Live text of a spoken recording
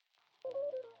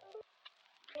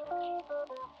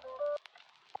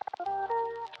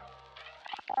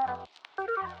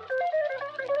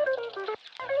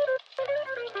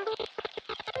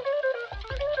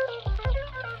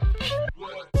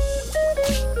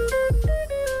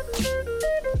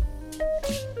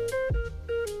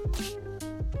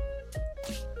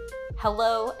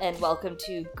Hello and welcome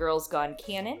to Girls Gone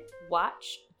Canon,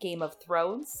 Watch Game of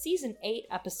Thrones, Season 8,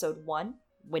 Episode 1,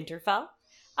 Winterfell.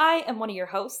 I am one of your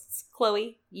hosts,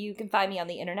 Chloe. You can find me on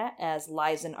the internet as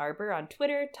Lizen Arbor on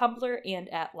Twitter, Tumblr, and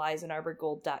at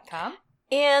lizenarborgold.com.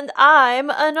 And I'm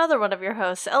another one of your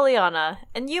hosts, Eliana,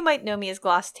 and you might know me as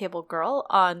Glass Table Girl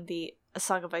on the A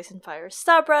Song of Ice and Fire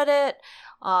subreddit,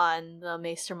 on the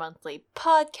Maester Monthly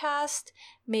podcast,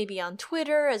 maybe on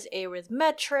Twitter as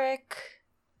Arithmetric.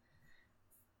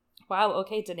 Wow,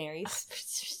 okay,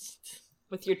 Daenerys.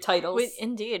 With your titles.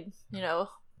 Indeed,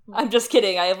 I'm just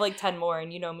kidding, I have like 10 more,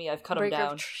 and you know me, I've cut them Breaker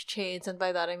down. of chains, and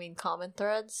by that I mean comment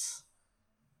threads.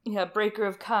 Yeah, breaker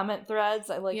of comment threads,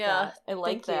 I like that. I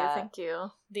like that. Thank you.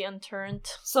 The Unturned.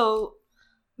 So,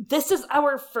 this is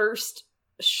our first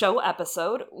show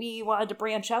episode. We wanted to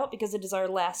branch out because it is our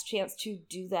last chance to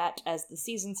do that as the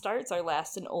season starts, our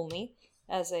last and only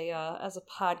as a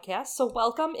podcast. So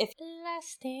welcome.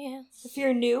 Last Dance. If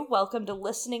you're new, welcome to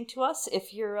listening to us.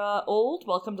 If you're old,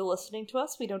 welcome to listening to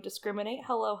us. We don't discriminate.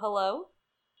 Hello.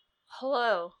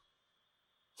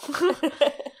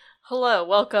 Hello,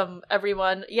 welcome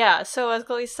everyone. Yeah, so as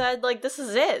Chloe said, this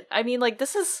is it. I mean,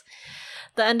 this is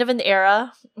the end of an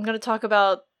era. I'm gonna talk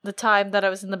about the time that I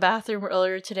was in the bathroom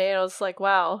earlier today, and I was like,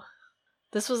 wow,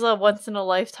 this was a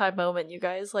once-in-a-lifetime moment, you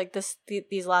guys.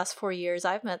 These last 4 years,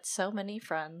 I've met so many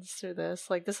friends through this.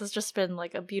 This has just been,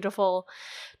 a beautiful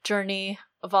journey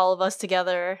of all of us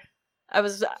together.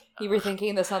 You were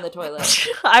thinking this on the toilet.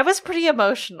 I was pretty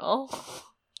emotional.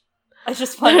 I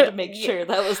just wanted to make sure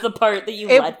that was the part that you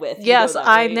led with. Yes,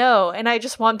 I know. And I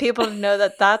just want people to know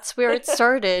that that's where it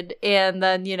started. And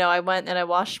then, I went and I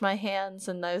washed my hands,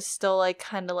 and I was still,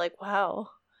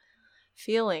 wow.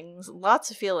 Feelings,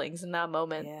 lots of feelings in that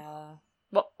moment. Yeah.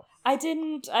 Well,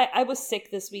 I was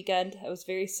sick this weekend. I was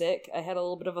very sick. I had a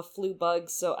little bit of a flu bug,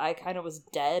 so I kind of was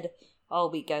dead all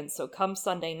weekend. So come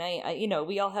Sunday night,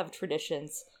 we all have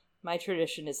traditions. My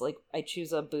tradition is I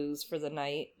choose a booze for the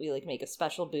night. We make a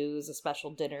special booze, a special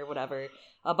dinner, whatever.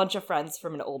 A bunch of friends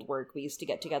from an old work, we used to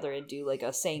get together and do a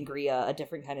sangria, a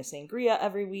different kind of sangria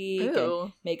every week. Ooh.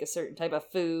 And make a certain type of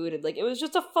food. And it was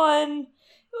just a fun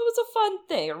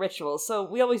thing, a ritual. So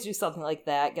we always do something like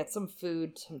that. Get some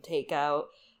food, some takeout,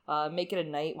 make it a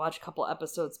night, watch a couple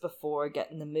episodes before,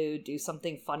 get in the mood, do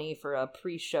something funny for a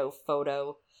pre-show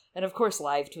photo. And of course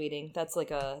live tweeting. That's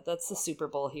that's the Super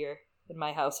Bowl here in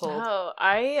my household. Oh,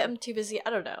 I am too busy. I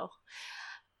don't know.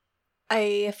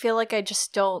 I feel like I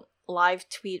just don't live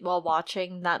tweet while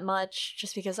watching that much,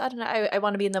 just because, I don't know, I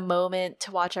want to be in the moment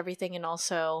to watch everything, and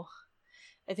also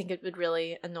I think it would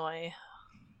really annoy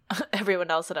everyone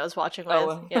else that I was watching with.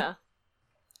 Oh. Yeah.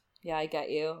 Yeah, I get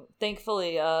you.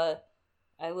 Thankfully, I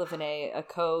live in a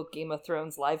co-Game of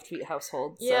Thrones live tweet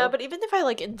household. So. Yeah, but even if I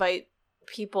invite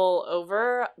people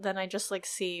over, then I just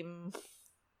seem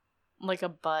like a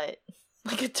butt.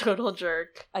 Like a total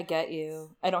jerk. I get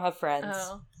you. I don't have friends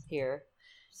here.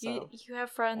 So. You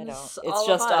have friends. I don't. It's all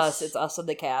just of us. It's us and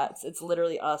the cats. It's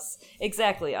literally us.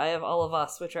 Exactly. I have all of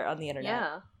us, which are on the internet.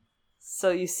 Yeah. So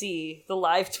you see the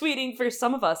live tweeting for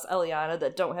some of us, Eliana,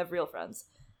 that don't have real friends.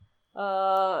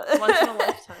 Once in a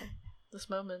lifetime. This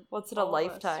moment. Once in a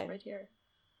lifetime. Right here.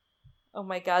 Oh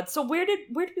my god. So where did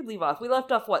we leave off? We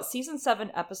left off, Season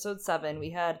 7, Episode 7. We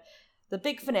had the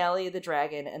big finale, the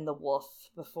dragon and the wolf,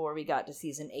 before we got to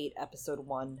Season 8, Episode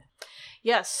 1.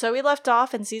 Yes, so we left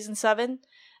off in Season 7,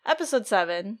 Episode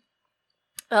 7.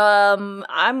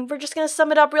 We're just gonna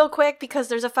sum it up real quick because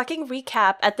there's a fucking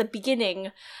recap at the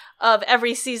beginning of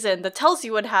every season that tells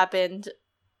you what happened,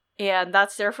 and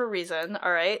that's there for a reason,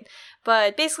 alright?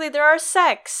 But basically there are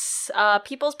sex,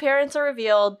 people's parents are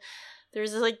revealed,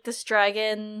 there's this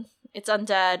dragon, it's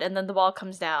undead, and then the wall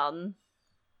comes down.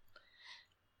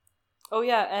 Oh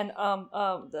yeah, and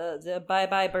the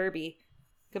bye-bye Burby.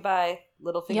 Goodbye,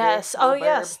 Littlefinger. Yes,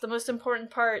 yes, the most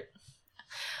important part.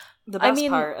 The best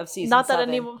part of Season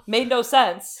 7. Made no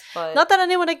sense, but... Not that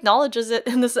anyone acknowledges it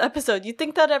in this episode. You'd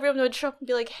think that everyone would show up and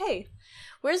be like, hey,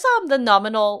 where's the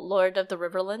nominal Lord of the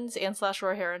Riverlands and /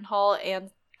 Roy Harrenhal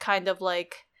and kind of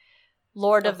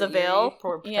Lord of the Vale?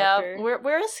 Yeah,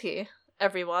 where is he,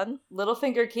 everyone?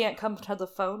 Littlefinger can't come to the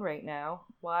phone right now.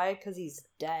 Why? Because he's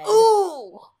dead.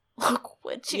 Ooh! Look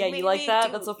what you like that?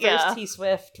 Do. That's the first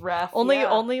T-Swift ref.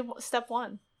 Only step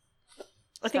one.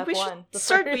 I think we should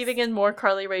start weaving in more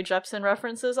Carly Rae Jepsen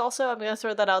references also. I'm going to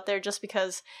throw that out there just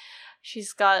because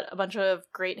She's got a bunch of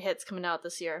great hits coming out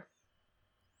this year.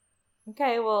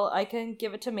 Okay, well, I can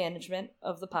give it to management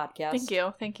of the podcast.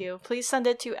 Thank you. Please send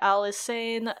it to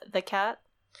Alison the cat,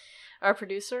 our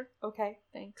producer. Okay.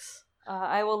 Thanks.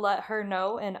 I will let her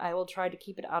know, and I will try to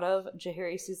keep it out of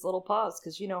Jahairisi's little paws,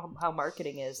 because you know how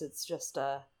marketing is. It's just,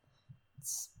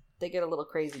 they get a little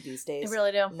crazy these days. They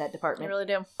really do. In that department. They really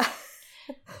do.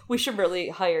 We should really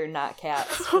hire not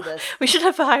cats for this. We should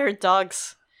have hired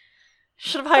dogs.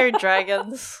 Should have hired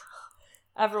dragons.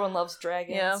 Everyone loves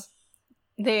dragons. Yeah.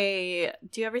 They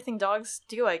do everything dogs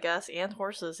do, I guess, and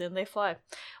horses, and they fly.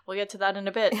 We'll get to that in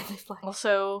a bit. They fly.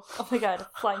 Also, oh my god,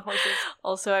 flying horses.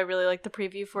 Also, I really like the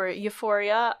preview for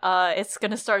Euphoria. It's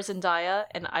gonna star Zendaya,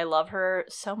 and I love her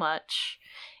so much,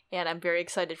 and I'm very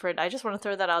excited for it. I just want to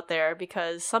throw that out there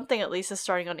because something at least is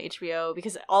starting on HBO,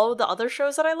 because all of the other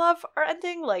shows that I love are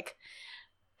ending, like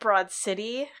Broad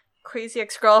City, Crazy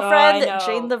Ex-Girlfriend,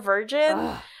 Jane the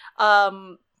Virgin,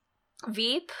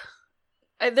 Veep.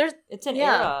 It's an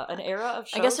era of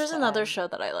shows. I guess there's another show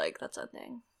that I like that's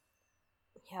ending.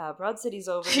 Yeah, Broad City's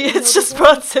over. It's just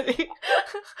Broad City.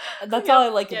 That's all I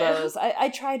like of those. I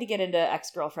tried to get into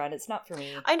Ex-Girlfriend. It's not for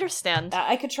me. I understand.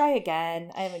 I could try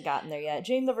again. I haven't gotten there yet.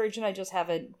 Jane the Virgin, I just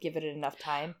haven't given it enough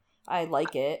time. I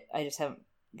like it. I just haven't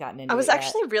gotten into it. I was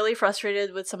actually really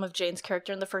frustrated with some of Jane's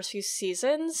character in the first few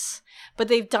seasons, but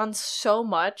they've done so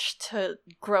much to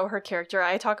grow her character.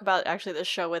 I talk about actually this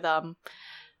show with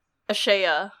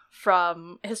Ashaya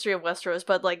from History of Westeros,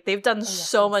 but like they've done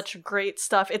so much great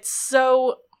stuff. It's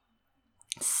so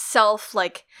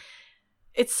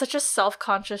it's such a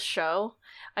self-conscious show.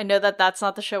 I know that that's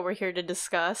not the show we're here to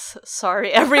discuss.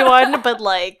 Sorry, everyone, but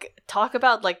like talk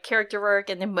about like character work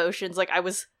and emotions. Like I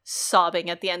was sobbing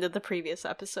at the end of the previous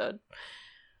episode.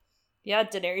 Yeah,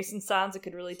 Daenerys and Sansa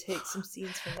could really take some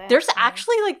scenes from that. There's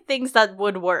actually like things that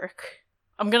would work.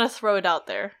 I'm gonna throw it out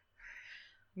there.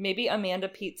 Maybe Amanda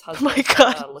Pete's husband. Oh my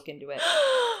god! Look into it.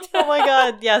 Oh my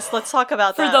god! Yes, let's talk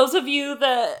about that. For those of you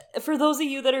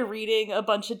that are reading a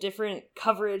bunch of different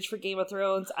coverage for Game of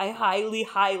Thrones, I highly,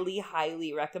 highly,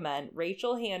 highly recommend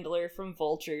Rachel Handler from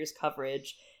Vulture's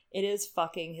coverage. It is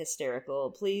fucking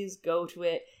hysterical. Please go to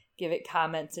it, give it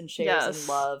comments and shares and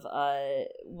love.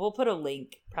 We'll put a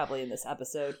link probably in this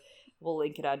episode. We'll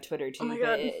link it on Twitter too. Oh my but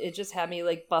God. It just had me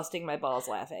like busting my balls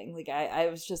laughing. Like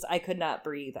I could not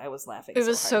breathe. I was laughing. It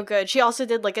was so so hard. good. She also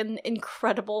did like an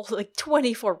incredible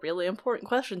 24 really important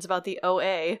questions about the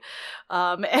OA.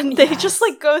 And they just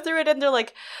like go through it and they're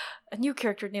like a new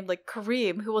character named like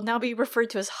Kareem, who will now be referred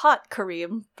to as Hot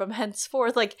Kareem from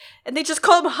henceforth. Like, and they just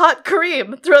call him Hot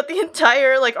Kareem throughout the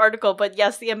entire like article. But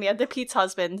yes, the Amanda Pete's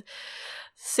husband.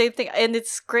 Same thing, and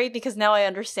it's great because now I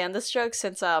understand this joke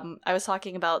since I was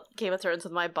talking about Game of Thrones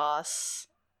with my boss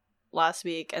last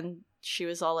week, and she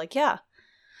was all like, yeah,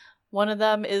 one of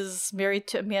them is married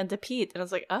to Amanda Pete, and I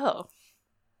was like, oh.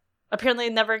 Apparently I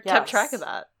never kept track of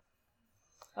that.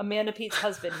 Amanda Pete's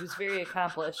husband, who's very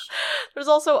accomplished. There's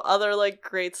also other like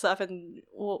great stuff, and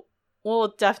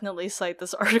we'll definitely cite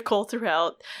this article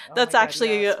throughout. That's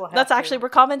actually we're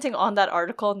commenting on that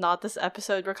article, not this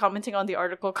episode. We're commenting on the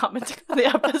article, commenting on the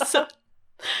episode.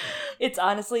 It's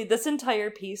honestly, this entire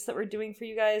piece that we're doing for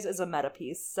you guys is a meta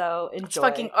piece, so enjoy. It's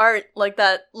fucking art, like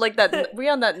that. We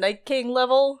on that Night King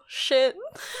level shit.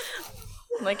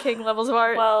 Night King levels of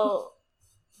art. Well,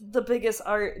 the biggest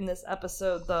art in this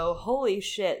episode, though, holy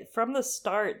shit, from the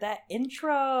start, that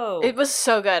intro. It was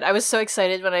so good. I was so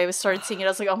excited when I started seeing it. I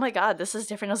was like, oh my god, this is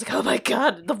different. I was like, oh my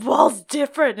god, the wall's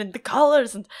different and the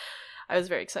colors. And I was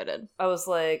very excited. I was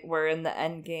like, we're in the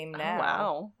end game now. Oh,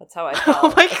 wow. That's how I felt.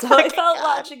 Oh my That's how I God. felt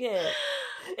watching it.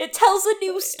 It tells a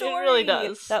new story. It really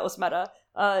does. That was meta.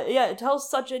 Yeah, it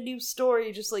tells such a new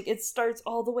story. Just like, it starts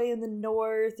all the way in the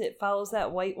north. It follows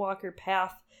that White Walker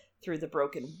path through the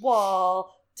Broken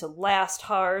Wall, to Last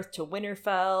Hearth, to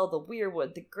Winterfell, the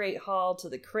Weirwood, the Great Hall, to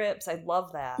the Crypts. I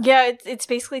love that. Yeah, it's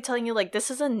basically telling you, like,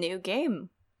 this is a new game,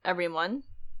 everyone.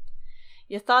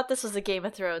 You thought this was a Game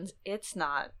of Thrones. It's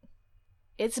not.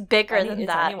 It's bigger than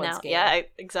that now. Game. Yeah,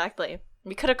 exactly.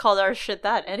 We could have called our shit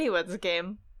that. Anyone's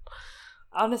game.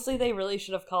 Honestly, they really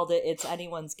should have called it It's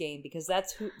Anyone's Game, because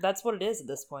that's what it is at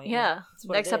this point. Yeah.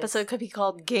 Next episode could be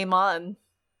called Game On.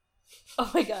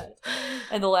 Oh my god.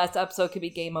 And the last episode could be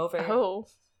Game Over. Oh.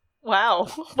 Wow,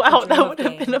 that would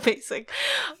have been amazing.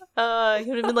 It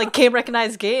would have been like Game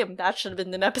Recognized Game. That should have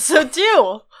been an episode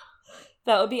too.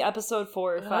 That would be episode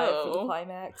 4 or 5 for the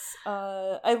climax.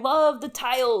 I love the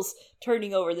tiles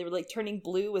turning over. They were like turning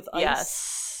blue with ice.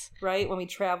 Yes. Right? When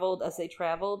as they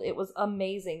traveled. It was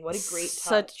amazing. What a great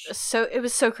touch. It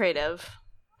was so creative.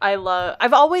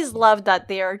 I've always loved that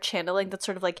they are channeling that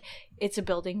sort of like it's a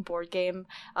building board game.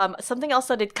 Something else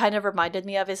that it kind of reminded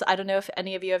me of is, I don't know if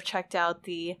any of you have checked out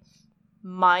the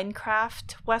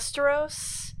Minecraft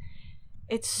Westeros.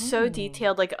 It's so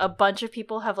detailed. Like, a bunch of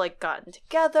people have like gotten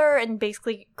together and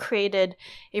basically created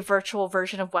a virtual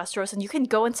version of Westeros, and you can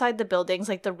go inside the buildings.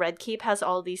 Like, the Red Keep has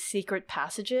all these secret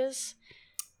passages.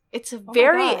 It's a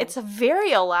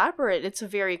very elaborate. It's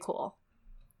very cool.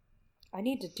 I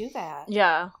need to do that.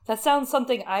 Yeah. That sounds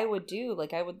something I would do.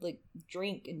 Like, I would, like,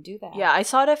 drink and do that. Yeah, I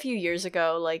saw it a few years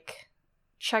ago. Like,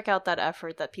 check out that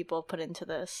effort that people put into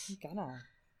this. I'm gonna.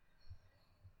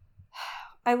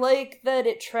 I like that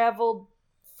it traveled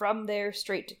from there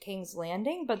straight to King's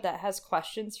Landing, but that has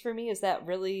questions for me. Is that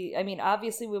really... I mean,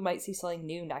 obviously we might see something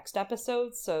new next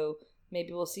episode, so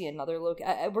maybe we'll see another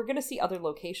we're gonna see other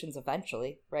locations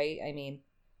eventually, right? I mean,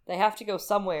 they have to go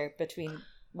somewhere between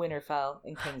Winterfell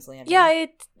and King's Landing. Yeah,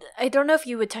 I don't know if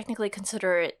you would technically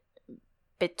consider it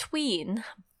between,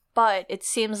 but it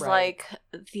seems like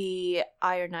the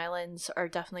Iron Islands are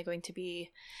definitely going to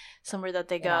be somewhere that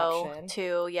they go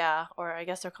to. Yeah, or I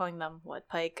guess they're calling them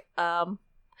Pike.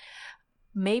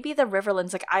 Maybe the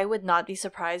Riverlands. Like, I would not be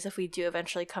surprised if we do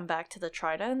eventually come back to the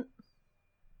Trident.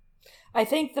 I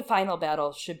think the final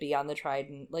battle should be on the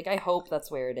Trident. Like, I hope that's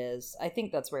where it is. I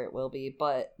think that's where it will be,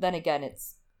 but then again,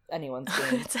 it's anyone's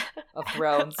game of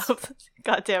Thrones.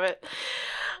 God damn it.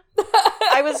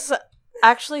 I was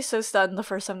actually so stunned the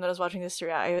first time that I was watching this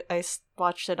series. I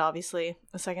watched it, obviously,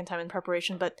 a second time in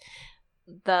preparation, but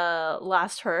the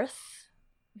Last Hearth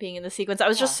being in the sequence, I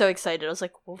was just so excited. I was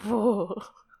like, whoa,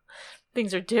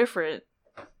 things are different.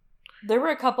 There were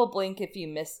a couple blink and you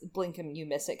miss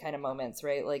it kind of moments,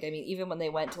 right? Like, I mean, even when they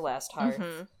went to Last Hearth.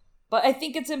 Mm-hmm. But I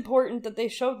think it's important that they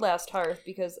showed Last Hearth,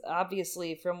 because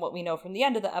obviously from what we know from the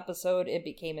end of the episode, it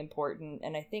became important.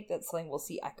 And I think that's something we'll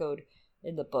see echoed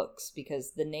in the books,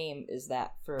 because the name is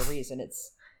that for a reason.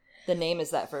 It's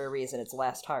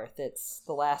Last Hearth. It's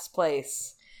the last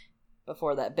place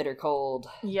before that bitter cold.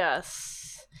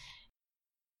 Yes.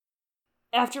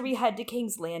 After we head to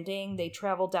King's Landing, they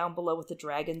travel down below with the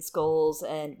dragon skulls,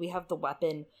 and we have the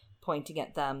weapon pointing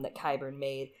at them that Qyburn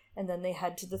made. And then they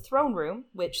head to the throne room,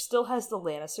 which still has the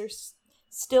Lannister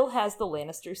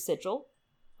sigil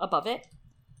above it.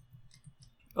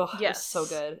 Oh, yes, it was so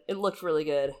good. It looked really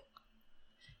good.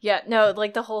 Yeah, no,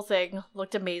 like, the whole thing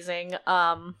looked amazing.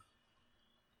 And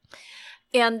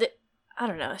I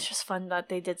don't know, it's just fun that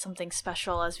they did something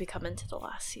special as we come into the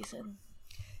last season.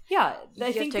 Yeah,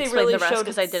 I think they really showed,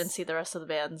 because I didn't see the rest of the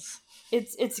bands.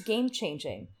 It's game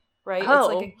changing, right? Oh,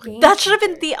 it's like a game that should have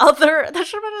been another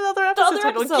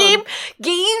episode.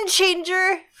 Game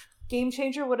changer. Game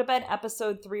changer would have been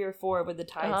episode 3 or 4 with the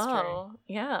tides turn. Oh,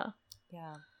 yeah.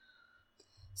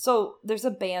 So there's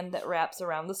a band that wraps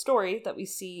around the story that we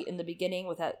see in the beginning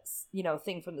with that,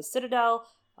 thing from the Citadel.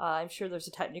 I'm sure there's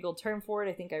a technical term for it.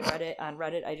 I think I read it on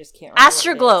Reddit. I just can't remember.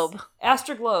 Astroglobe.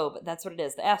 Astroglobe. That's what it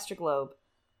is. The Astroglobe.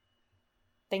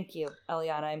 Thank you,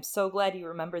 Eliana. I'm so glad you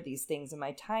remember these things in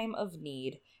my time of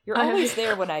need. You're always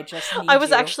there when I just need you. I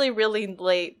was actually really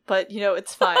late, but,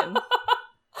 it's fine.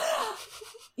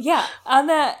 Yeah, on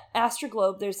that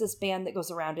Astroglobe, there's this band that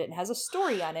goes around it and has a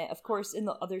story on it. Of course, in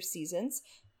the other seasons,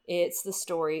 it's the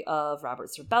story of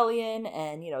Robert's Rebellion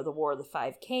and, the War of the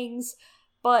Five Kings.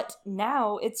 But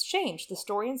now it's changed. The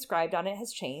story inscribed on it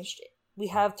has changed. We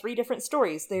have 3 different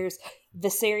stories. There's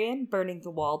Viserion burning the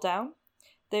wall down.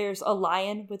 There's a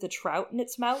lion with a trout in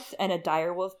its mouth and a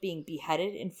direwolf being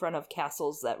beheaded in front of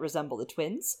castles that resemble the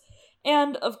twins.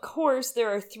 And, of course, there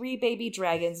are 3 baby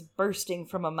dragons bursting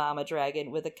from a mama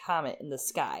dragon with a comet in the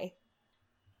sky.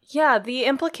 Yeah, the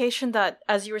implication that,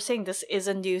 as you were saying, this is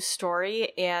a new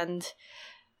story, and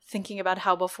thinking about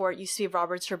how before it used to be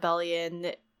Robert's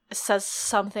Rebellion says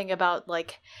something about,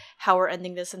 like, how we're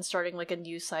ending this and starting, like, a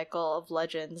new cycle of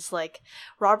legends. Like,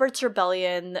 Robert's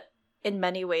Rebellion, in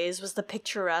many ways, was the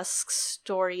picturesque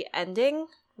story ending,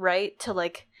 right? To,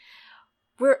 like,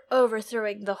 we're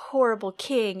overthrowing the horrible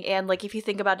king, and, like, if you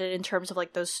think about it in terms of,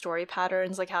 like, those story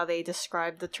patterns, like how they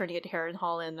describe the tourney at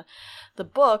Harrenhal in the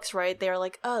books, right? They're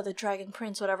like, oh, the dragon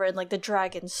prince, whatever, and, like, the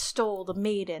dragon stole the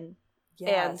maiden.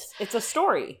 Yes, and it's a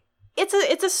story. It's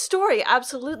a story,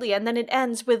 absolutely, and then it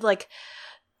ends with, like,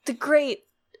 the great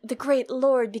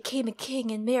lord became a king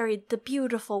and married the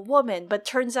beautiful woman, but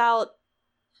turns out,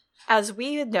 as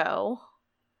we know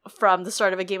from the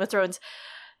start of A Game of Thrones,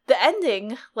 the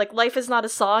ending, like, life is not a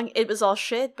song, it was all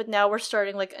shit, but now we're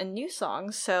starting, like, a new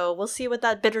song, so we'll see what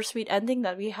that bittersweet ending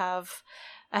that we have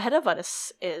ahead of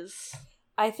us is.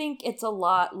 I think it's a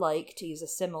lot like, to use a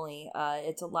simile,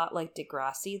 it's a lot like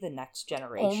Degrassi, The Next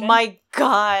Generation. Oh my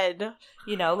god!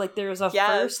 Like, there was a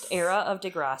first era of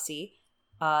Degrassi,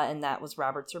 and that was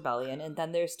Robert's Rebellion. And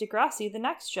then there's Degrassi, The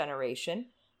Next Generation,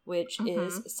 which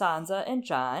is Sansa and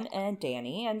Jon and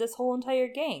Dany and this whole entire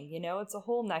gang. You know, it's a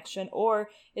whole next gen, or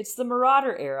it's the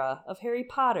Marauder era of Harry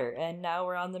Potter, and now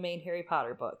we're on the main Harry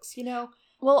Potter books, you know?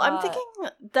 Well, I'm thinking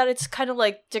that it's kind of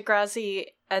like Degrassi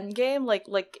Endgame,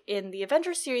 like in the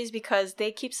Avengers series, because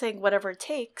they keep saying whatever it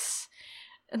takes,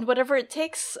 and whatever it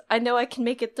takes, I know I can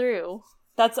make it through.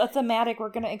 That's a thematic we're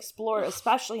going to explore,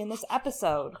 especially in this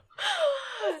episode.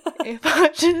 If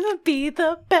I should be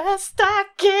the best I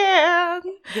can.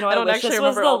 You know, I wish this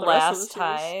was the last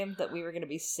time that we were going to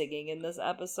be singing in this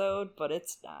episode, but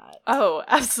it's not. Oh,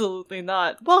 absolutely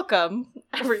not. Welcome,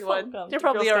 everyone. Welcome. You're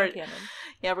probably already... Canon.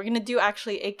 Yeah, we're going to do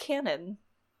actually a canon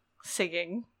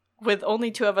singing with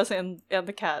only two of us and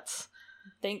the cats.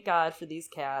 Thank God for these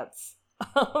cats.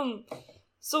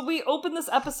 So we open this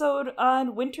episode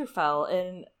on Winterfell,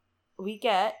 and we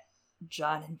get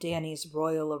Jon and Dany's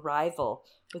royal arrival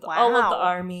with all of the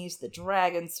armies, the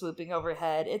dragons swooping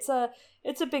overhead. It's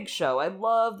a big show. I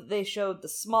love that they showed the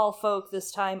small folk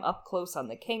this time up close on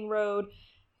the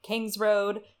King's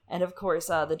Road, and of course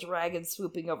the dragons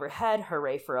swooping overhead.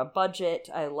 Hooray for a budget.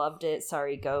 I loved it.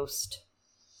 Sorry, Ghost.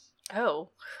 Oh,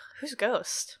 who's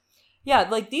Ghost? Yeah,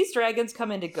 like these dragons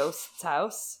come into Ghost's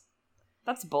house.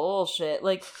 That's bullshit.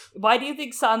 Like, why do you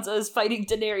think Sansa is fighting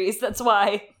Daenerys? That's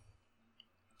why.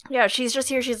 Yeah, she's just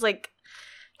here. She's like,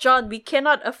 Jon, we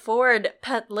cannot afford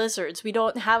pet lizards. We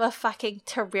don't have a fucking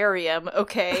terrarium,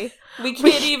 okay? We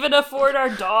can't even afford our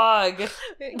dog.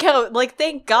 Yeah, like,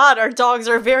 thank God our dogs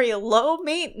are very low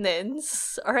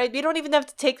maintenance. Alright, we don't even have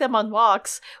to take them on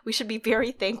walks. We should be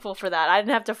very thankful for that. I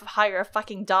didn't have to hire a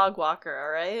fucking dog walker,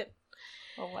 alright?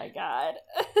 Oh my God.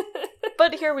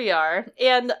 But here we are.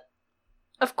 And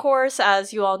of course,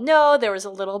 as you all know, there was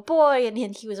a little boy, and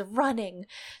he was running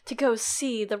to go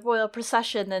see the royal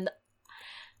procession, and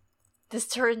this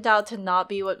turned out to not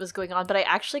be what was going on, but I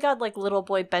actually got, like, little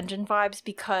boy Benjen vibes,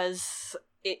 because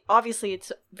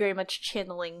it's very much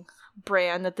channeling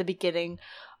Bran at the beginning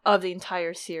of the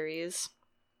entire series.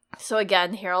 So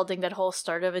again, heralding that whole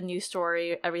start of a new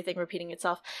story, everything repeating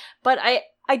itself. But I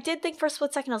did think for a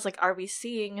split second, I was like, are we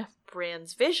seeing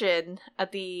Bran's vision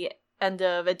at the end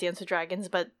of A Dance with Dragons?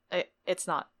 But it's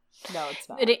not. No, it's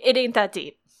not. It ain't that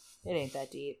deep. It ain't that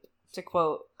deep. To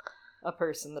quote a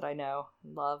person that I know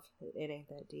and love, it ain't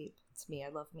that deep. It's me. I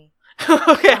love me.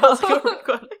 Okay, I was going to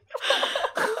record.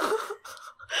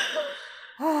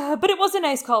 But it was a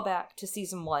nice callback to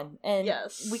season 1. And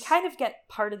yes, we kind of get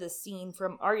part of the scene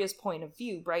from Arya's point of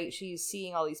view, right? She's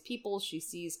seeing all these people. She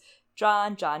sees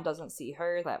Jon. Jon doesn't see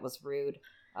her. That was rude.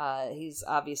 He's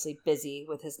obviously busy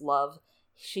with his love.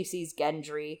 She sees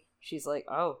Gendry. She's like,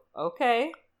 oh,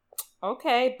 okay.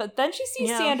 But then she sees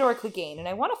Sandor Clegane. And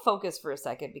I want to focus for a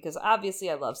second because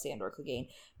obviously I love Sandor Clegane.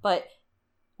 But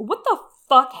what the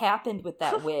fuck happened with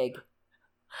that wig?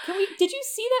 Did you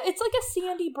see that? It's like a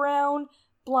sandy brown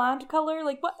blonde color.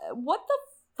 Like what the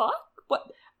fuck?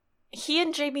 What? He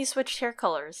and Jaime switched hair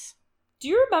colors. Do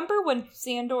you remember when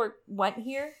Sandor went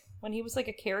here? When he was like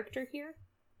a character here?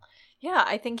 Yeah,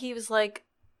 I think he was like,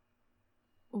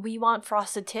 we want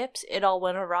frosted tips. It all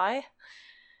went awry.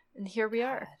 And here we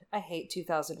are. God, I hate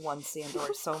 2001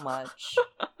 Sandor so much.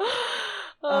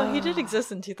 He did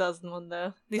exist in 2001,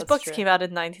 though. These books came out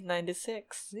in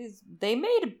 1996. They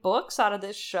made books out of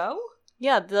this show?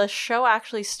 Yeah, the show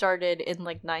actually started in,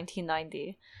 like,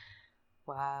 1990.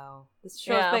 Wow. This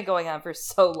show's been going on for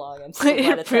so long. I'm so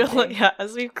glad it's ending.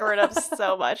 Yes, we've grown up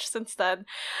so much since then.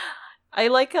 I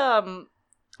like,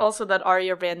 also that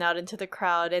Arya ran out into the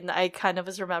crowd, and I kind of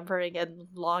was remembering and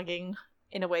longing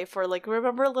in a way for, like,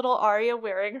 remember little Arya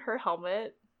wearing her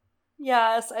helmet?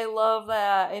 Yes, I love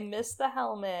that. I miss the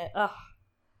helmet. Ugh.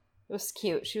 It was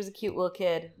cute. She was a cute little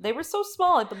kid. They were so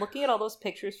small. I've been looking at all those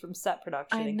pictures from set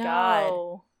production. I and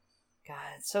know.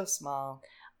 God, so small.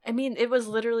 I mean, it was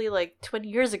literally like 20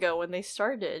 years ago when they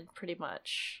started, pretty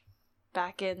much.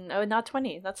 Back in, not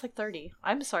 20, that's like 30.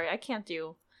 I'm sorry, I can't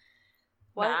do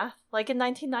math. Like in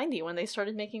 1990 when they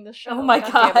started making this show. Oh my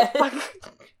God.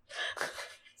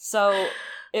 So,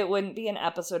 it wouldn't be an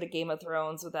episode of Game of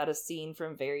Thrones without a scene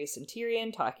from Varys and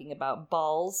Tyrion talking about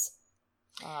balls.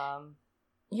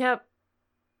 Yep.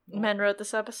 Men wrote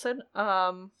this episode.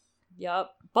 Yep.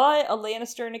 But a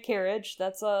Lannister in a carriage,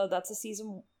 that's a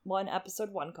season 1,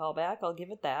 episode 1 callback. I'll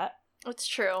give it that. It's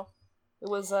true. It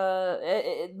was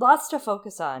lots to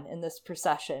focus on in this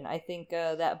procession. I think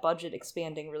that budget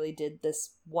expanding really did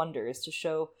this wonders to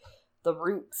show the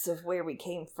roots of where we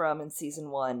came from in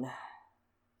season 1.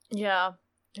 Yeah.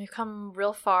 We've come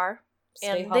real far.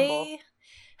 Stay humble.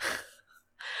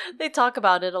 They talk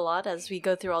about it a lot as we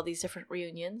go through all these different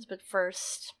reunions, but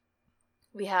first,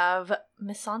 We have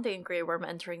Missandei and Grey Worm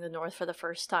entering the North for the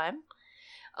first time,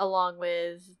 along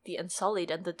with the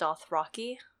Unsullied and the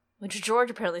Dothraki, which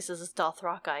George apparently says is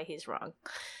Dothraki. He's wrong.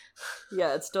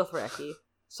 Yeah, it's Dothraki.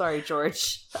 Sorry,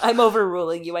 George. I'm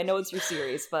overruling you. I know it's your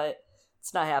series, but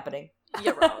it's not happening.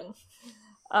 You're wrong.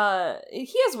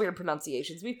 He has weird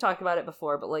pronunciations. We've talked about it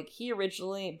before, but like he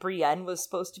originally, Brienne was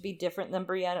supposed to be different than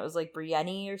Brienne. It was like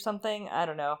Brienne or something. I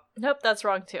don't know. Nope, that's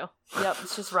wrong too. Yep,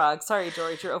 it's just wrong. Sorry,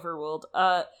 George, you're overruled.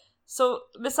 So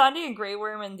Missandei and Grey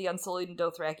Worm and the Unsullied and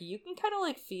Dothraki, you can kind of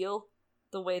like feel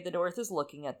the way the North is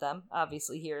looking at them,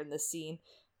 obviously here in this scene.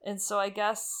 And so I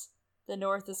guess the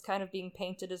North is kind of being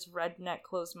painted as redneck,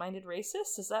 closed-minded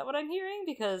racist. Is that what I'm hearing?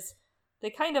 Because they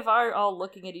kind of are all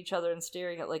looking at each other and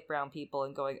staring at like brown people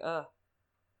and going, ugh.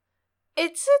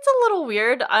 It's a little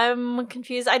weird. I'm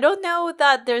confused. I don't know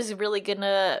that there's really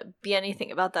gonna be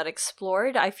anything about that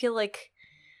explored. I feel like,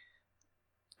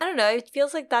 I don't know, it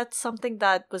feels like that's something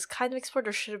that was kind of explored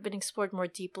or should have been explored more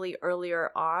deeply earlier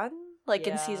on, like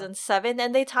in season 7,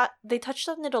 and they touched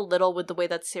on it a little with the way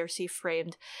that Cersei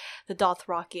framed the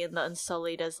Dothraki and the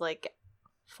Unsullied as like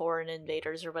foreign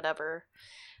invaders or whatever.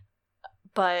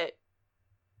 But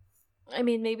I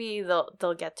mean, maybe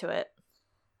they'll get to it.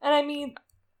 And I mean,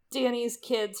 Dany's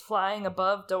kids flying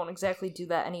above don't exactly do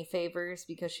that any favors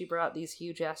because she brought these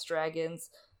huge-ass dragons.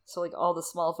 So, like, all the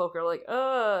small folk are like,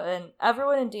 ugh, and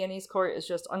everyone in Dany's court is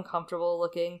just uncomfortable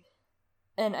looking.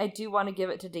 And I do want to give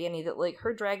it to Dany that, like,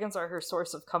 her dragons are her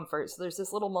source of comfort. So there's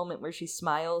this little moment where she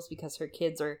smiles because her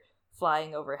kids are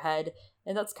flying overhead.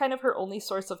 And that's kind of her only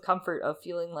source of comfort of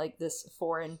feeling like this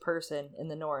foreign person in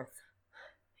the North.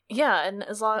 Yeah, and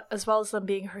as well as them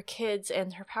being her kids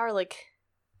and her power, like,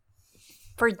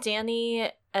 for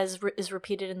Dany, as is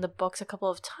repeated in the books a couple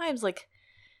of times, like,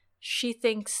 she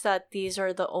thinks that these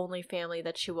are the only family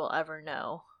that she will ever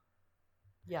know.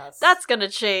 Yes. That's gonna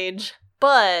change,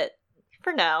 but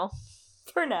for now.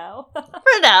 For now.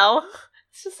 For now.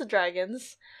 It's just the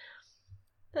dragons.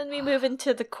 Then we move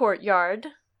into the courtyard.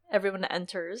 Everyone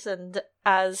enters, and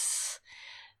as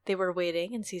they were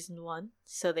waiting in season 1,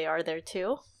 so they are there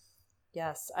too.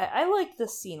 Yes, I like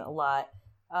this scene a lot.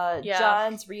 Yeah.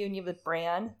 Jon's reunion with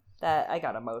Bran, that I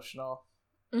got emotional.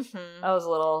 Mm-hmm. I was a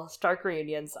little Stark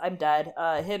reunions. I'm dead.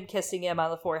 Him kissing him on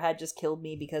the forehead just killed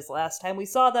me because last time we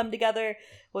saw them together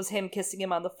was him kissing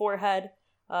him on the forehead,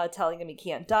 telling him he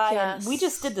can't die. Yes. And we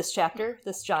just did this chapter,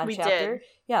 this Jon We chapter. did.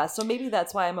 Yeah, so maybe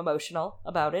that's why I'm emotional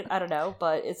about it. I don't know,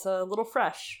 but it's a little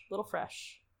fresh.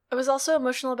 I was also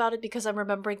emotional about it because I'm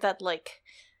remembering that, like,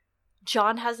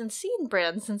 Jon hasn't seen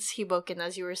Bran since he woke in,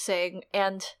 as you were saying,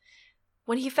 and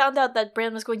when he found out that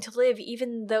Bran was going to live,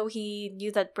 even though he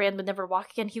knew that Bran would never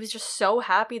walk again, he was just so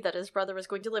happy that his brother was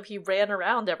going to live. He ran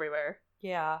around everywhere.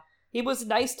 Yeah. He was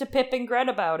nice to Pip and Gren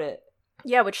about it.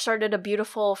 Yeah, which started a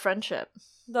beautiful friendship.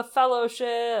 The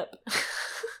Fellowship.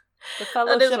 The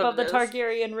Fellowship of the is.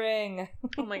 Targaryen Ring.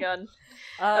 Oh my god.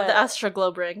 Of the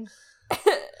Astroglobe ring.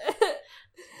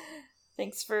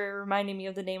 Thanks for reminding me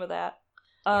of the name of that.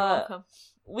 You're welcome.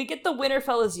 We get the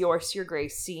Winterfell is yours, your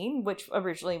grace scene, which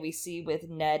originally we see with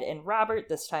Ned and Robert.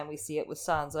 This time we see it with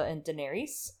Sansa and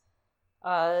Daenerys.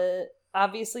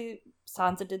 Obviously,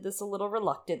 Sansa did this a little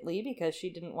reluctantly because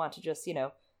she didn't want to just,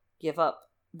 give up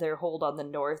their hold on the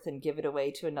North and give it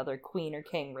away to another queen or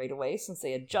king right away since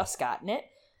they had just gotten it.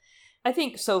 I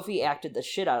think Sophie acted the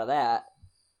shit out of that.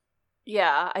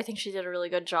 Yeah, I think she did a really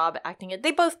good job acting it.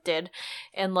 They both did.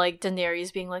 And, like,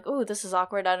 Daenerys being like, "Ooh, this is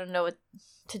awkward, I don't know what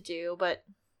to do," but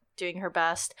doing her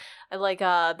best. I like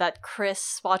that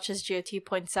Chris watches GOT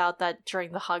points out that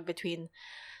during the hug between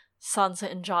Sansa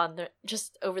and Jon, they're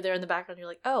just over there in the background, you're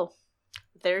like, oh,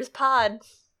 there's Pod.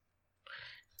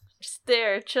 Just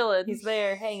there, chilling. He's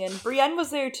there, hanging. Brienne was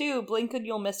there, too. Blink and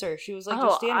you'll miss her. She was, like, just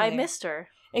Oh, standing I there. missed her.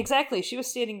 Exactly. She was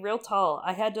standing real tall.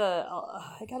 I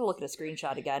gotta look at a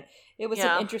screenshot again. It was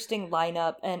Yeah. an interesting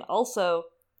lineup. And also,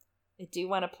 I do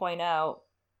want to point out,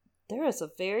 there is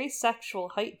a very sexual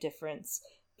height difference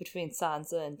between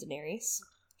Sansa and Daenerys.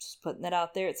 Just putting that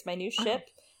out there. It's my new ship.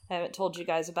 I haven't told you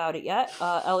guys about it yet.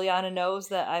 Eliana knows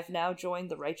that I've now joined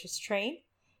the Righteous Train.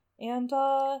 And,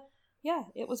 yeah,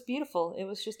 it was beautiful. It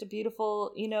was just a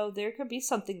beautiful, there could be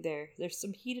something there. There's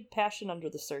some heated passion under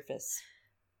the surface.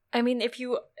 I mean, if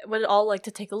you would all like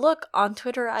to take a look, on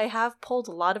Twitter I have pulled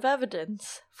a lot of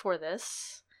evidence for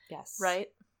this. Yes. Right?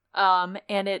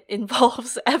 And it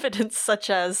involves evidence such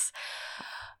as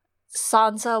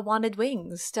Sansa wanted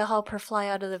wings to help her fly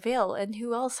out of the Vale, and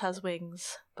who else has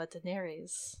wings but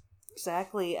Daenerys?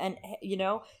 Exactly. And,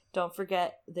 don't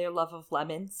forget their love of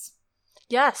lemons.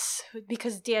 Yes,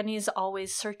 because Dany's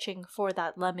always searching for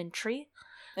that lemon tree.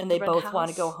 And they Red both house. want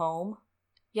to go home.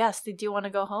 yes, they do want to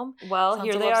go home. Well, Sansa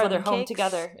here they loves are. lemon They're home cakes.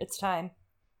 together. It's time.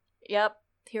 Yep,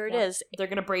 here it is. They're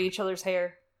going to braid each other's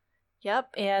hair.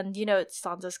 Yep, and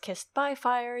Sansa's kissed by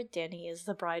fire. Dany is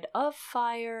the bride of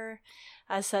fire,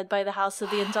 as said by the House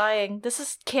of the Undying. This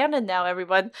is canon now,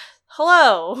 everyone.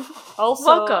 Hello. Also,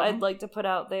 welcome. I'd like to put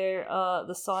out there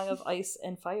the Song of Ice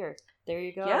and Fire. There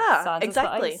you go. Yeah, Sansa's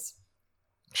exactly. the ice.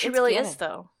 She It's really canon. is,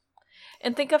 though.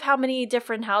 And think of how many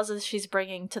different houses she's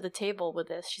bringing to the table with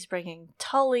this. She's bringing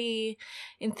Tully.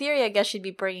 In theory, I guess she'd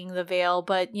be bringing the Vale,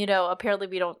 but, apparently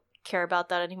we don't care about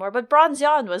that anymore. But Bronze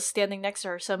Yohn was standing next to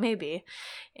her, so maybe.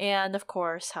 And, of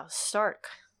course, House Stark.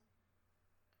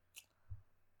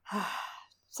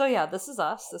 So yeah, this is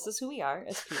us. This is who we are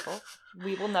as people.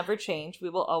 We will never change. We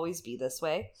will always be this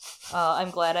way. I'm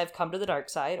glad I've come to the dark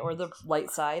side, or the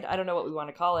light side. I don't know what we want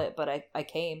to call it, but I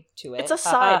came to it. It's a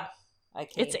side. I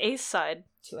came It's a side.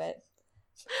 to it.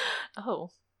 Oh.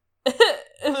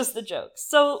 It was the joke.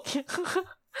 So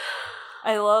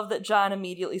I love that Jon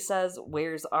immediately says,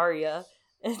 "Where's Arya?"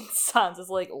 And Sansa's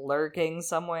like lurking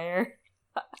somewhere.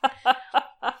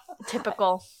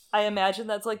 Typical. I imagine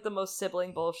that's like the most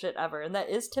sibling bullshit ever, and that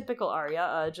is typical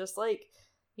Arya. Just like,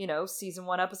 season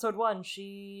 1, episode 1,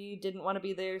 she didn't want to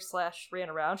be there / ran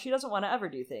around. She doesn't want to ever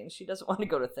do things. She doesn't want to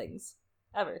go to things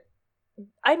ever.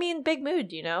 I mean, big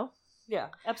mood, Yeah,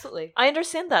 absolutely. I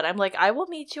understand that. I'm like, I will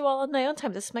meet you all in my own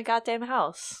time. This is my goddamn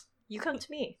house. You come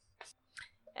to me.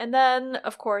 And then,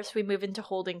 of course, we move into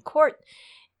holding court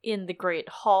in the Great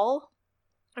Hall.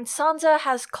 And Sansa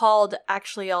has called,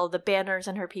 actually, all the banners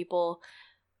and her people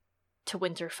to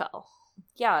Winterfell.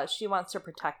 Yeah, she wants to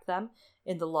protect them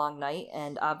in the long night,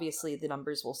 and obviously the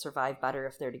numbers will survive better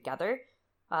if they're together.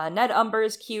 Ned Umber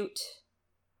is cute.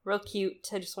 Real cute.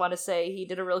 I just want to say he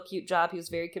did a real cute job. He was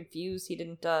very confused. He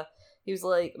didn't, he was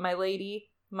like, "My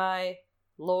lady, my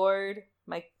lord,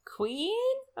 my queen?"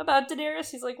 About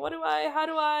Daenerys. He's like, how do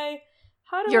I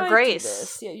Your do Grace.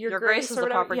 this? Yeah, Your Grace is or the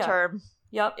whatever. proper Yeah. term.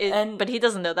 Yep. But he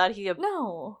doesn't know that. He's a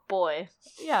no. boy.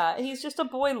 Yeah, he's just a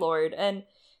boy lord, and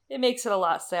it makes it a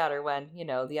lot sadder when,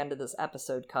 the end of this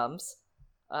episode comes.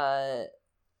 There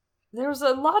was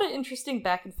a lot of interesting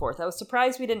back and forth. I was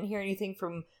surprised we didn't hear anything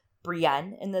from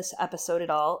Brienne in this episode at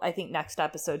all. I think next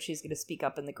episode she's going to speak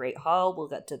up in the Great Hall. We'll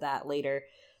get to that later.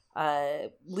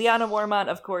 Lyanna Mormont,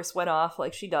 of course, went off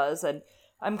like she does, and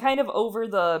I'm kind of over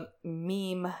the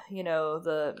meme,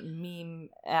 the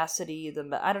meme-acity,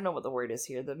 I don't know what the word is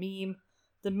here, the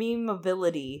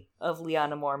meme-ability of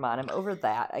Lyanna Mormont. I'm over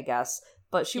that, I guess.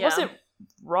 But she wasn't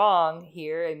wrong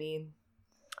here. I mean,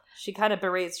 she kind of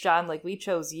berates Jon like, "We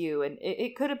chose you," and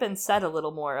it could have been said a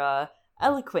little more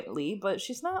eloquently, but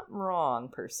she's not wrong,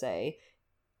 per se.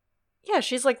 Yeah,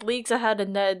 she's like leagues ahead of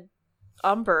Ned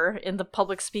Umber in the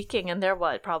public speaking, and they're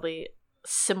probably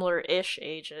similar-ish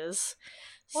ages.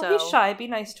 Well, he's shy. Be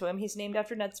nice to him. He's named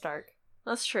after Ned Stark.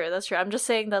 That's true. I'm just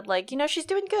saying that, she's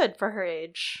doing good for her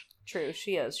age. True,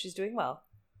 she is. She's doing well.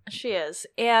 She is.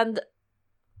 And,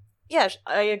 yeah,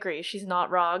 I agree. She's not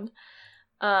wrong.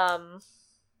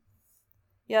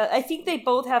 Yeah, I think they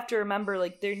both have to remember,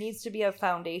 there needs to be a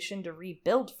foundation to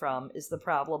rebuild from, is the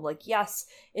problem. Yes,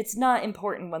 it's not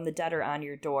important when the dead are on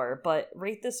your door, but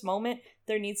right this moment,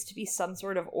 there needs to be some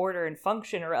sort of order and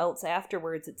function, or else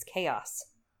afterwards it's chaos.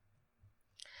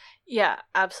 Yeah,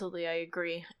 absolutely, I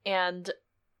agree. And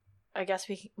I guess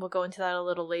we'll go into that a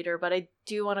little later, but I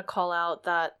do want to call out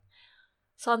that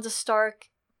Sansa Stark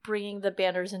bringing the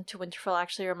banners into Winterfell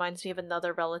actually reminds me of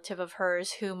another relative of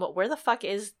hers, where the fuck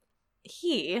is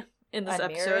he in this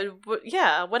Edmure?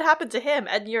 episode? What happened to him?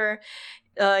 Edmure,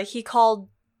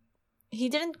 he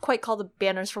didn't quite call the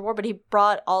banners for war, but he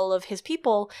brought all of his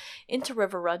people into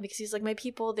Riverrun because he's like, "My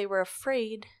people, they were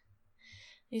afraid."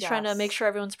 He's trying to make sure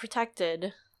everyone's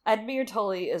protected. Edmure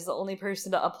Tully is the only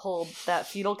person to uphold that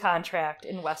feudal contract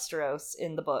in Westeros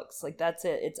in the books. That's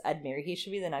it. It's Edmure. He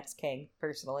should be the next king,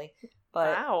 personally.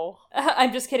 But wow.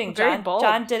 I'm just kidding. Very Jon, bold.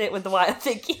 Jon did it with the wild.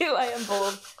 Thank you. I am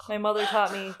bold. My mother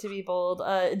taught me to be bold.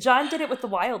 Jon did it with the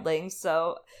wildlings.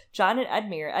 So Jon and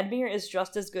Edmure. Edmure is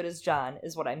just as good as Jon,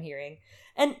 is what I'm hearing.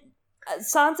 And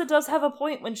Sansa does have a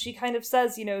point when she kind of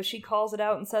says, she calls it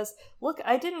out and says, "Look,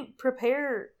 I didn't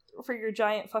prepare for your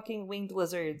giant fucking winged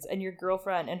lizards and your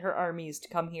girlfriend and her armies to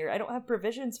come here. I don't have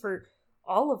provisions for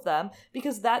all of them,"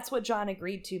 because that's what Jon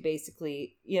agreed to,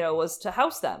 basically, was to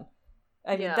house them.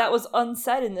 I mean, that was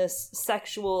unsaid in this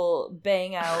sexual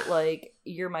bang out,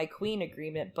 "you're my queen"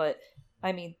 agreement, but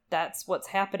I mean, that's what's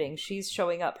happening. She's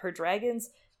showing up. Her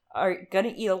dragons are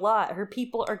gonna eat a lot. Her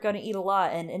people are gonna eat a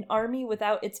lot, and an army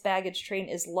without its baggage train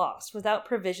is lost. Without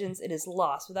provisions, it is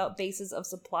lost. Without bases of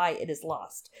supply, it is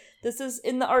lost. This is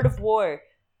in the art of war.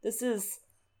 This is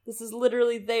This is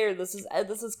literally there. This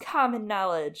is common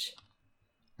knowledge.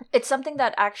 It's something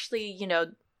that actually,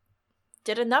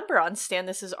 did a number on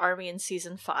Stannis' army in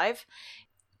season 5.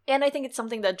 And I think it's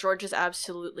something that George is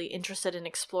absolutely interested in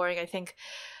exploring. I think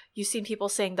you've seen people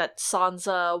saying that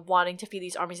Sansa wanting to feed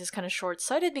these armies is kind of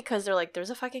short-sighted because they're like,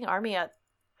 there's a fucking army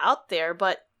out there.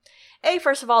 But,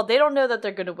 first of all, they don't know that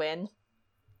they're going to win.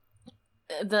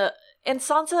 And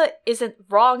Sansa isn't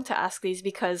wrong to ask these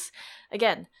because,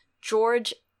 again,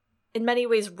 George in many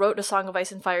ways wrote A Song of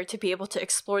Ice and Fire to be able to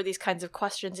explore these kinds of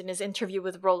questions. In his interview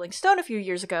with Rolling Stone a few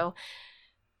years ago,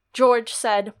 George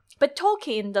said, but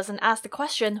Tolkien doesn't ask the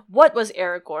question, what was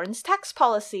Aragorn's tax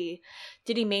policy?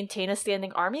 Did he maintain a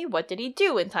standing army? What did he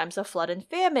do in times of flood and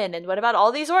famine? And what about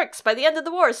all these orcs? By the end of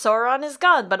the war, Sauron is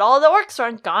gone, but all the orcs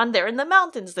aren't gone. They're in the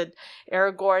mountains. Did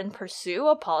Aragorn pursue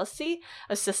a policy,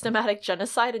 a systematic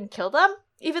genocide, and kill them?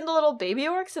 Even the little baby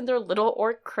orcs in their little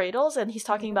orc cradles? And he's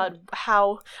talking about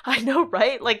how, I know,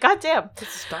 right? Like, goddamn.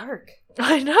 It's dark.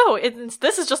 I know.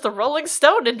 This is just a Rolling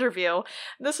Stone interview.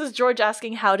 This is George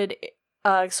asking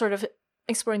sort of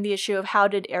exploring the issue of how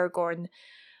did Aragorn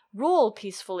rule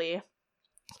peacefully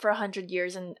for 100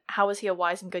 years and how was he a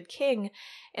wise and good king?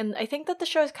 And I think that the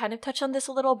show has kind of touched on this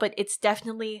a little, but it's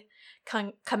definitely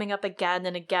coming up again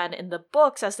and again in the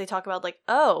books as they talk about like,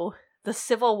 oh, the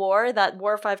Civil War, that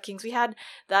War of Five Kings we had,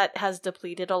 that has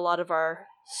depleted a lot of our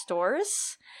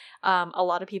stores. A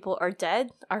lot of people are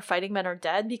dead. Our fighting men are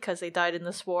dead because they died in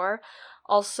this war.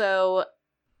 Also,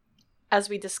 as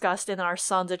we discussed in our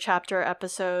Sansa chapter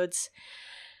episodes,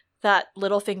 that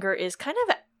Littlefinger is kind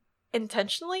of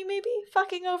intentionally maybe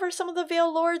fucking over some of the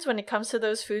Vale Lords when it comes to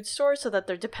those food stores so that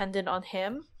they're dependent on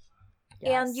him.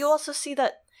 Yes. And you also see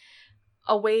that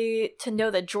a way to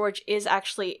know that George is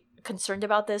actually concerned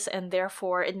about this and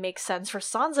therefore it makes sense for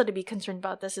Sansa to be concerned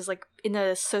about this is like in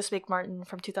a So Spake Martin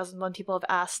from 2001, people have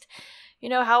asked,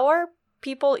 how are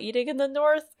people eating in the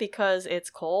north because it's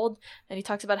cold? And he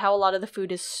talks about how a lot of the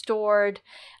food is stored.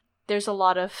 There's a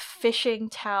lot of fishing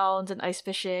towns and ice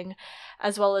fishing,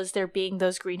 as well as there being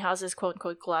those greenhouses, quote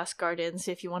unquote glass gardens,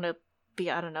 if you want to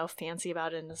be, I don't know, fancy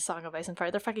about it in A Song of Ice and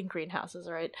Fire. They're fucking greenhouses,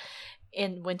 right?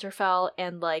 In Winterfell.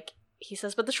 And like he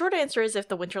says, but the short answer is if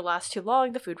the winter lasts too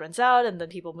long, the food runs out and then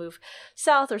people move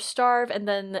south or starve. And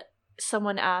then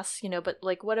someone asks, but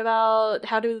like, what about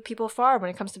how do people farm when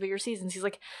it comes to bigger seasons? He's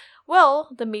like, well,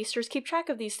 the maesters keep track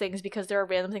of these things because there are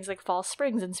random things like fall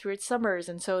springs and spirit summers.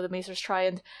 And so the maesters try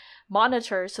and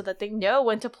monitor so that they know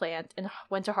when to plant and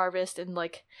when to harvest and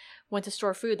like when to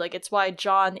store food. Like it's why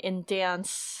Jon in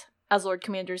Dance as Lord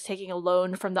Commander is taking a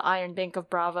loan from the Iron Bank of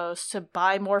Braavos to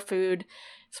buy more food.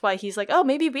 It's why he's like, oh,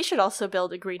 maybe we should also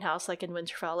build a greenhouse like in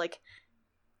Winterfell. Like,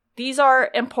 these are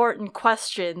important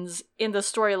questions in the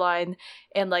storyline.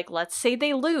 And like, let's say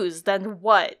they lose, then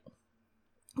what?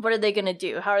 What are they going to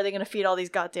do? How are they going to feed all these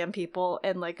goddamn people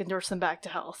and like nurse them back to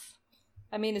health?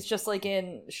 I mean, it's just like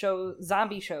in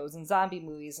zombie shows and zombie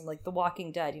movies and like The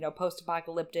Walking Dead,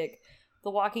 post-apocalyptic. The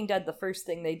Walking Dead, the first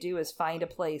thing they do is find a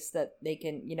place that they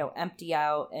can, empty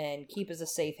out and keep as a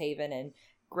safe haven and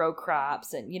grow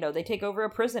crops. And, they take over a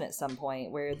prison at some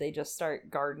point where they just start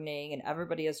gardening and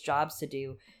everybody has jobs to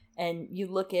do. And you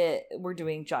look at, we're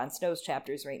doing Jon Snow's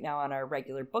chapters right now on our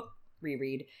regular book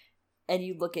reread. And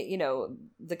you look at,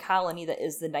 the colony that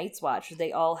is the Night's Watch.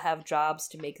 They all have jobs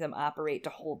to make them operate to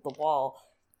hold the wall.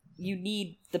 You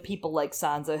need the people like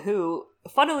Sansa who,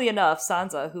 funnily enough,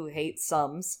 who hates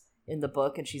sums in the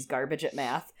book and she's garbage at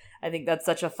math. I think that's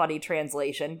such a funny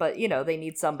translation, but they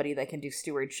need somebody that can do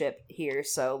stewardship here,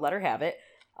 so let her have it.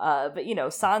 But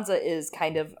Sansa is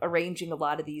kind of arranging a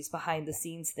lot of these behind the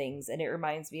scenes things, and it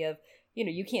reminds me of,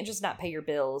 you can't just not pay your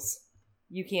bills.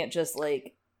 You can't just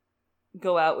like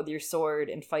go out with your sword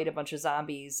and fight a bunch of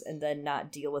zombies and then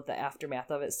not deal with the aftermath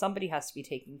of it. Somebody has to be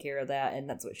taking care of that, and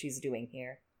that's what she's doing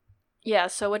here. Yeah,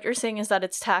 so what you're saying is that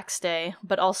it's tax day,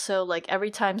 but also like every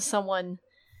time someone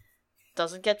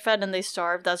doesn't get fed and they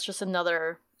starve, that's just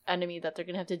another enemy that they're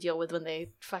gonna have to deal with when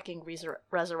they fucking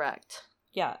resurrect.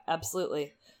 Yeah,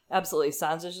 absolutely. Absolutely.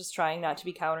 Sansa's just trying not to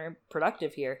be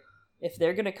counterproductive here. If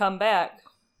they're gonna come back.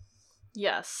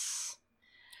 Yes.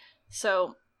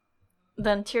 So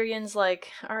then Tyrion's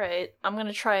like, alright, I'm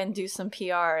gonna try and do some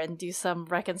PR and do some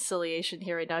reconciliation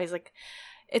here right now. He's like,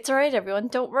 it's alright, everyone,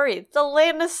 don't worry. The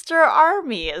Lannister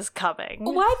army is coming.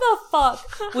 Why the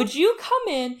fuck would you come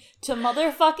in to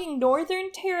motherfucking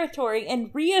Northern Territory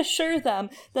and reassure them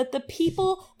that the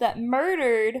people that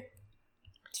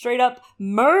straight up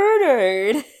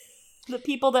murdered the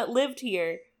people that lived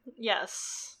here?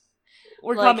 Yes.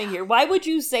 Were coming here. Why would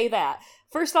you say that?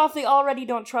 First off, they already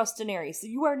don't trust Daenerys. So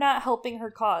you are not helping her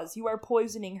cause. You are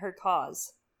poisoning her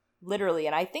cause. Literally,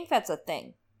 and I think that's a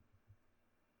thing.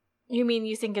 You mean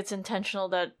you think it's intentional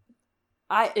that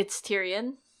it's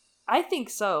Tyrion? I think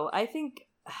so. I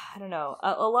don't know.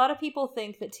 A lot of people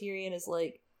think that Tyrion is,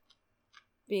 like,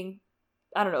 being,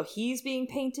 I don't know, he's being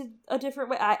painted a different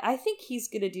way. I think he's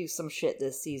gonna do some shit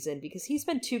this season because he's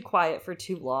been too quiet for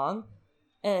too long.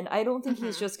 And I don't think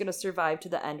he's just gonna survive to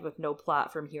the end with no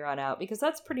plot from here on out, because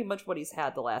that's pretty much what he's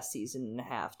had the last season and a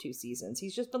half, 2 seasons.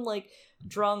 He's just been, like,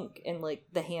 drunk and, like,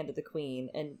 the hand of the queen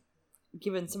and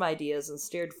given some ideas and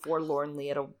stared forlornly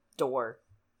at a door.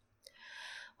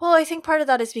 Well, I think part of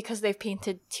that is because they've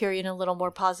painted Tyrion a little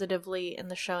more positively in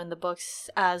the show and the books,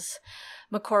 as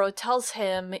Moqorro tells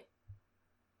him,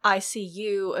 I see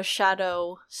you, a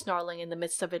shadow, snarling in the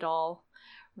midst of it all,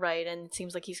 right? And it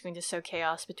seems like he's going to sow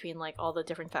chaos between, like, all the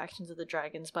different factions of the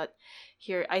dragons, but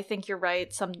here, I think you're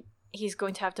right, he's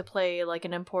going to have to play, like,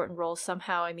 an important role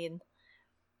somehow. I mean,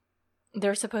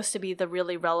 they're supposed to be the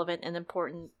really relevant and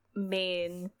important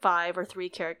main 5 or 3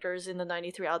 characters in the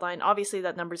 93 outline. Obviously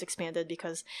that number's expanded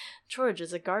because George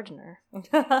is a gardener.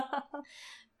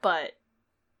 But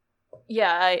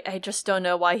yeah, I just don't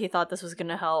know why he thought this was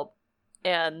gonna help.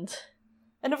 And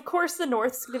of course the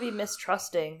North's gonna be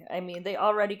mistrusting. I mean, they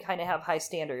already kind of have high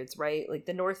standards, right? Like,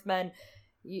 the Northmen,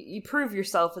 you prove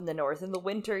yourself in the North. In the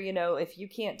winter, you know, if you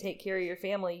can't take care of your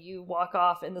family, you walk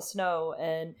off in the snow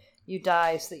and you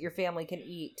die so that your family can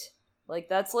eat. Like,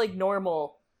 that's, like,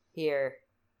 normal here.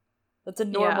 That's a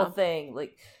normal thing.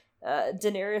 Like,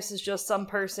 Daenerys is just some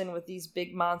person with these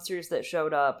big monsters that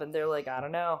showed up, and they're like, I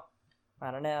don't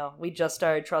know. We just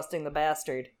started trusting the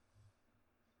bastard.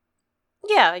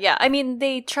 Yeah. I mean,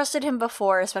 they trusted him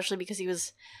before, especially because he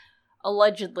was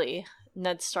allegedly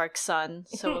Ned Stark's son,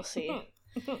 so we'll see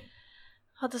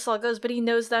how this all goes. But he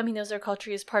knows them, he knows their culture.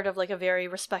 He's part of, like, a very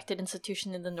respected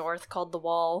institution in the North called the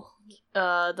Wall,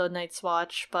 the Night's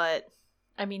Watch, but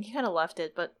I mean, he kind of left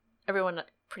it, but everyone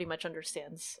pretty much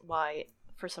understands why,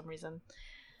 for some reason.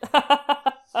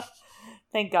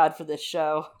 Thank God for this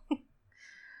show.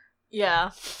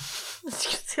 Yeah. I'm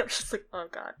just like, oh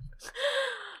God.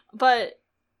 But,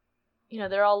 you know,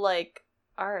 they're all like,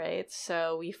 alright,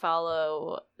 so we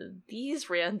follow these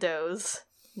randos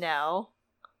now.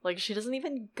 Like, she doesn't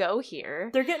even go here.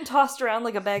 They're getting tossed around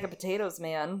like a bag of potatoes,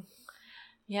 man.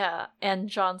 Yeah, and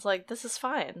John's like, this is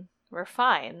fine. We're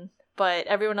fine. But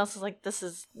everyone else is like, this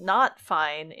is not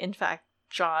fine, in fact,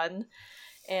 John.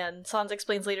 And Sansa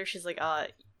explains later, she's like,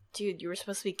 dude, you were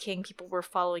supposed to be king, people were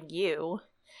following you.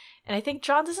 And I think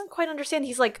John doesn't quite understand.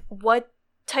 He's like, what?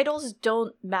 Titles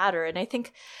don't matter. And I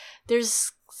think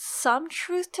there's some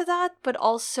truth to that, but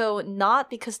also not,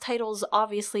 because titles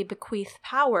obviously bequeath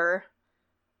power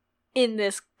in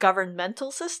this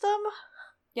governmental system.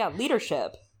 Yeah,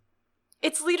 leadership.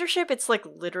 It's leadership, it's, like,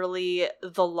 literally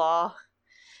the law.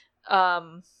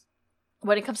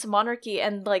 When it comes to monarchy,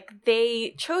 and, like,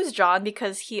 they chose John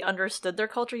because he understood their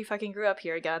culture. He fucking grew up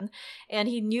here again, and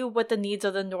he knew what the needs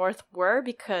of the North were,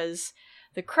 because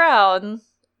the crown,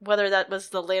 whether that was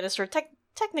the Lannister,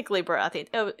 technically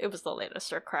Baratheon, it was the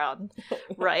Lannister crown,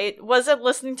 right, wasn't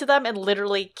listening to them and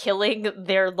literally killing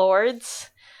their lords.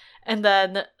 And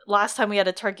then last time we had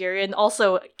a Targaryen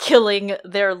also killing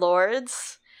their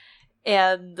lords.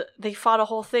 And they fought a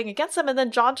whole thing against them, and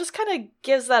then Jon just kind of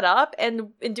gives that up,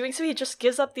 and in doing so, he just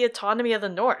gives up the autonomy of the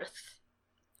North.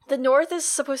 The North is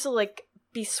supposed to, like,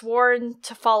 be sworn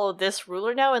to follow this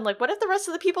ruler now, and, like, what if the rest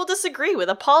of the people disagree with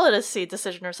a policy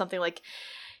decision or something? Like,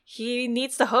 he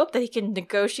needs to hope that he can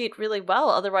negotiate really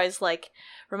well, otherwise, like,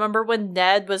 remember when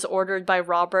Ned was ordered by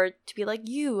Robert to be like,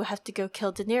 you have to go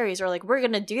kill Daenerys, or, like, we're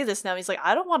gonna do this now. He's like,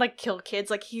 I don't want to kill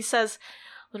kids. Like, he says,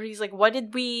 literally, he's like, what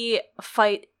did we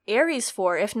fight Ares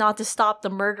for, if not to stop the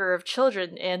murder of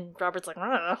children? And Robert's like,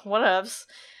 whatevs.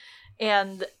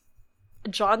 And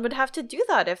Jon would have to do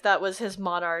that if that was his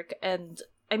monarch. And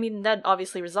I mean, Ned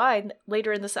obviously resigned.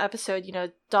 Later in this episode, you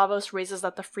know, Davos raises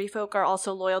that the free folk are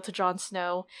also loyal to Jon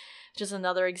Snow, which is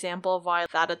another example of why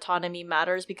that autonomy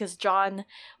matters, because Jon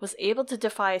was able to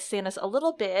defy Stannis a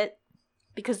little bit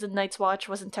because the Night's Watch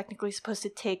wasn't technically supposed to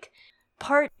take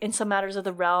part in some matters of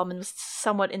the realm and was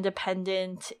somewhat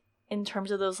independent in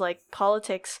terms of those, like,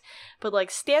 politics. But, like,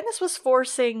 Stannis was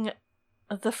forcing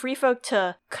the free folk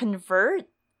to convert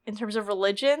in terms of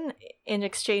religion in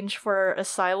exchange for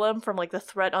asylum from, like, the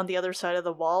threat on the other side of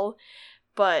the wall.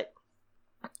 But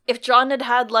if Jon had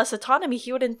had less autonomy,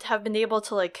 he wouldn't have been able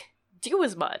to, like, do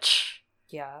as much.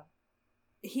 Yeah.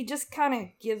 He just kind of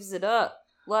gives it up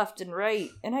left and right.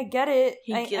 And I get it.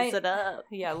 He gives it up.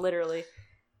 Yeah, literally.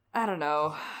 I don't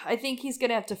know. I think he's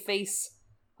gonna have to face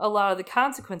a lot of the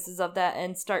consequences of that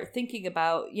and start thinking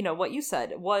about, you know, what you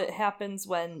said. What happens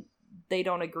when they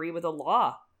don't agree with a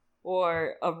law?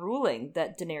 or a ruling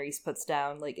that Daenerys puts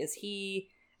down. Like, is he...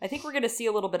 I think we're going to see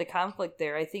a little bit of conflict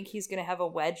there. I think he's going to have a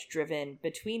wedge driven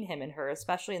between him and her,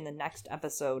 especially in the next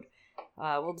episode.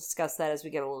 We'll discuss that as we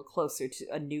get a little closer to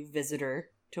a new visitor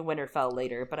to Winterfell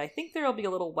later, but I think there'll be a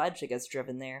little wedge that gets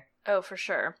driven there. Oh, for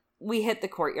sure. We hit the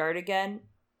courtyard again.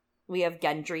 We have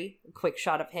Gendry, a quick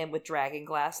shot of him with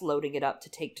dragonglass, loading it up to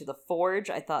take to the forge.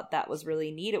 I thought that was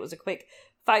really neat. It was a quick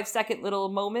 5-second little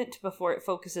moment before it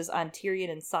focuses on Tyrion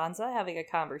and Sansa having a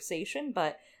conversation,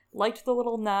 but liked the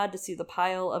little nod to see the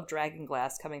pile of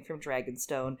dragonglass coming from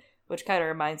Dragonstone, which kind of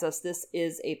reminds us this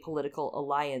is a political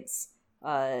alliance.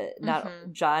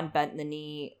 Jon bent the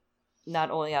knee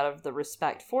not only out of the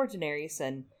respect for Daenerys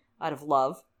and out of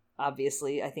love,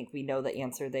 obviously, I think we know the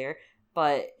answer there,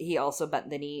 but he also bent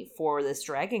the knee for this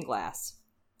dragonglass.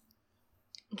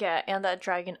 Yeah, and that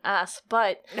dragon ass.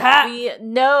 But we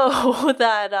know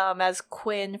that, as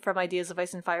Quinn from Ideas of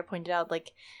Ice and Fire pointed out,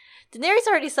 like, Daenerys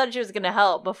already said she was going to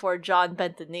help before Jon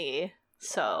bent the knee.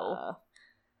 So,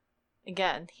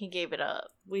 again, he gave it up.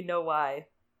 We know why.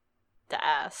 The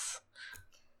ass.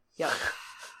 Yep.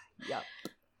 Yep.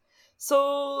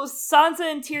 So,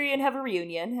 Sansa and Tyrion have a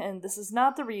reunion, and this is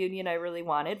not the reunion I really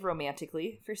wanted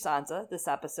romantically for Sansa this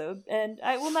episode, and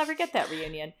I will never get that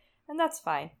reunion, and that's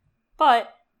fine.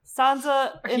 But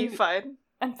Sansa... Are you fine?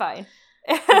 I'm fine.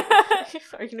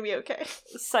 Are you gonna be okay?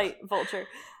 Sight vulture.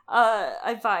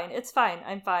 I'm fine. It's fine.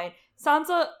 I'm fine.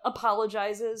 Sansa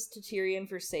apologizes to Tyrion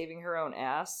for saving her own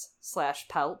ass /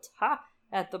 pelt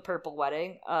at the Purple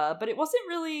Wedding, but it wasn't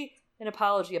really an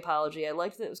apology. I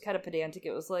liked that it was kind of pedantic.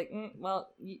 It was like,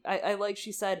 I like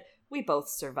she said, we both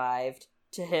survived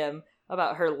to him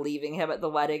about her leaving him at the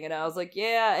wedding, and I was like,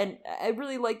 yeah, and I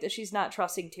really like that she's not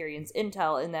trusting Tyrion's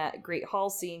intel in that great hall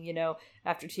scene,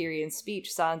 after Tyrion's speech.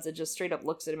 Sansa just straight up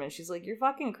looks at him and she's like, you're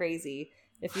fucking crazy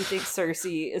if you think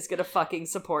Cersei is gonna fucking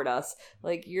support us.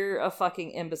 Like, you're a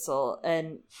fucking imbecile.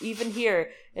 And even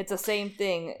here, it's the same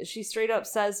thing. She straight up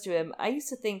says to him, I used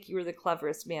to think you were the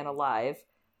cleverest man alive.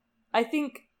 I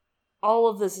think all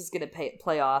of this is going to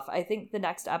play off. I think the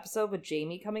next episode with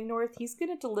Jaime coming north, he's going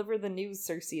to deliver the news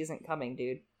Cersei isn't coming,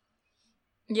 dude.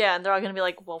 Yeah, and they're all going to be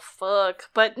like, well, fuck.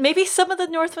 But maybe some of the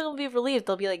Northmen will be relieved.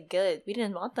 They'll be like, good, we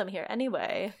didn't want them here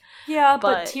anyway. Yeah,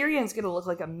 but Tyrion's going to look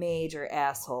like a major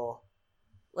asshole.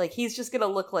 Like, he's just going to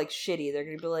look like shitty. They're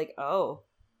going to be like, oh,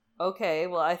 okay,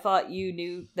 well, I thought you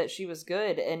knew that she was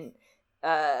good, and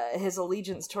his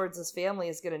allegiance towards his family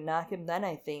is going to knock him then,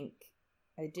 I think.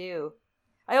 I do.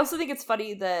 I also think it's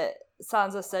funny that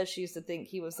Sansa says she used to think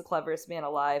he was the cleverest man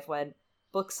alive when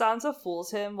book Sansa fools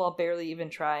him while barely even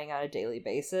trying on a daily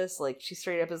basis. Like, she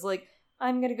straight up is like,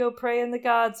 I'm gonna go pray in the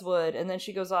Godswood, and then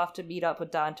she goes off to meet up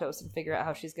with Dantos and figure out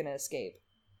how she's gonna escape.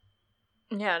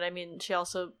 Yeah, and I mean, she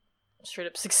also straight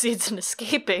up succeeds in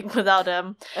escaping without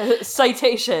him.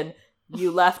 Citation,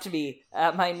 you left me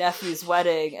at my nephew's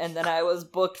wedding, and then I was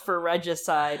booked for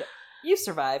regicide. You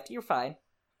survived, you're fine.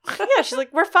 Yeah, she's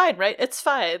like, we're fine, right? It's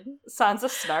fine.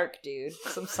 Sansa snark, dude.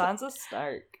 Some Sansa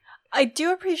snark. I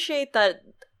do appreciate that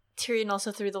Tyrion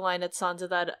also threw the line at Sansa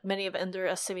that many have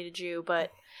underestimated you,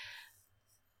 but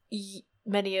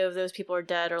many of those people are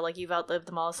dead, or like you've outlived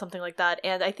them all, something like that.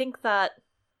 And I think that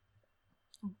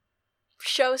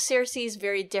shows Cersei is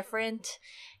very different,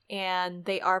 and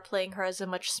they are playing her as a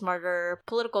much smarter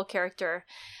political character.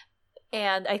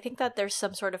 And I think that there's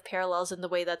some sort of parallels in the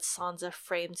way that Sansa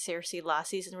framed Cersei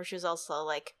last season, where she was also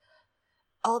like,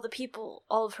 all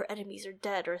of her enemies are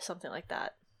dead, or something like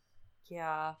that.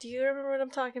 Yeah. Do you remember what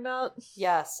I'm talking about?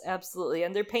 Yes, absolutely.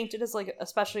 And they're painted as, like,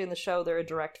 especially in the show, they're a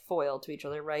direct foil to each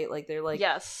other, right? Like, they're like,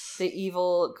 yes, the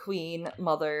evil queen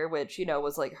mother, which,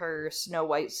 was like her Snow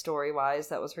White story-wise,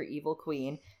 that was her evil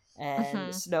queen.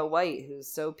 And Snow White,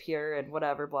 who's so pure and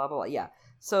whatever, blah, blah, blah. Yeah.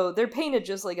 So they're painted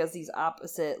just like as these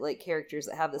opposite like characters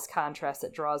that have this contrast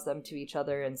that draws them to each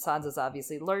other, and Sansa's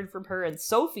obviously learned from her, and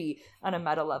Sophie on a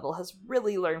meta level has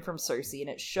really learned from Cersei,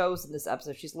 and it shows in this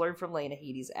episode. She's learned from Lena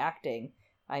Headey's acting,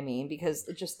 because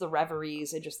just the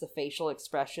reveries and just the facial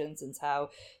expressions, and how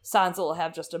Sansa will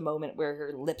have just a moment where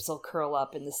her lips will curl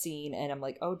up in the scene, and I'm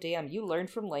like, oh damn, you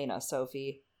learned from Lena,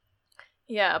 Sophie.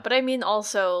 Yeah, but I mean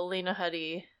also Lena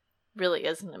Headey really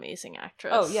is an amazing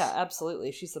actress. Oh yeah,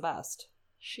 absolutely. She's the best.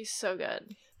 She's so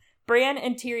good. Bran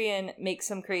and Tyrion make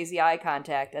some crazy eye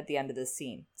contact at the end of this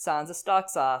scene. Sansa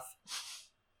stalks off.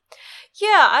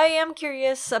 Yeah, I am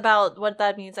curious about what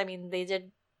that means. I mean, they did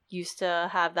used to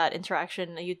have that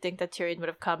interaction. You'd think that Tyrion would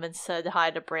have come and said hi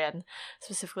to Bran,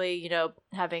 specifically,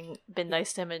 having been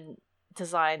nice to him and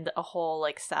designed a whole,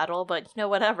 like, saddle, but,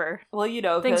 whatever. Well,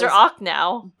 things are awk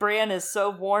now. Bran is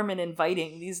so warm and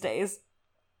inviting these days.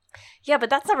 Yeah, but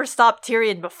that's never stopped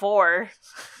Tyrion before.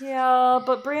 Yeah,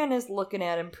 but Bran is looking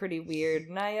at him pretty weird,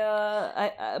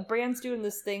 and Bran's doing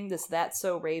this thing, That's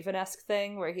So Raven-esque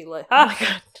thing, where he like, oh my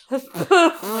god,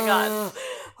 oh my god,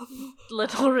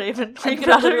 little Raven, I'm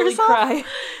gonna literally cry.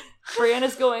 Bran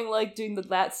is going like doing the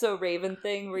That's So Raven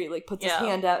thing, where he like puts his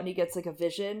hand out and he gets like a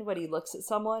vision when he looks at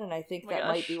someone, and I think that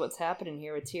might be what's happening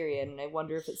here with Tyrion, and I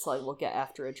wonder if it's like we'll get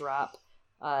after a drop.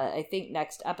 I think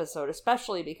next episode,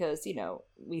 especially because, you know,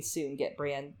 we soon get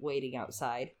Bran waiting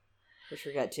outside, which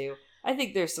we'll get to. I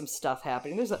think there's some stuff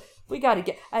happening. We gotta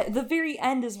get... the very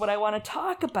end is what I want to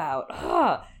talk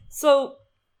about. So,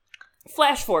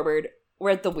 flash forward, we're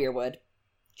at the Weirwood.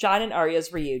 Jon and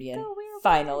Arya's reunion.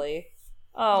 Finally.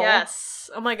 Oh.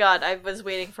 Yes. Oh my god, I was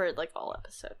waiting for it like all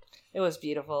episode. It was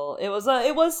beautiful. There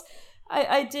was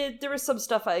some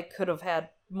stuff I could have had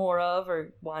more of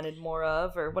or wanted more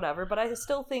of or whatever, but I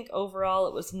still think overall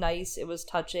it was nice. It was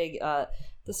touching.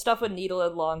 The stuff with Needle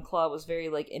and Longclaw was very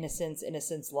like innocence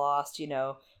lost, you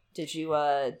know. Did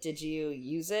you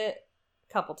use it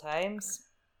a couple times?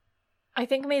 I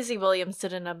think Maisie Williams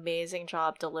did an amazing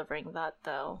job delivering that,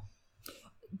 though.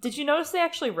 Did you notice they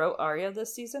actually wrote Arya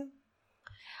this season?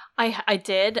 I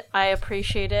did. I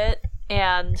appreciate it,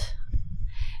 and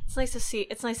it's nice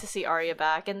to see Arya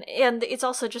back, and it's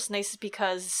also just nice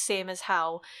because same as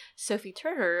how Sophie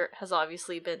Turner has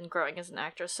obviously been growing as an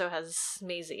actress, so has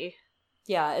Maisie.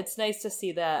 Yeah, it's nice to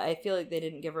see that. I feel like they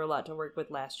didn't give her a lot to work with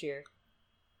last year.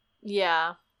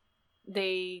 Yeah,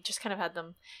 they just kind of had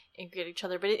them integrate each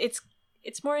other, but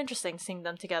it's more interesting seeing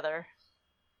them together.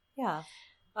 Yeah,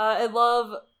 I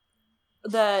love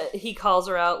that he calls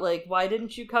her out, like, why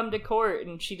didn't you come to court?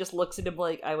 And she just looks at him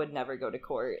like, I would never go to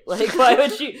court. Like, why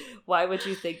would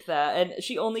you think that? And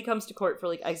she only comes to court for,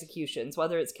 like, executions,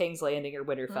 whether it's King's Landing or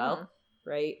Winterfell,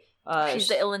 right? She's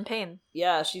the Ill in Pain.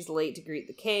 Yeah, she's late to greet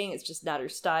the king. It's just not her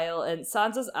style. And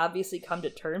Sansa's obviously come to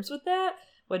terms with that.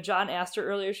 When Jon asked her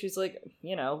earlier, she's like,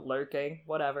 you know, lurking,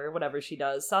 whatever she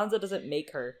does. Sansa doesn't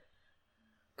make her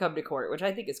come to court, which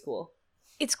I think is cool.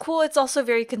 It's cool. It's also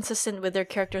very consistent with their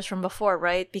characters from before,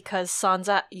 right? Because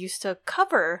Sansa used to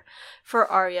cover for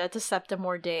Arya to Septa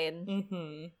Mordane.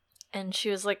 Mm-hmm. And she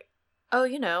was like, oh,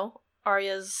 you know,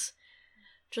 Arya's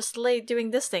just late doing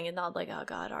this thing, and not like, oh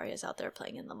god, Arya's out there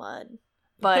playing in the mud.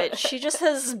 But she just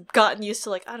has gotten used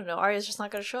to, like, I don't know, Arya's just not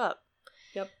going to show up.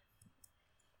 Yep.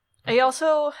 I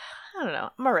don't know,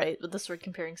 I'm alright with this word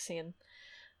comparing scene.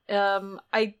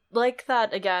 I like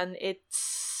that, again,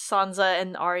 it's Sansa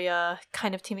and Arya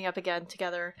kind of teaming up again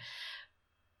together.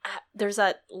 There's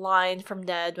that line from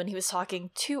Ned when he was talking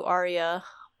to Arya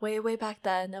way back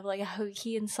then of like how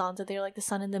he and Sansa, they're like the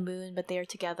sun and the moon, but they're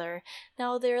together.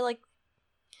 Now they're like,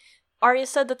 Arya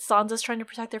said that Sansa's trying to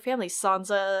protect their family.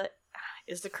 Sansa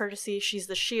is the courtesy, she's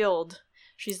the shield,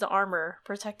 she's the armor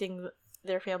protecting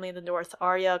their family in the north.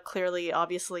 Arya clearly,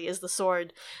 obviously, is the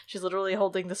sword. She's literally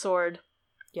holding the sword.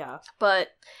 Yeah. But,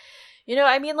 you know,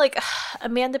 I mean, like,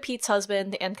 Amanda Pete's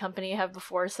husband and company have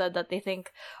before said that they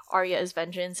think Arya is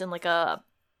vengeance and like a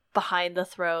behind the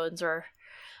thrones or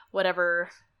whatever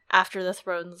after the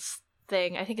thrones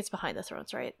thing. I think it's behind the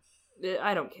thrones, right?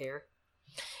 I don't care.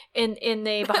 In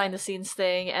a behind the scenes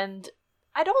thing, and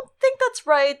I don't think that's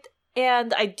right,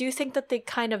 and I do think that they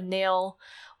kind of nail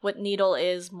what Needle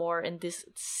is more in this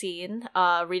scene.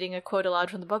 Reading a quote aloud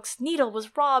from the books, Needle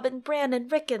was Robb and Bran and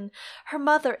Rickon, her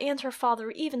mother and her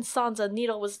father, even Sansa.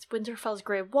 Needle was Winterfell's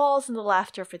grey walls and the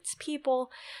laughter of its people.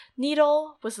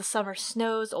 Needle was the summer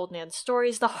snows, old man's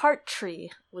stories, the heart tree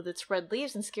with its red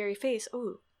leaves and scary face.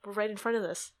 Ooh, we're right in front of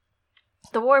this.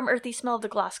 The warm, earthy smell of the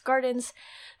glass gardens,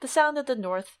 the sound of the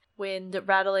north wind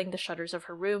rattling the shutters of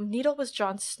her room. Needle was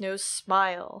Jon Snow's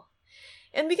smile.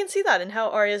 And we can see that in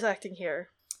how Arya's acting here.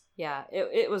 Yeah,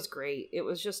 it was great. It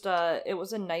was just it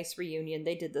was a nice reunion.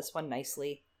 They did this one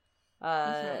nicely.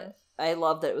 I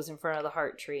love that it was in front of the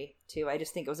heart tree too. I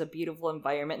just think it was a beautiful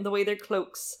environment, and the way their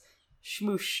cloaks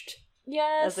schmooshed.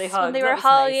 Yes, as they hugged. When they were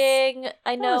hugging, nice.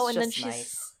 I know, and then she's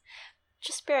nice.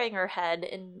 Just burying her head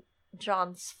in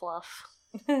Jon's fluff.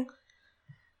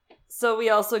 So we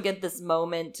also get this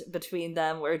moment between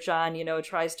them where Jon, you know,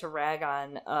 tries to rag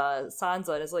on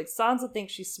Sansa and is like, Sansa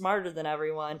thinks she's smarter than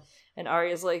everyone. And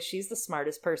Arya's like, she's the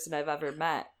smartest person I've ever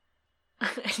met.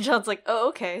 And Jon's like, oh,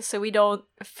 okay, so we don't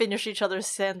finish each other's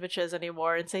sandwiches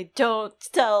anymore and say, don't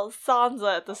tell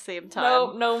Sansa at the same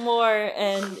time. No more.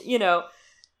 And, you know,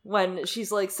 when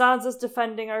she's like, Sansa's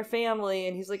defending our family,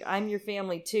 and he's like, I'm your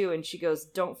family too. And she goes,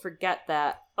 don't forget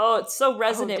that. Oh, it's so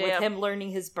resonant with him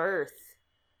learning his birth.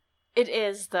 It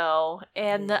is, though.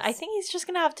 And It I is. think he's just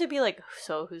gonna have to be like,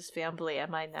 so whose family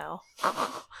am I now?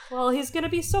 Well, he's gonna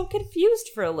be so confused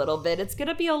for a little bit. It's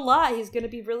gonna be a lot. He's gonna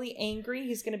be really angry.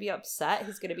 He's gonna be upset.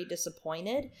 He's gonna be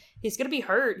disappointed. He's gonna be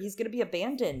hurt. He's gonna be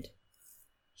abandoned.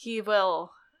 He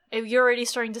will. If you're already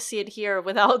starting to see it here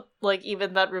without, like,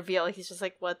 even that reveal. He's just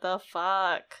like, what the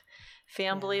fuck?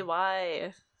 Family, Yeah.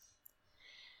 why?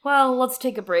 Well, let's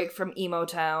take a break from Emo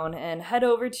Town and head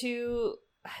over to,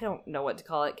 I don't know what to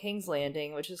call it, King's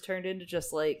Landing, which has turned into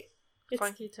just like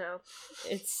Funky Town.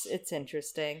 it's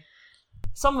interesting.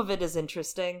 Some of it is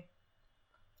interesting.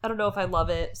 I don't know if I love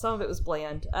it. Some of it was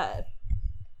bland.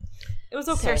 It was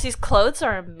okay. Cersei's clothes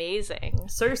are amazing.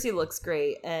 Cersei looks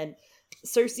great, and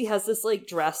Cersei has this like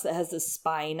dress that has this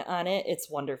spine on it. It's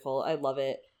wonderful. I love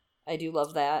it. I do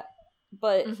love that.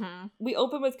 But we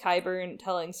open with Qyburn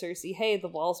telling Cersei, hey, the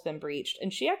wall's been breached,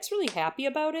 and she acts really happy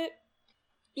about it.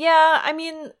 Yeah, I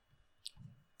mean,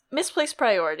 misplaced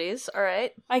priorities,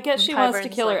 alright. I guess And she wants to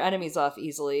Qyburn's kill her like- enemies off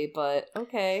easily, but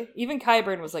okay. Even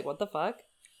Qyburn was like, what the fuck?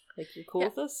 Like, you're cool Yeah.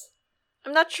 with this?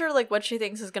 I'm not sure, like, what she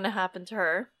thinks is gonna happen to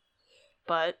her,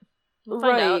 but we'll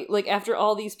find Right, out. like, after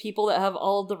all these people that have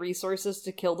all the resources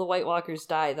to kill the White Walkers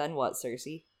die, then what,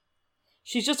 Cersei?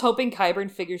 She's just hoping Qyburn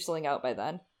figures something out by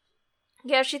then.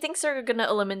 Yeah, she thinks they're gonna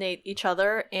eliminate each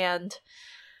other, and...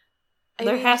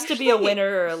 There has to be a winner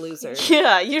or a loser.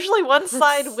 Yeah, usually one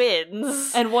side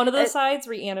wins. And one of the sides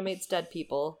reanimates dead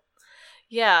people.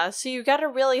 Yeah, so you gotta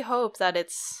really hope that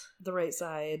it's... The right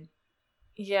side.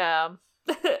 Yeah.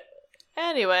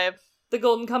 Anyway. The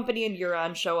Golden Company and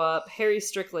Euron show up. Harry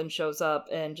Strickland shows up,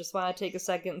 and just want to take a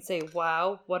second and say,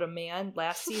 wow, what a man.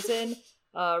 Last season,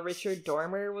 Richard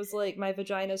Dormer was like my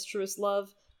vagina's truest love.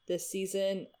 This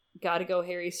season, gotta go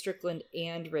Harry Strickland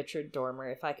and Richard Dormer,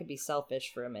 if I could be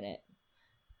selfish for a minute.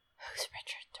 Who's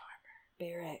Richard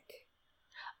Dormer? Barrick.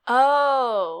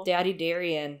 Oh! Daddy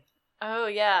Darian. Oh,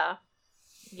 yeah.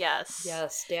 Yes.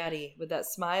 Yes, Daddy. With that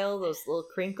smile, those little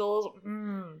crinkles.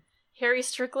 Harry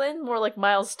Strickland? More like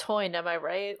Miles Toyne, am I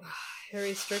right?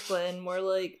 Harry Strickland, more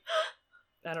like,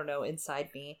 I don't know, inside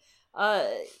me.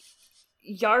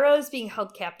 Yara is being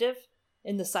held captive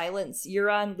in the silence.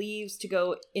 Euron leaves to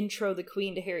go intro the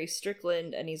queen to Harry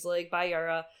Strickland, and he's like, bye,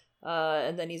 Yara.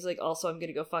 And then he's like, also, I'm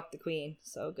gonna go fuck the queen,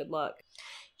 so good luck.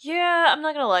 Yeah, I'm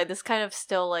not gonna lie, this kind of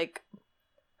still, like,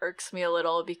 irks me a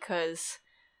little because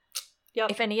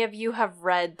if any of you have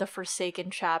read the Forsaken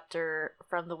chapter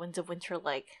from The Winds of Winter,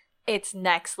 like, it's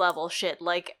next level shit.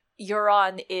 Like,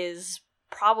 Euron is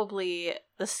probably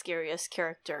the scariest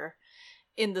character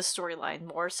in the storyline,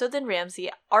 more so than Ramsay.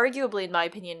 Arguably, in my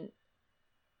opinion,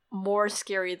 more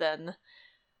scary than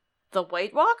the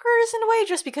White Walkers in a way,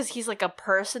 just because he's like a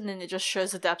person and it just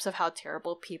shows the depths of how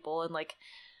terrible people and like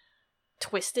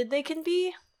twisted they can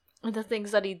be and the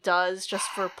things that he does just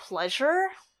for pleasure.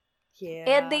 Yeah.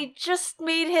 And they just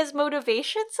made his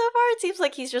motivation so far. It seems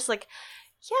like he's just like,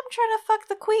 yeah, I'm trying to fuck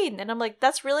the queen. And I'm like,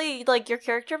 that's really like your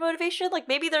character motivation? Like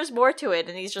maybe there's more to it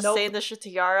and he's just saying this shit to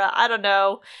Yara. I don't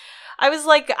know. I was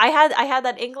like, I had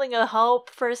that inkling of hope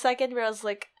for a second where I was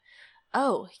like,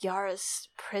 oh, Yara's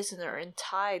prisoner and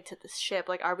tied to this ship.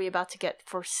 Like, are we about to get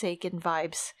Forsaken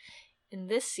vibes in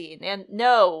this scene? And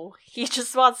no, he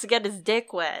just wants to get his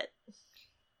dick wet.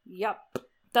 Yep.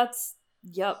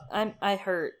 I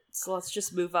hurt. So let's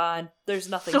just move on. There's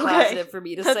nothing Okay. positive for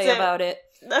me to say about it.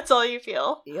 That's all you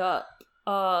feel. Yup.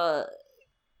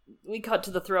 We cut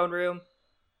to the throne room.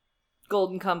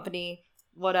 Golden Company.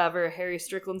 Whatever. Harry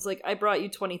Strickland's like, I brought you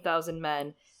 20,000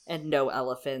 men and no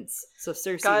elephants. So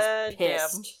Cersei's God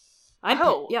pissed. damn.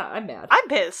 I'm mad. I'm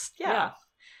pissed. Yeah.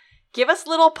 Give us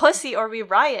little pussy or we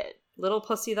riot. Little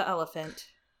Pussy the elephant.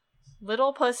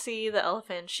 Little Pussy the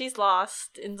elephant. She's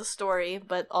lost in the story,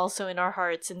 but also in our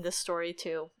hearts in this story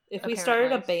too. If we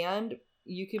started a band,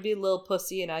 you could be Lil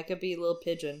Pussy and I could be Lil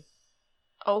Pigeon.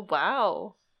 Oh,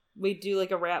 wow. We'd do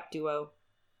like a rap duo.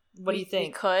 What do you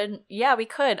think? We could. Yeah, we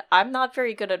could. I'm not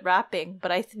very good at rapping,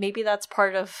 but maybe that's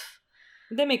part of...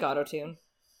 They make autotune.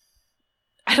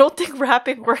 I don't think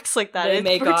rapping works like that. They It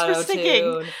make works for singing.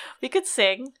 autotune. We could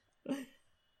sing.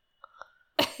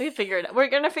 We can figure it out. We're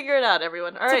gonna figure it out,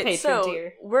 everyone. All It's a right, Patreon so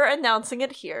tier. we're announcing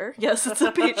it here. Yes, it's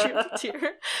a Patreon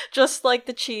tier. Just like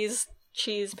the cheese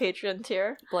Patreon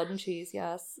tier. Blood and cheese,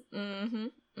 yes. Mm-hmm.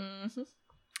 Mm-hmm.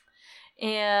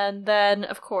 And then,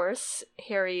 of course,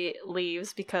 Harry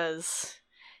leaves because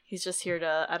he's just here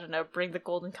to, I don't know, bring the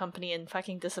Golden Company in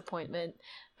fucking disappointment.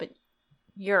 But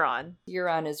Euron.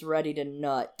 Euron is ready to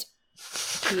nut.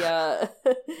 He,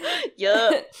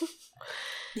 Yup.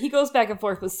 he goes back and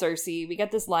forth with Cersei. We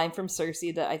get this line from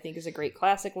Cersei that I think is a great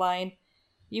classic line.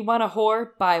 You want a whore?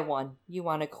 Buy one. You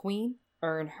want a queen?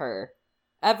 Earn her.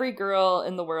 every girl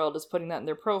in the world is putting that in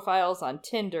their profiles on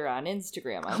Tinder, on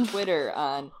Instagram, on Twitter,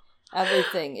 on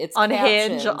everything. It's on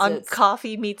captions, Hinge, on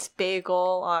Coffee Meets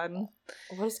Bagel, on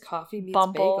what is Coffee Meets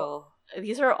Bumble. Bagel?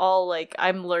 These are all, like,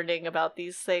 I'm learning about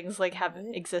these things, like,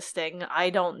 existing. I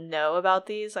don't know about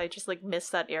these. I just, like, miss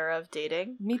that era of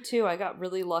dating. Me too. I got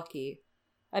really lucky.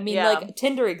 I mean, Yeah. like,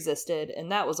 Tinder existed,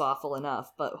 and that was awful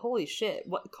enough, but holy shit.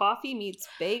 What, Coffee Meets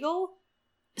Bagel?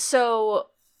 So,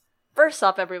 first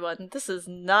off, everyone, this is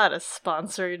not a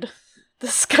sponsored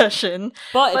discussion.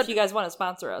 But if you guys want to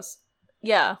sponsor us.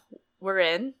 Yeah, we're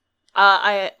in.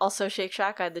 I also Shake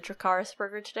Shack. I had the Dracarys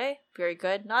burger today. Very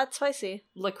good. Not spicy.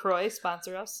 LaCroix,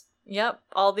 sponsor us. Yep.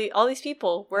 All these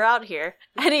people. We're out here.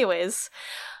 Anyways,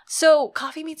 so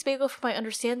Coffee Meets Bagel, from my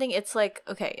understanding, it's like,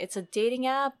 okay, it's a dating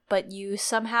app, but you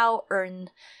somehow earn...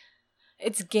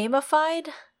 It's gamified,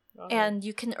 and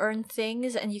you can earn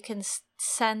things, and you can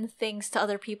send things to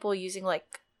other people using,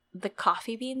 like, the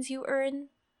coffee beans you earn.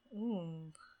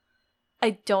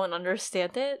 I don't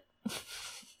understand it.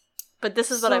 But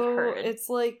this is what I've heard. It's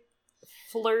like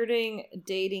flirting,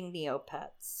 dating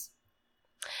Neopets.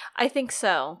 I think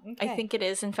so. Okay. I think it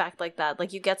is, in fact, like that.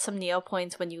 Like, you get some Neo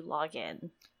points when you log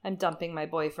in. I'm dumping my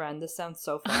boyfriend. This sounds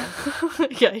so fun.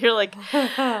 Yeah, you're like,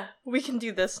 we can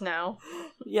do this now.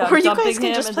 Yeah, or I'm you dumping guys can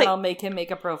him, just and play... then I'll make him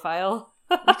make a profile.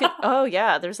 You could... Oh,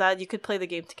 yeah, there's that. You could play the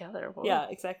game together. Whoa. Yeah,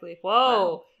 exactly.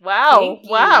 Whoa. Wow. Kinky.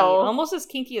 Wow. Almost as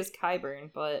kinky as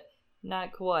Qyburn, but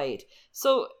not quite.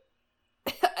 So...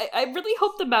 I really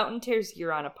hope the mountain tears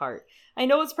Euron apart. I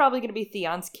know it's probably going to be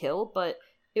Theon's kill, but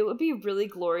it would be really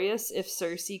glorious if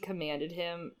Cersei commanded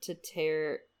him to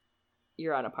tear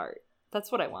Euron apart.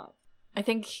 That's what I want. I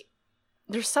think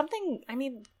there's something... I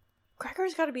mean,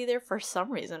 Gregor's got to be there for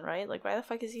some reason, right? Like, why the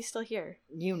fuck is he still here?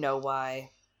 You know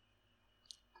why.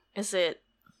 Is it...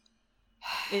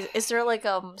 Is there, like,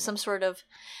 some sort of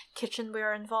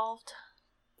kitchenware involved?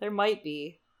 There might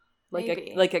be.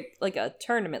 Maybe. Like a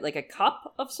tournament, like a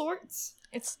cup of sorts.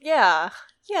 It's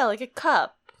like a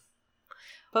cup,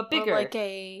 but bigger. or like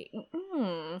a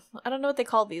I don't know what they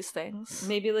call these things.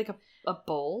 Maybe like a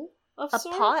bowl of a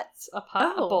sorts? pot, a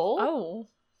pot, a bowl.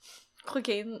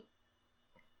 Clegane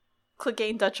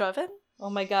Dutch oven. Oh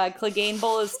my god, Clegane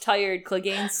bowl is tired.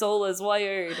 Clegane's soul is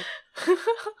wired.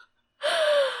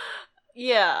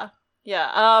 Yeah.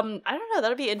 I don't know.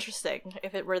 That'd be interesting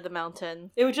if it were the mountain.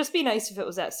 It would just be nice if it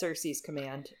was at Cersei's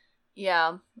command.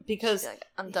 Yeah. Because like,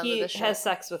 I'm done he with this shit. has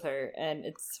sex with her, and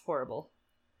it's horrible.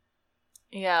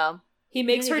 Yeah. He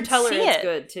makes her even tell her see it's it.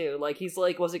 good, too. Like, he's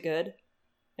like, was it good?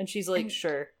 And she's like, And-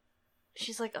 sure.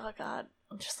 She's like, oh god,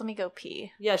 just let me go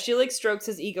pee. Yeah, she, like, strokes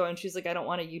his ego, and she's like, I don't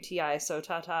want a UTI, so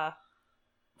ta-ta.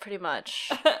 Pretty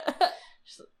much.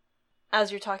 As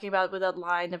you're talking about with that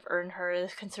line of earn her,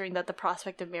 considering that the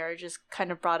prospect of marriage is kind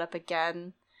of brought up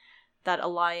again, that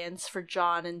alliance for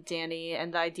Jon and Dany,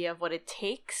 and the idea of what it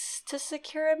takes to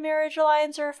secure a marriage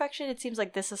alliance or affection, it seems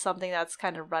like this is something that's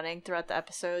kind of running throughout the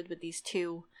episode with these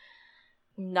two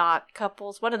not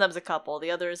couples. One of them's a couple,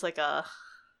 the other is like a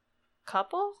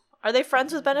couple? Are they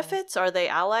friends with benefits? Are they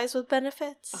allies with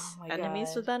benefits? Oh my Enemies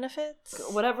God. with benefits?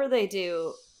 Whatever they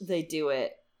do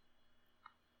it.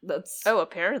 That's... Oh,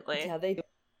 apparently. Yeah,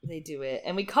 they do it.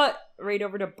 And we cut right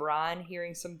over to Bronn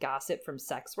hearing some gossip from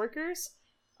sex workers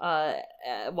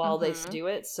while they do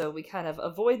it. So we kind of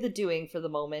avoid the doing for the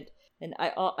moment. And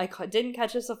I didn't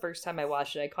catch this the first time I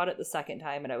watched it. I caught it the second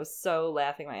time, and I was so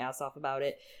laughing my ass off about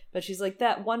it. But she's like,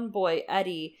 that one boy,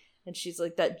 Eddie, and she's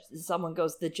like, that someone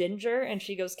goes, the ginger? And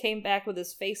she goes, came back with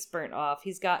his face burnt off.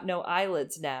 He's got no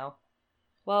eyelids now.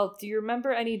 Well, do you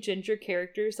remember any ginger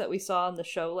characters that we saw on the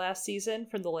show last season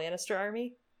from the Lannister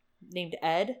army? Named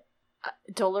Ed?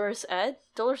 Dolorous Ed?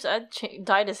 Dolorous Ed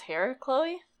dyed his hair,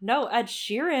 Chloe? No, Ed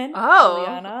Sheeran. Oh.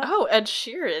 Liliana. Oh, Ed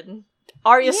Sheeran.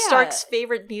 Arya Yeah. Stark's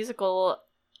favorite musical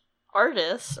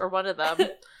artist, or one of them.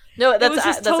 No, It was that's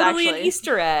just totally actually an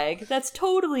Easter egg. That's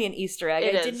totally an Easter egg.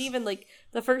 It I is. didn't even, like,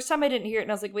 the first time I didn't hear it,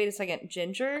 and I was like, wait a second,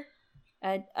 Ginger?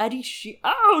 Eddie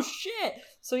Oh, shit!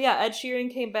 So yeah, Ed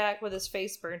Sheeran came back with his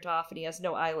face burnt off, and he has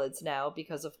no eyelids now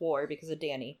because of war, because of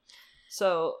Dany.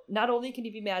 So not only can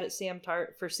you be mad at Sam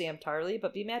Tarly,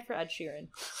 but be mad for Ed Sheeran.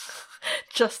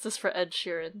 Justice for Ed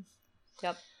Sheeran.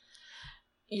 Yep.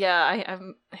 Yeah,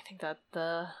 I think that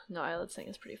the no eyelids thing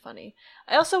is pretty funny.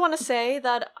 I also want to say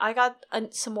that I got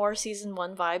some more season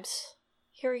 1 vibes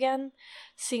here again.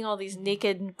 Seeing all these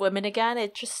naked women again,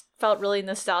 it just felt really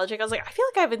nostalgic. I was like, I feel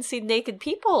like I haven't seen naked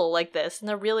people like this in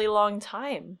a really long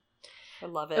time. I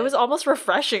love it. It was almost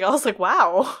refreshing. I was like,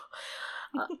 wow.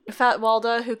 Fat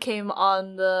Walda, who came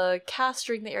on the cast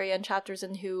during the Ariane chapters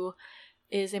and who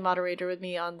is a moderator with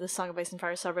me on the Song of Ice and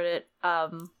Fire subreddit,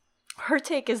 her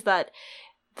take is that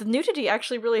the nudity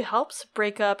actually really helps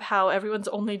break up how everyone's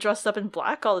only dressed up in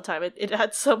black all the time. It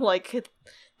adds some, like,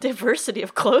 diversity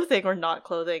of clothing or not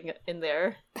clothing in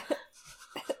there.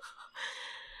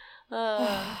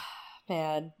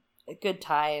 Man, good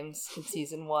times in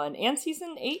season 1 and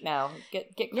season 8 now.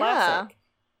 Get classic.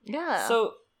 Yeah.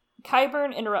 So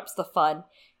Qyburn interrupts the fun.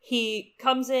 He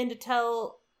comes in to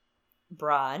tell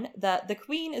Bronn that the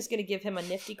queen is going to give him a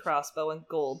nifty crossbow and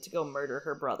gold to go murder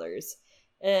her brothers.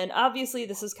 And obviously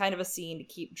this is kind of a scene to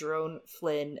keep Jerome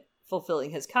Flynn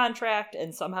fulfilling his contract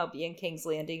and somehow be in King's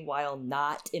Landing while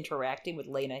not interacting with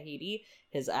Lena Headey,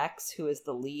 his ex, who is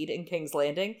the lead in King's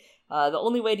Landing. The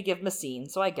only way to give him a scene,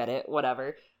 so I get it,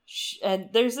 whatever. And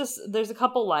there's a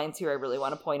couple lines here I really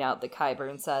want to point out that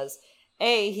Qyburn says.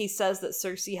 He says that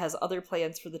Cersei has other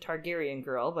plans for the Targaryen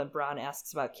girl when Bronn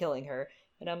asks about killing her.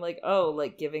 And I'm like, oh,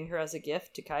 like giving her as a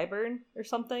gift to Qyburn or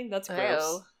something? That's gross.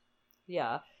 Oh.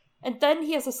 Yeah. And then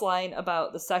he has this line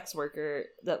about the sex worker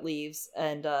that leaves,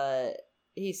 and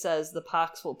he says the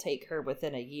pox will take her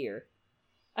within a year.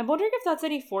 I'm wondering if that's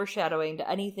any foreshadowing to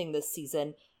anything this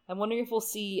season. I'm wondering if we'll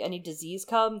see any disease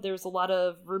come. There's a lot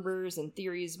of rumors and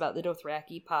theories about the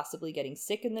Dothraki possibly getting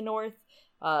sick in the north.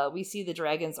 We see the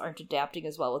dragons aren't adapting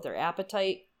as well with their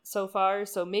appetite so far,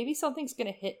 so maybe something's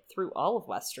going to hit through all of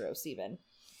Westeros even.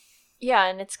 Yeah,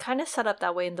 and it's kind of set up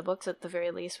that way in the books at the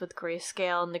very least with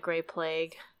Grayscale and the Grey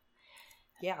Plague.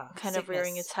 Yeah. Kind of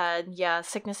rearing its head. Yeah,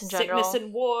 sickness in general. Sickness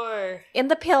and war. And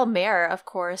the Pale Mare, of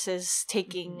course, is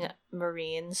taking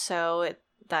Meereen, so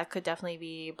that could definitely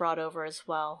be brought over as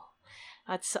well.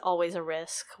 That's always a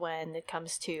risk when it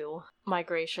comes to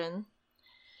migration.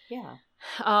 Yeah.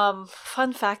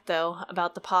 Fun fact, though,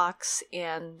 about the pox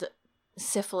and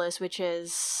syphilis, which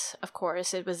is, of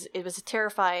course, it was a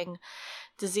terrifying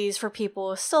disease for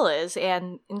people, still is,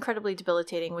 and incredibly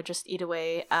debilitating, would just eat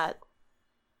away at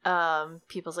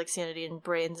people's like sanity and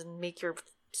brains and make your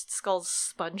skulls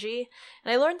spongy.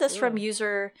 And I learned this from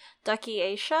user Ducky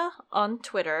Aisha on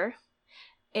Twitter,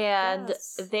 and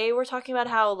they were talking about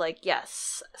how, like,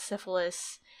 yes,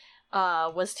 syphilis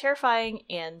was terrifying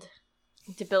and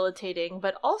debilitating,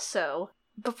 but also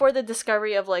before the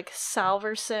discovery of like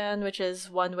salvarsan, which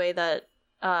is one way that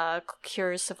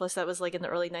cures syphilis, that was like in the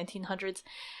early 1900s,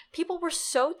 people were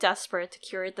so desperate to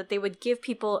cure it that they would give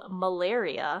people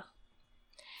malaria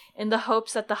in the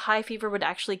hopes that the high fever would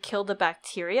actually kill the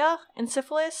bacteria in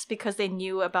syphilis, because they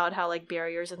knew about how like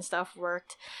barriers and stuff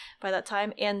worked by that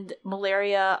time. And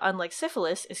malaria, unlike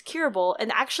syphilis, is curable. And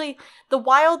actually, the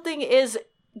wild thing is,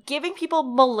 giving people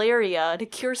malaria to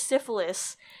cure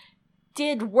syphilis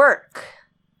did work.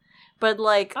 But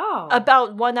like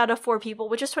about 1 out of 4 people,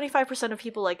 which is 25% of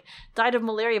people, like died of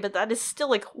malaria, but that is still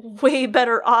like way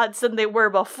better odds than they were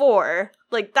before.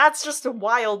 Like, that's just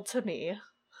wild to me.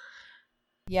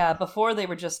 Yeah, before they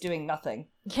were just doing nothing.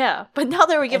 Yeah, but now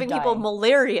they were giving people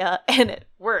malaria and it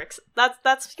works.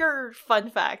 That's your fun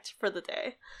fact for the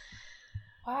day.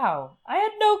 Wow. I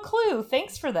had no clue.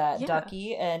 Thanks for that,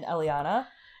 Ducky and Eliana.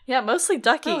 Yeah, mostly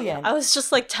Ducky. Brilliant. I was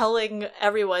just like telling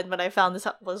everyone when I found this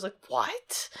out. I was like,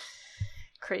 what?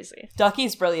 Crazy.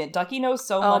 Ducky's brilliant. Ducky knows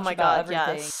so much about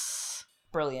everything. Yes.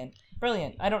 Brilliant.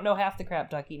 I don't know half the crap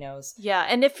Ducky knows. Yeah,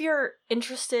 and if you're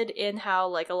interested in how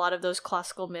like a lot of those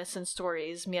classical myths and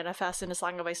stories manifest in A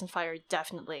Song of Ice and Fire,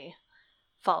 definitely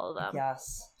follow them.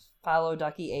 Yes. Follow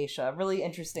Ducky Aisha. Really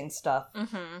interesting stuff.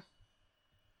 Mm-hmm.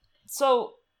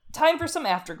 So, time for some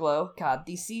afterglow. God,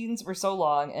 these scenes were so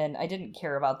long, and I didn't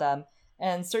care about them.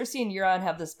 And Cersei and Euron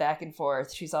have this back and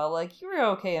forth. She's all like, you were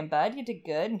okay in bed, you did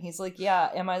good. And he's like, yeah,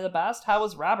 am I the best? How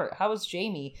was Robert? How was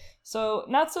Jaime? So,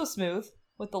 not so smooth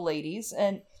with the ladies.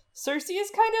 And Cersei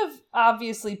is kind of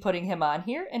obviously putting him on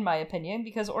here, in my opinion,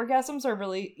 because orgasms are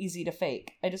really easy to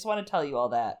fake. I just want to tell you all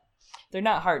that. They're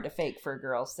not hard to fake for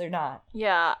girls. They're not.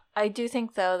 Yeah, I do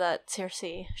think, though, that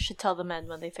Cersei should tell the men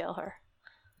when they fail her.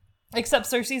 Except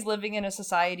Cersei's living in a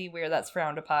society where that's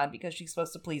frowned upon because she's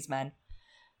supposed to please men.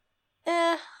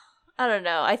 I don't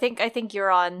know. I think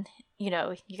Euron, you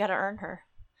gotta earn her.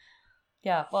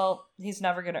 Yeah, well, he's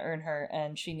never gonna earn her,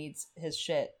 and she needs his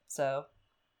shit, so...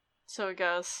 So it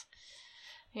goes.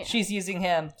 Yeah. She's using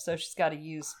him, so she's gotta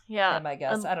use him, I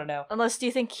guess. I don't know. Unless, do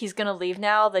you think he's gonna leave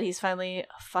now that he's finally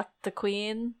fucked the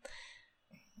queen?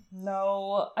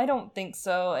 No, I don't think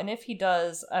so, and if he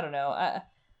does, I don't know.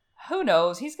 Who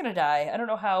knows? He's gonna die. I don't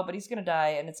know how, but he's gonna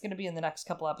die, and it's gonna be in the next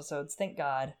couple episodes. Thank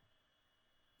God.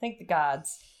 Thank the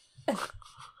gods. The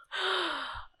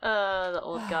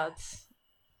old gods.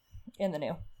 And the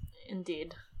new.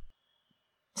 Indeed.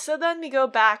 So then we go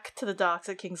back to the docks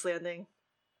at King's Landing.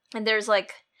 And there's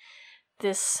like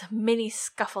this mini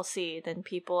scuffle scene, and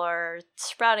people are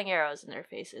sprouting arrows in their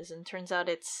faces. And turns out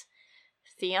it's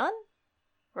Theon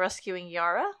rescuing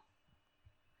Yara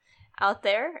out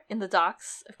there in the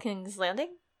docks of King's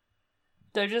Landing.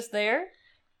 They're just there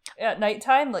at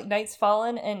nighttime, like night's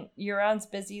fallen, and Euron's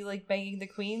busy like banging the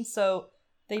queen, so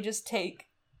they just take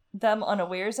them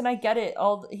unawares. And I get it.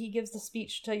 He gives the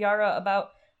speech to Yara about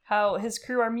how his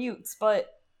crew are mutes,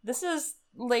 but this is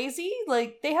lazy.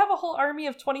 Like, they have a whole army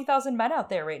of 20,000 men out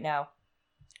there right now.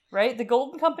 Right? The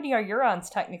Golden Company are Euron's,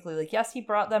 technically. Like, yes, he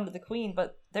brought them to the queen,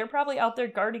 but they're probably out there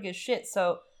guarding his shit,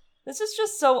 so this is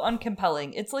just so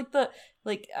uncompelling. It's like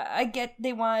I get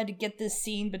they wanted to get this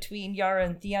scene between Yara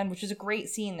and Theon, which is a great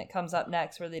scene that comes up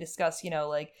next, where they discuss,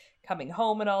 like, coming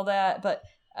home and all that, but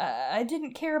I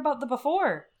didn't care about the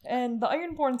before. And the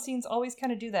Ironborn scenes always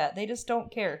kind of do that. They just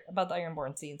don't care about the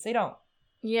Ironborn scenes. They don't.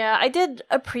 Yeah, I did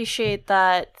appreciate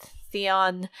that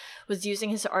Theon was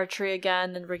using his archery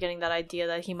again, and we're getting that idea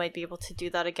that he might be able to do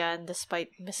that again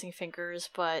despite missing fingers,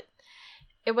 but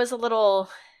it was the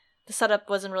setup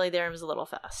wasn't really there, and it was a little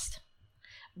fast.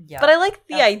 Yeah, but I like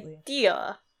the absolutely.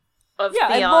 idea of Theon.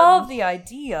 Theon. I love the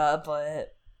idea,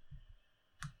 but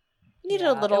needed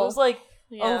a little. It was like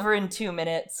over in 2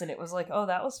 minutes, and it was like, oh,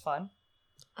 that was fun.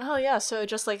 Oh yeah, so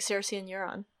just like Cersei and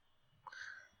Euron.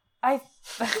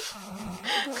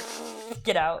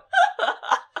 Get out.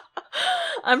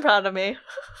 I'm proud of me.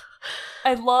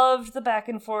 I loved the back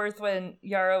and forth when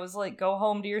Yara was like, go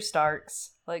home to your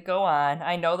Starks. Like, go on.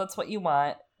 I know that's what you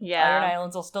want. Yeah. Iron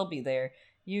Islands will still be there.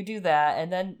 You do that.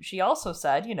 And then she also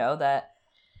said, that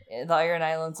the Iron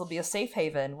Islands will be a safe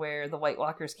haven where the White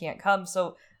Walkers can't come.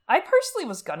 So I personally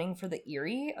was gunning for the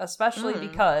Eyrie, especially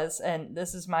because, and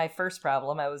this is my first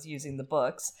problem, I was using the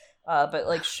books, but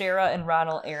like Shera and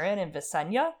Ronal Arryn and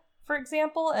Visenya, for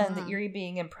example, and the Eyrie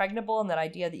being impregnable, and that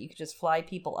idea that you could just fly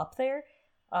people up there.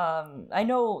 I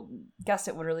guess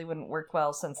it really wouldn't work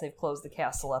well since they've closed the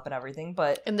castle up and everything,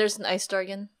 but... And there's an ice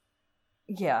dragon.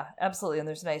 Yeah, absolutely, and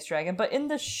there's an ice dragon. But in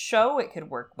the show, it could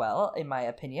work well, in my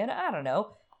opinion. I don't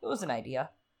know. It was an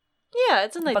idea. Yeah,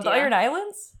 it's an idea. But the Iron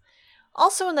Islands?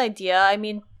 Also an idea. I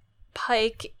mean,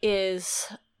 Pike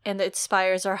is... and its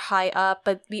spires are high up,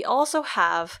 but we also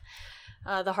have...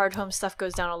 the Hardhome stuff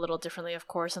goes down a little differently, of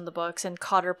course, in the books, and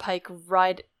Cotter Pike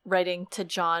writing to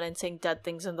Jon and saying dead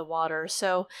things in the water.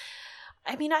 So,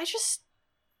 I mean,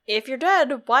 if you're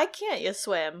dead, why can't you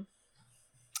swim?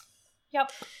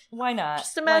 Yep. Why not?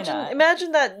 Just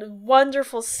imagine that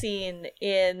wonderful scene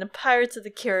in Pirates of the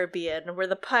Caribbean where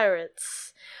the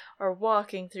pirates are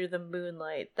walking through the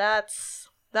moonlight. That's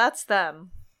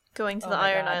them going to the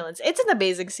Iron Islands. It's an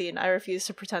amazing scene. I refuse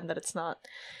to pretend that it's not.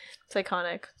 It's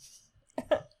iconic.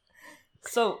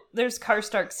 So there's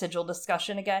Karstark sigil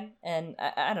discussion again, and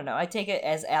I don't know. I take it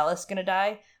as Alice gonna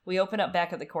die. We open up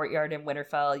back at the courtyard in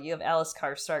Winterfell. You have Alice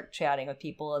Karstark chatting with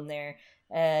people in there,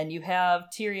 and you have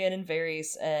Tyrion and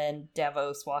Varys and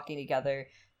Davos walking together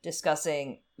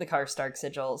discussing the Karstark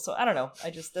sigil. So I don't know.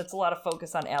 That's a lot of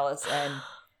focus on Alice, and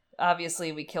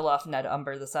obviously we kill off Ned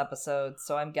Umber this episode,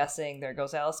 so I'm guessing there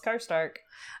goes Alice Karstark.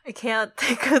 I can't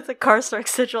think of the Karstark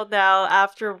sigil now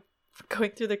after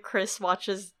going through the Chris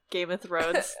watches Game of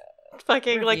Thrones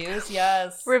fucking reviews,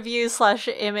 yes. Reviews /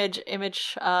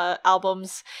 image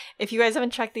albums. If you guys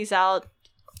haven't checked these out,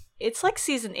 it's like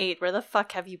season 8. Where the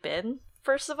fuck have you been?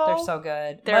 First of all, they're so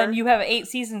good. And you have 8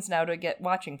 seasons now to get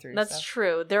watching through. That's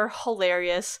true. They're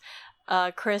hilarious.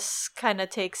 Chris kind of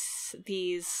takes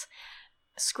these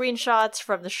screenshots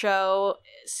from the show,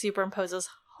 superimposes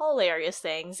hilarious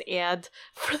things, and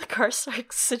for the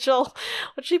Karstark sigil,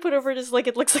 what she put over it is like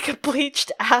it looks like a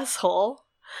bleached asshole.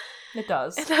 It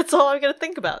does. And that's all I'm gonna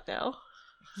think about now.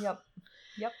 Yep.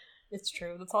 It's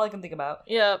true. That's all I can think about.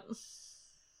 Yep.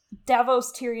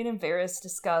 Davos, Tyrion, and Varys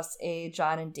discuss a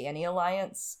Jon and Dany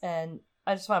alliance, and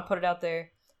I just want to put it out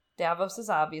there. Davos is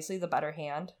obviously the better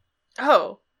hand.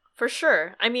 Oh, for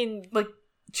sure. I mean... like,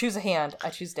 choose a hand. I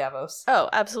choose Davos. Oh,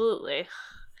 absolutely.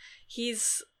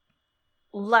 He's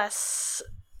less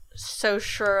so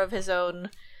sure of his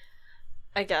own,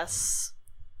 I guess...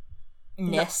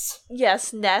 ness.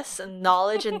 Ness and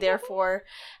knowledge, and therefore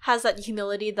has that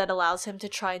humility that allows him to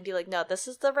try and be like, no, this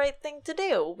is the right thing to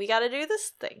do. We gotta do this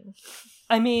thing.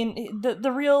 I mean,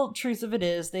 the real truth of it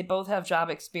is they both have job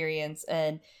experience,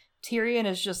 and Tyrion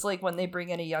is just like when they bring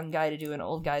in a young guy to do an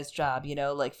old guy's job,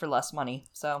 like for less money.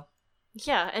 So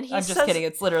yeah, and I'm just kidding.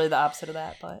 It's literally the opposite of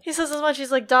that. But he says as much.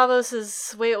 He's like, Davos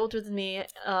is way older than me.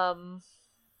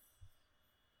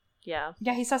 Yeah,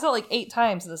 he says it like 8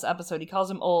 times in this episode. He calls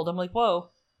him old. I'm like,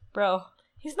 whoa, bro.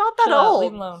 He's not that old.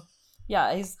 Leave him alone.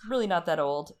 Yeah, he's really not that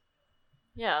old.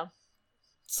 Yeah.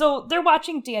 So they're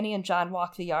watching Dany and Jon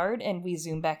walk the yard, and we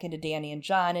zoom back into Dany and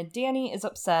Jon, and Dany is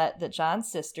upset that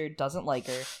Jon's sister doesn't like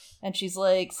her, And she's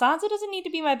like, Sansa doesn't need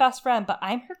to be my best friend, but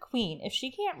I'm her queen. If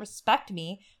she can't respect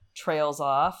me, trails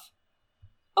off.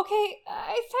 Okay,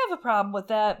 I have a problem with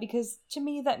that, because to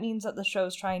me that means that the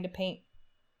show's trying to paint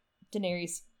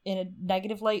Daenerys in a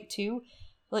negative light too.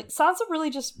 Like, Sansa really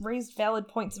just raised valid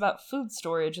points about food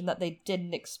storage and that they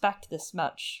didn't expect this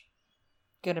much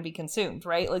gonna be consumed,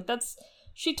 right? Like,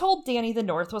 she told Dany the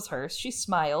North was hers. She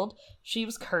smiled. She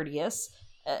was courteous.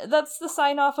 That's the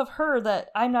sign off of her that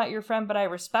I'm not your friend, but I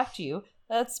respect you.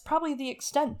 That's probably the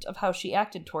extent of how she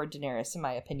acted toward Daenerys, in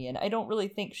my opinion. I don't really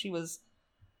think she was...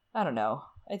 I don't know.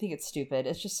 I think it's stupid.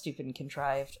 It's just stupid and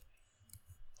contrived.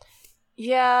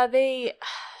 Yeah,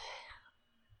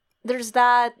 there's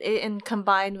that, and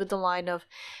combined with the line of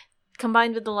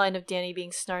Dany being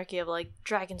snarky of like,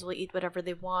 dragons will eat whatever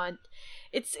they want.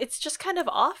 It's just kind of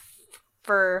off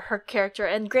for her character.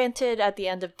 And granted, at the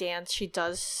end of Dance, she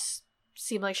does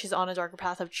seem like she's on a darker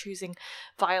path of choosing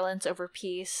violence over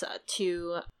peace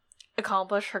to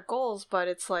accomplish her goals, but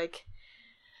it's like,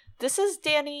 this is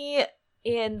Dany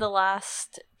in the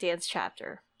last Dance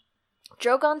chapter.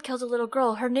 Drogon killed a little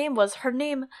girl. Her name...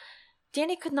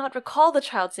 Dany could not recall the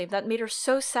child's name. That made her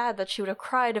so sad that she would have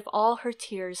cried if all her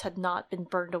tears had not been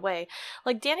burned away.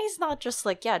 Like, Dany's not just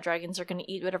like, yeah, dragons are going to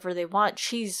eat whatever they want.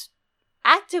 She's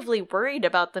actively worried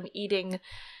about them eating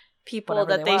people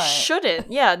whatever that they shouldn't.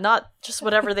 Yeah, not just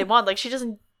whatever they want. Like, she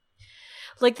doesn't...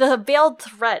 Like, the veiled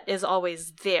threat is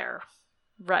always there,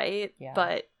 right? Yeah.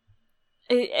 But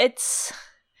it's...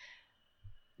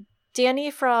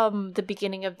 Dany from the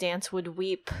beginning of Dance would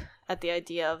weep at the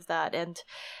idea of that, and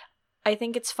I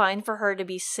think it's fine for her to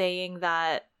be saying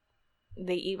that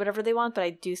they eat whatever they want, but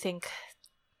I do think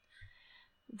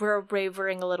we're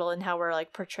wavering a little in how we're,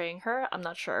 like, portraying her. I'm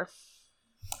not sure.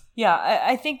 Yeah,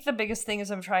 I think the biggest thing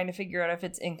is I'm trying to figure out if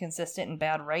it's inconsistent and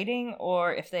bad writing,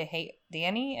 or if they hate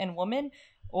Dany and women,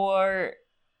 or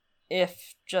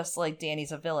if just, like,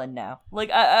 Dany's a villain now. Like,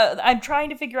 I'm trying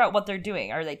to figure out what they're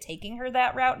doing. Are they taking her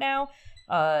that route now?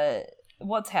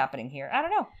 What's happening here? I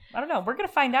don't know. We're going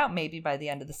to find out maybe by the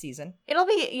end of the season.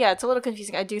 It's a little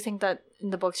confusing. I do think that in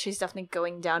the books she's definitely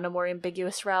going down a more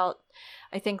ambiguous route.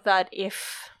 I think that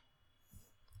if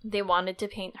they wanted to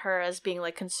paint her as being,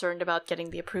 like, concerned about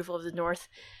getting the approval of the North,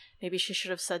 maybe she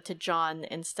should have said to Jon,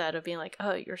 instead of being like,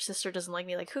 oh, your sister doesn't like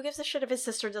me. Like, who gives a shit if his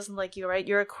sister doesn't like you, right?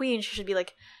 You're a queen. She should be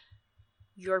like,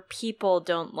 your people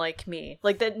don't like me.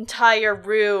 Like, the entire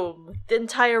room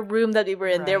that we were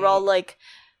in, right. They were all like,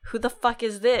 who the fuck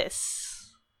is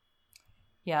this?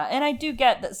 Yeah, and I do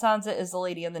get that Sansa is the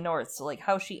Lady in the North, so, like,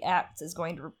 how she acts is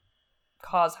going to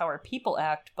cause how our people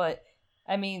act, but,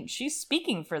 I mean, she's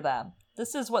speaking for them.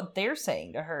 This is what they're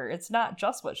saying to her. It's not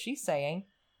just what she's saying.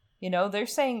 You know, they're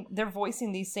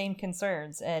voicing these same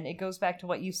concerns, and it goes back to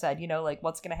what you said, you know, like,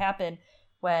 what's going to happen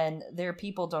when their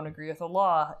people don't agree with the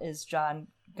law? Is Jon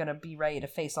going to be ready to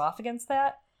face off against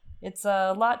that? It's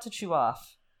a lot to chew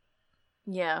off.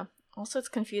 Yeah. Also, it's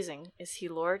confusing. Is he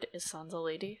Lord? Is Sansa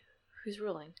Lady? Who's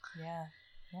ruling?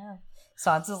 Yeah.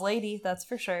 Sansa's Lady, that's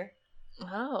for sure.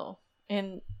 Oh.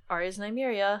 And Arya's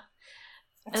Nymeria.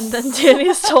 And then Dany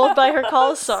is told by her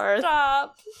Khalasar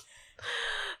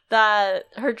that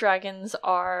her dragons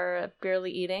are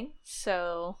barely eating.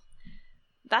 So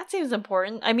that seems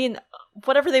important. I mean,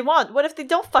 whatever they want. What if they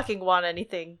don't fucking want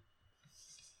anything?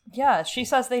 Yeah, she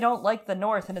says they don't like the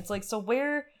North, and it's like, so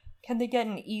where can they get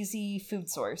an easy food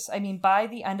source? I mean, by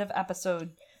the end of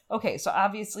episode... Okay, so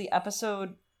obviously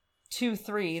episode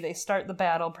 2-3, they start the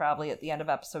battle probably at the end of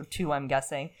episode 2, I'm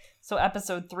guessing. So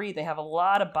episode 3, they have a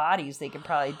lot of bodies they can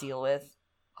probably deal with,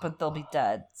 but they'll be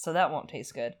dead, so that won't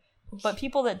taste good. But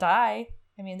people that die,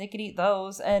 I mean, they could eat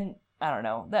those, and I don't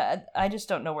know. I just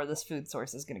don't know where this food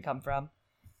source is going to come from.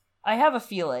 I have a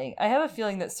feeling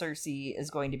that Cersei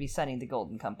is going to be sending the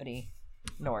Golden Company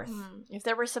north. If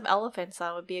there were some elephants,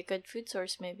 that would be a good food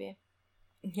source, maybe.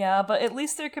 Yeah, but at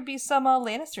least there could be some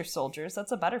Lannister soldiers.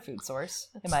 That's a better food source,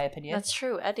 in my opinion. That's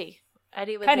true. Eddie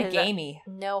with kind of gamey.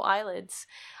 No eyelids.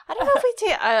 I don't know if we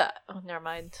take... oh, never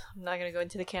mind. I'm not going to go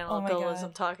into the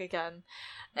cannibalism talk again.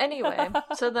 Anyway,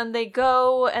 so then they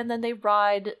go and then they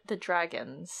ride the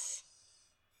dragons.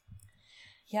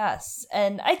 Yes,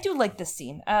 and I do like this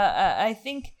scene. I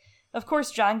think, of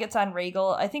course, Jon gets on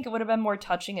Rhaegal. I think it would have been more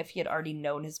touching if he had already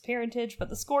known his parentage, but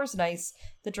the score's nice.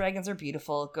 The dragons are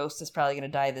beautiful. Ghost is probably going to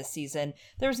die this season.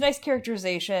 There's nice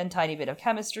characterization, tiny bit of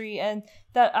chemistry, and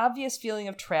that obvious feeling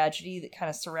of tragedy that kind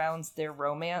of surrounds their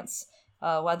romance.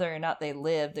 Whether or not they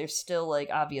live, there's still, like,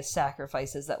 obvious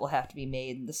sacrifices that will have to be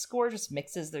made. The score just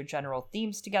mixes their general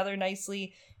themes together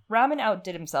nicely. Ramin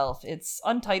outdid himself. It's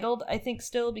untitled, I think,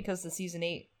 still, because the Season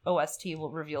 8 OST will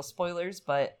reveal spoilers,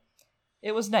 but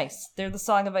It was nice. They're the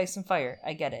Song of Ice and Fire.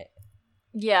 I get it.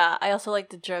 Yeah, I also like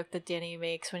the joke that Danny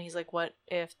makes when he's like, what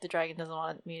if the dragon doesn't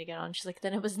want me to get on? She's like,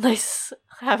 then it was nice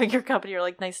having your company, or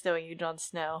like, nice knowing you, Jon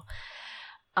Snow.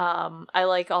 I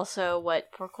like also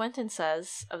what poor Quentin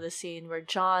says of the scene where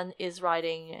Jon is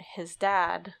riding his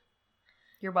dad.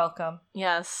 You're welcome.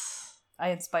 Yes. I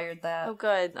inspired that. Oh,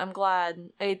 good. I'm glad.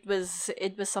 It was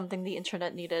something the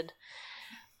internet needed.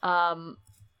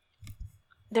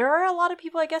 There are a lot of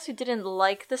people, I guess, who didn't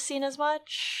like the scene as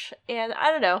much, and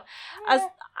I don't know. As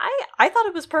I thought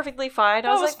it was perfectly fine.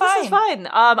 I was like, this is fine.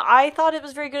 I thought it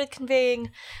was very good at conveying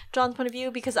Jon's point of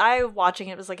view, because watching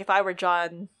it was like, if I were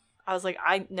Jon, I was like,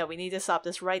 no, we need to stop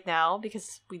this right now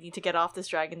because we need to get off this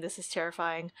dragon. This is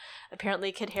terrifying.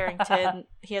 Apparently, Kit Harington,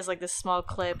 he has like this small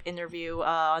clip interview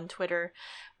on Twitter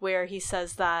where he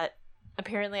says that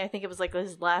apparently, I think it was like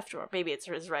his left, or maybe it's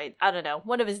his right, I don't know,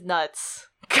 one of his nuts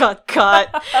got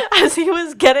cut as he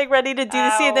was getting ready to do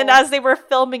the scene, and then as they were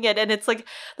filming it, and it's like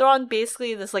they're on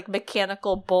basically this like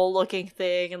mechanical bowl looking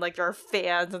thing, and like there are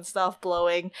fans and stuff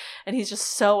blowing, and he's just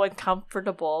so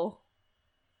uncomfortable.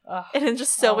 Ugh, and in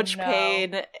just so much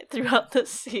pain throughout the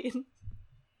scene.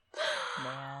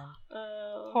 Man.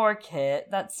 Poor Kit.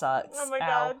 That sucks. Oh my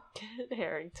god. Kit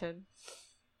Harington.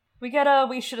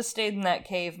 We should have stayed in that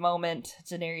cave moment.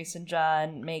 Daenerys and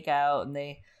Jon make out, and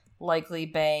they likely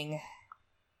bang.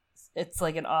 It's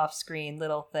like an off-screen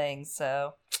little thing,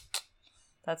 so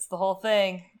that's the whole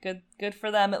thing. Good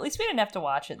for them. At least we didn't have to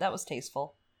watch it. That was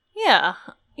tasteful. Yeah.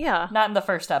 Not in the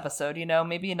first episode,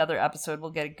 maybe another episode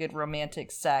we'll get a good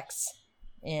romantic sex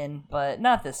in, but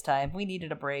not this time. We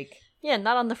needed a break. Yeah,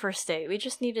 not on the first date. We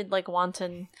just needed like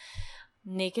wanton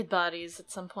naked bodies at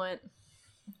some point.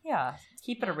 Yeah,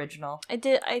 keep it original. I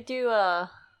do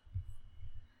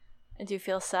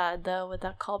feel sad though with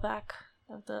that callback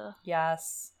of the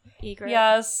egret.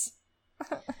 Yes.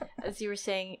 As you were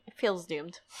saying, it feels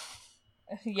doomed.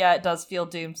 Yeah, it does feel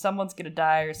doomed. Someone's gonna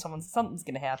die, or something's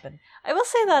gonna happen. I will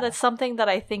say that it's something that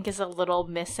I think is a little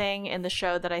missing in the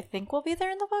show that I think will be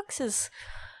there in the books is,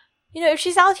 if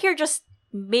she's out here just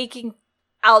making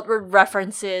outward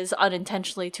references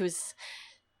unintentionally to his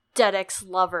dead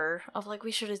ex-lover of like,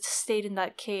 we should have stayed in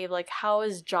that cave, like how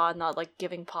is Jon not like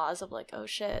giving pause of like, oh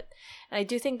shit? And I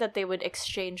do think that they would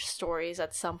exchange stories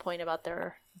at some point about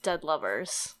their dead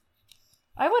lovers.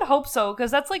 I would hope so, because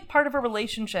that's like part of a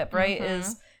relationship, right? Mm-hmm.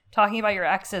 Is talking about your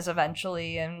exes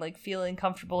eventually and like feeling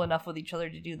comfortable enough with each other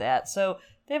to do that. So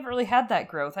they haven't really had that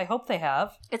growth. I hope they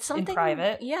have. It's something in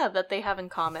private. Yeah, that they have in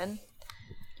common.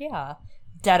 Yeah.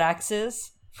 Dead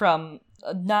exes from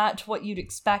not what you'd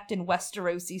expect in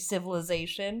Westerosi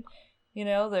civilization.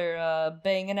 They're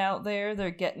banging out there.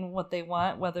 They're getting what they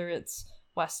want, whether it's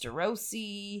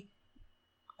Westerosi,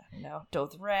 I don't know,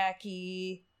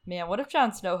 Dothraki. Man, what if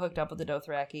Jon Snow hooked up with the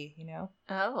Dothraki,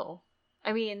 Oh.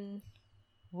 I mean...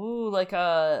 Ooh, like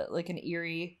an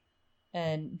Eerie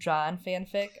and Jon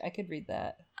fanfic. I could read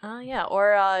that. Yeah,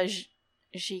 or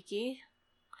Jiki.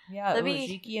 Yeah,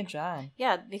 Jiki and Jon.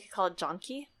 Yeah, they could call it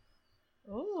Jonki.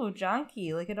 Ooh,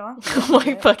 Jonki, like a donkey. Oh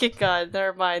my fucking god,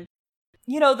 never mind.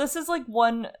 This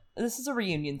is a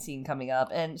reunion scene coming up,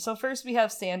 and so first we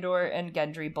have Sandor and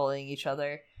Gendry bullying each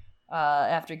other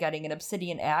after getting an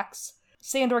obsidian axe.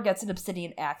 Sandor gets an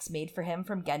obsidian axe made for him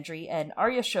from Gendry, and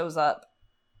Arya shows up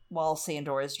while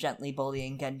Sandor is gently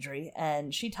bullying Gendry,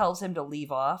 and she tells him to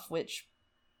leave off, which,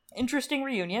 interesting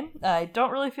reunion. I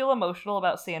don't really feel emotional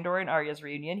about Sandor and Arya's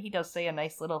reunion. He does say a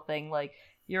nice little thing like,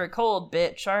 you're a cold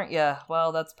bitch, aren't you?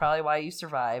 Well, that's probably why you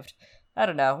survived. I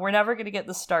don't know. We're never going to get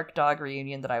the Stark dog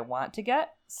reunion that I want to get,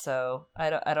 so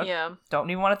I don't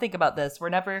even want to think about this. We're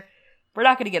not going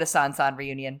to get a Sansa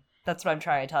reunion. That's what I'm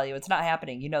trying to tell you. It's not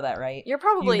happening. You know that, right? You're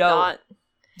probably not.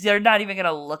 They're not even going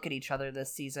to look at each other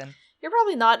this season. You're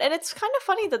probably not. And it's kind of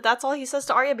funny that that's all he says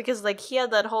to Arya, because like he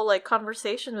had that whole like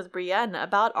conversation with Brienne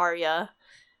about Arya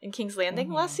in King's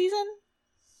Landing last season.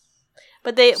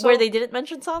 But where they didn't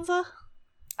mention Sansa?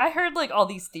 I heard like all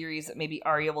these theories that maybe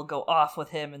Arya will go off with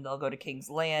him and they'll go to King's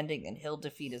Landing and he'll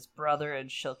defeat his brother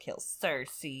and she'll kill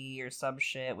Cersei or some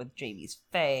shit with Jaime's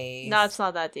face. No, it's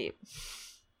not that deep.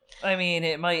 I mean,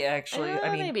 it might actually.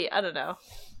 Maybe. I don't know.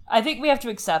 I think we have to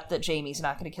accept that Jaime's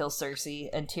not going to kill Cersei,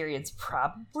 and Tyrion's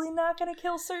probably not going to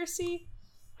kill Cersei.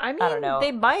 I mean, I don't know.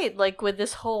 They might, like, with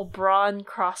this whole Bronn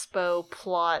crossbow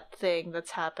plot thing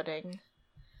that's happening.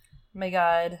 My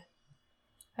god.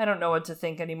 I don't know what to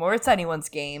think anymore. It's anyone's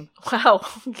game. Wow.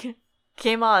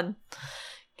 Game on.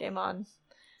 Game on.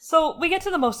 So, we get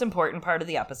to the most important part of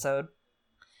the episode,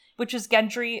 which is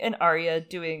Gendry and Arya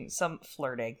doing some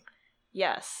flirting.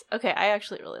 Yes. Okay, I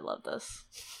actually really love this.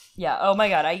 Yeah, oh my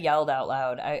god, I yelled out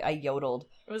loud. I yodeled.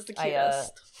 It was the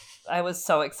cutest. I was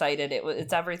so excited.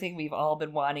 It's everything we've all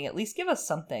been wanting. At least give us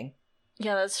something.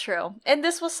 Yeah, that's true. And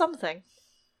this was something.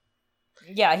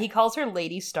 Yeah, he calls her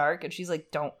Lady Stark, and she's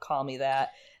like, "Don't call me that."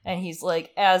 And he's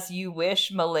like, "As you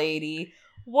wish, m'lady."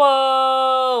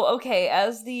 Whoa! Okay,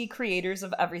 as the creators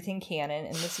of everything canon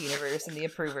in this universe and the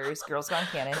approvers, Girls Gone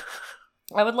Canon,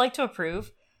 I would like to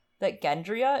approve that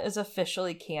Gendria is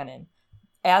officially canon.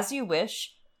 As you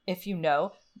wish, if you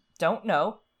know, don't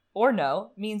know, or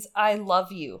know, means I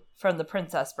love you from The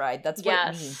Princess Bride. That's what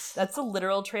it means. That's the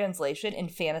literal translation in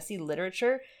fantasy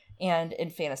literature and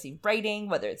in fantasy writing,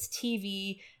 whether it's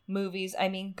TV, movies. I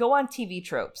mean, go on TV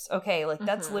tropes, okay? Like,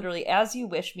 that's literally, as you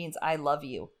wish means I love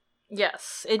you.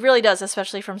 Yes, it really does,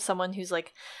 especially from someone who's,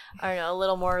 like, I don't know, a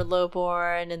little more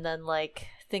lowborn, and then, like,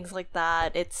 things like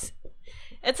that. It's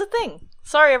a thing.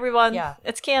 Sorry, everyone. Yeah.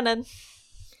 It's canon.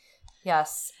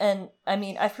 Yes, and, I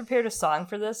mean, I've prepared a song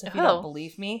for this, if you don't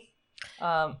believe me.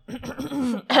 I don't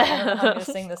know how I'm going to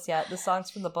sing this yet. The song's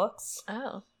from the books.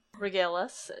 Oh. Regale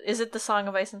us. Is it the Song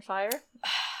of Ice and Fire?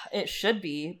 It should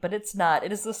be, but it's not.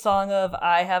 It is the song of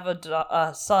I have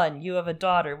a son, you have a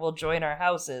daughter, we'll join our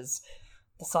houses.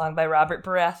 The song by Robert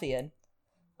Baratheon.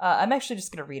 I'm actually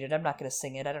just going to read it. I'm not going to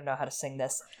sing it. I don't know how to sing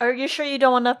this. Are you sure you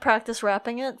don't want to practice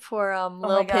rapping it for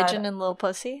Lil Pigeon and Lil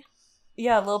Pussy?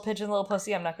 Yeah, Lil Pigeon, Lil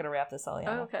Pussy. I'm not going to rap this,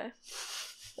 Eliana. Oh, okay.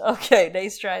 Okay,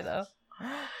 nice try, though.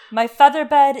 My feather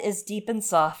bed is deep and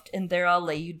soft, and there I'll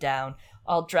lay you down.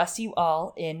 I'll dress you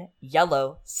all in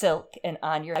yellow silk, and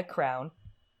on your head a crown.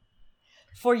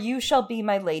 For you shall be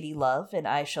my lady love, and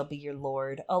I shall be your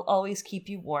lord. I'll always keep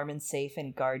you warm and safe,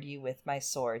 and guard you with my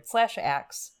sword. /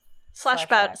 axe. /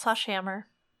 hammer.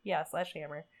 Yeah, /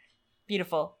 hammer.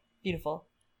 Beautiful. Beautiful.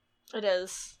 It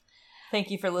is.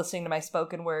 Thank you for listening to my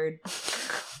spoken word.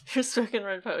 Your spoken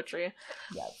word poetry.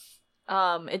 Yes.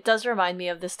 It does remind me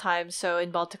of this time. So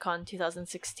in Balticon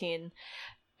 2016,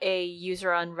 a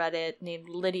user on Reddit named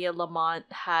Lydia Lamont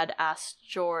had asked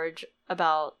George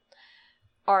about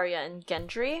Arya and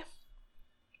Gendry.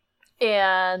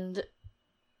 And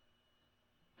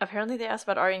apparently they asked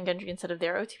about Arya and Gendry instead of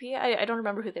their OTP. I don't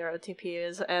remember who their OTP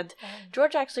is. And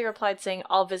George actually replied saying,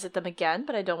 I'll visit them again,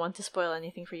 but I don't want to spoil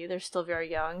anything for you. They're still very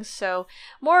young. So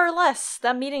more or less,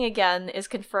 that meeting again is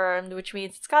confirmed, which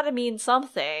means it's got to mean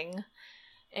something.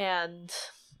 And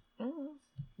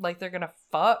like they're gonna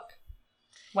fuck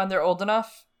when they're old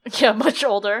enough. Yeah, much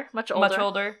older.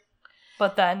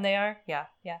 But then they are. Yeah,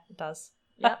 it does.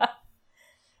 Yep.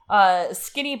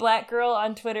 Skinny Black Girl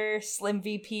on Twitter, Slim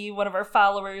VP, one of our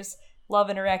followers, love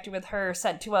interacting with her,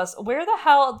 sent to us, where the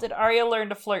hell did Arya learn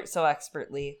to flirt so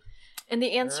expertly? And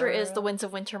the answer is the Winds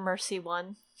of Winter Mercy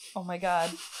one. Oh my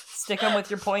god. Stick them with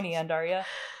your pointy end, Arya.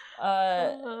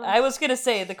 I was gonna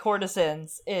say the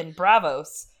courtesans in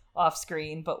Bravos off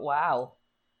screen, but wow.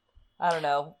 I don't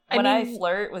know. When I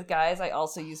flirt with guys, I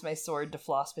also use my sword to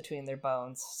floss between their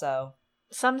bones, so.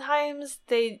 Sometimes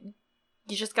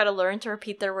you just gotta learn to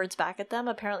repeat their words back at them.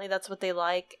 Apparently that's what they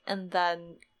like, and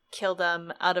then kill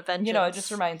them out of vengeance. You know, it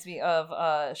just reminds me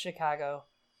of Chicago.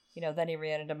 You know, then he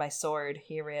ran into my sword.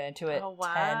 He ran into it 10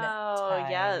 times.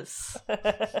 Yes.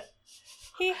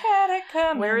 He had it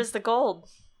coming. Where is the gold?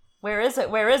 Where is it?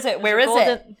 Where is it? Where is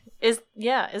it?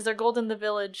 Is there gold in the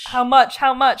village? How much?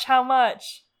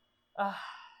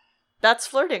 That's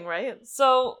flirting, right?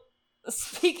 So,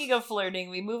 speaking of flirting,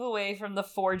 we move away from the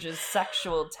Forge's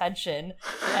sexual tension,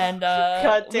 and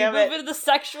God damn we move into the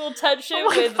sexual tension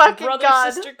with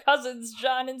brother, sister, cousins,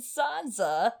 Jon and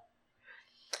Sansa.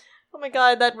 Oh my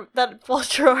god, that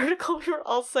Vulture article we were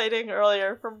all citing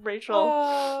earlier from Rachel.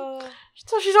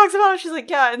 So she talks about it, she's like,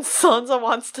 yeah, and Sansa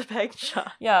wants to peg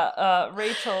Jon. Yeah,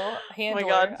 Rachel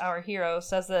Handler, our hero,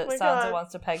 says that Sansa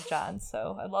wants to peg Jon,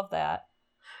 so I love that.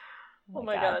 Oh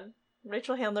my god.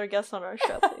 Rachel Handler, guest on our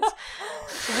show, please.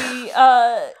 We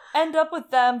end up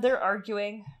with them, they're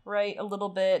arguing, right, a little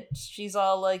bit. She's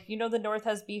all like, you know the North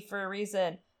has beef for a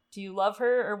reason. Do you love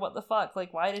her, or what the fuck?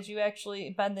 Like, why did you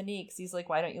actually bend the knee? Because he's like,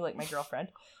 why don't you like my girlfriend?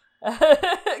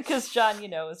 Because Jon, you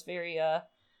know, is very,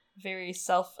 very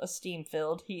self-esteem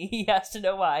filled. He has to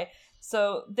know why.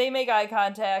 So they make eye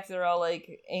contact. They're all, like,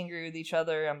 angry with each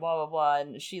other and blah, blah, blah.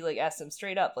 And she, like, asks him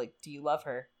straight up, like, do you love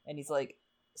her? And he's like,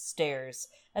 stares.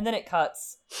 And then it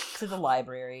cuts to the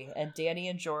library. And Dany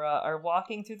and Jorah are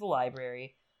walking through the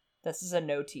library. This is a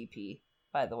no TP,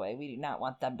 by the way. We do not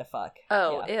want them to fuck.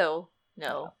 Oh, yeah. Ew.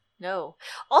 No.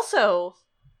 Also,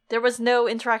 there was no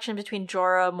interaction between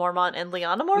Jorah Mormont and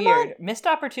Lyanna Mormont. Weird. Missed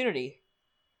opportunity.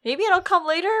 Maybe it'll come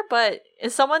later, but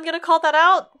is someone gonna call that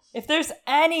out? If there's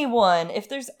anyone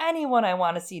I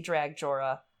want to see drag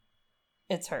Jorah,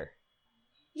 it's her.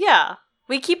 Yeah.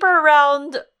 We keep her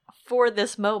around for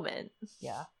this moment.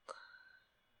 Yeah.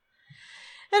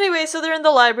 Anyway, so they're in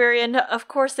the library, and of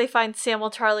course they find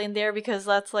Samuel Tarly there because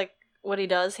that's like what he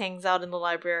does, hangs out in the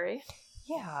library.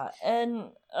 Yeah,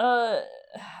 and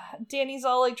Dany's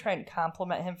all like trying to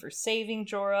compliment him for saving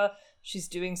Jorah. She's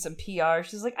doing some PR.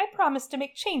 She's like, I promise to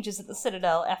make changes at the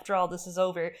Citadel after all this is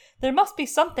over. There must be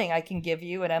something I can give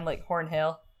you. And I'm like,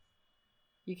 Hornhill.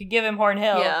 You could give him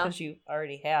Hornhill because you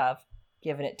already have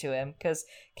given it to him. Because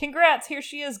congrats, here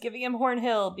she is giving him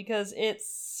Hornhill because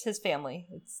it's his family.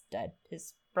 It's dead.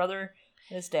 His brother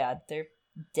and his dad, they're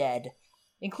dead.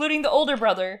 Including the older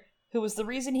brother, who was the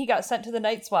reason he got sent to the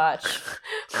Night's Watch.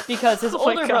 Because his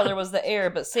older brother was the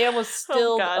heir, but Sam was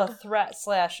still a threat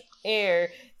 / heir.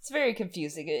 It's very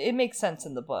confusing. It makes sense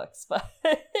in the books, but...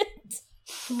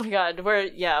 Oh my god,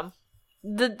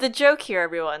 The joke here,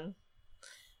 everyone.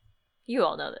 You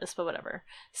all know this, but whatever.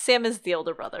 Sam is the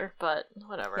older brother, but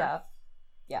whatever.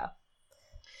 Yeah.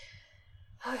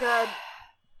 Oh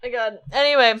god.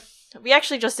 Anyway, we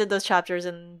actually just did those chapters,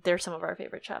 and they're some of our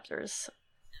favorite chapters,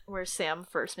 where Sam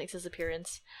first makes his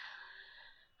appearance.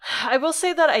 I will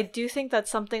say that I do think that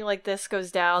something like this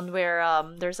goes down where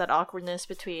there's that awkwardness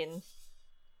between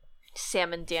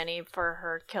Sam and Dany for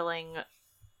her killing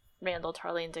Randyll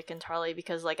Tarly and Dickon Tarly,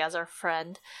 because like as our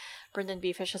friend Brendan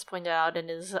Beefish has pointed out in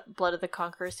his Blood of the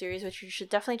Conqueror series, which you should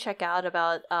definitely check out,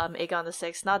 about Aegon the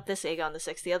Sixth, not this Aegon the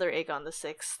Sixth, the other Aegon the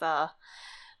Sixth, the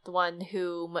one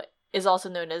whom is also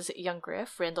known as Young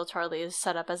Griff. Randyll Tarly is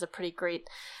set up as a pretty great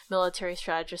military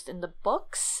strategist in the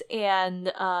books,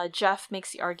 and Jeff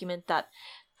makes the argument that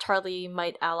Tarly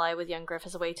might ally with Young Griff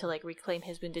as a way to like reclaim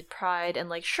his wounded pride, and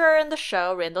like sure, in the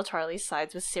show Randyll Tarly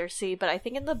sides with Cersei, but I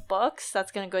think in the books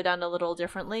that's going to go down a little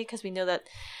differently, because we know that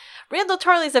Randyll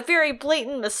Tarly is a very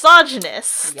blatant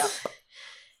misogynist. Yep.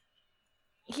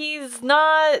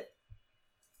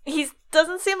 He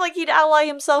doesn't seem like he'd ally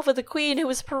himself with a queen who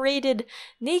was paraded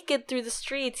naked through the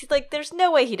streets. He's like, there's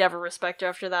no way he'd ever respect her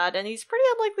after that, and he's pretty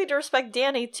unlikely to respect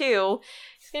Dany too.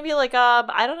 He's gonna be like,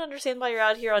 I don't understand why you're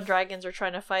out here on dragons or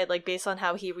trying to fight, like based on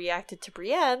how he reacted to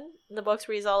Brienne in the books,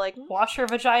 where he's all like, wash her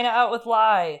vagina out with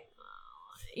lye.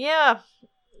 Yeah.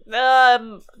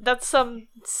 That's some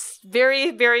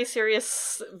very, very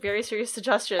serious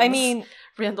suggestions. I mean,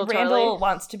 Randyll Randyll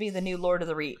wants to be the new Lord of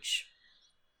the Reach.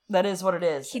 That is what it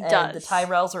is. He and does. The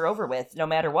Tyrells are over with. No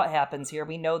matter what happens here,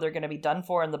 we know they're going to be done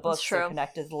for in the books. They're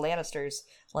connected to the Lannisters.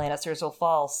 Lannisters will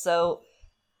fall. So,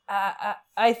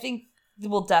 I think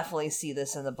we'll definitely see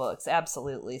this in the books.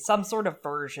 Absolutely. Some sort of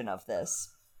version of this.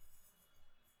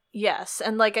 Yes,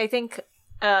 and like I think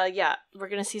we're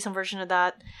going to see some version of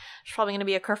that. There's probably going to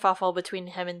be a kerfuffle between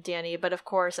him and Dany, but of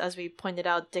course, as we pointed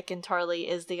out, Dickon Tarly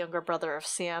is the younger brother of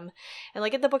Sam. And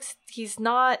like in the books, he's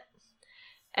not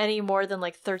any more than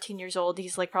like 13 years old.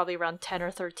 He's like probably around 10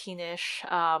 or 13-ish.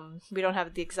 We don't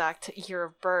have the exact year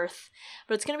of birth,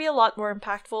 but it's going to be a lot more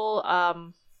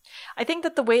impactful. I think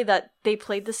that the way that they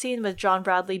played the scene with John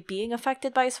Bradley being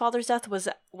affected by his father's death was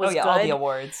good. All the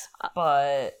awards,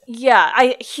 but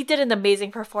he did an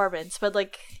amazing performance, but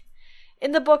like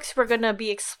in the books we're gonna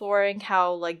be exploring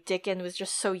how like Dickon was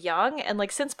just so young, and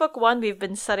like since book 1 we've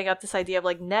been setting up this idea of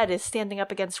like Ned is standing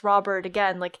up against Robert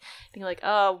again, like being like,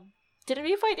 oh, didn't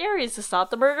we fight Aerys to stop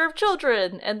the murder of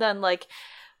children? And then like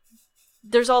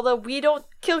there's all the we don't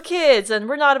kill kids and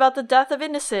we're not about the death of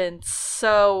innocents.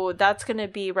 So that's going to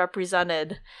be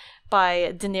represented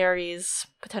by Daenerys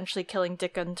potentially killing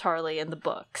Dickon Tarly in the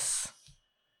books.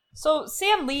 So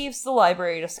Sam leaves the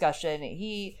library discussion.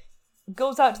 He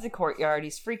goes out to the courtyard.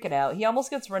 He's freaking out. He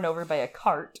almost gets run over by a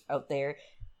cart out there.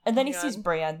 And then he sees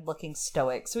Bran looking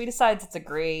stoic. So he decides it's a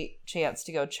great chance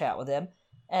to go chat with him.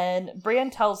 And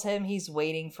Bran tells him he's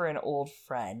waiting for an old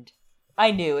friend. I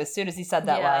knew as soon as he said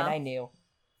that line.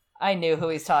 I knew who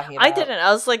he's talking about. I didn't.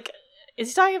 I was like, is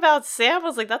he talking about Sam? I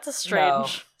was like, that's a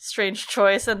strange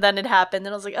choice. And then it happened,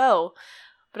 and I was like, oh.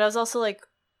 But I was also like,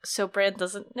 so Bran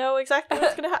doesn't know exactly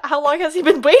what's gonna how long has he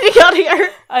been waiting out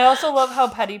here? I also love how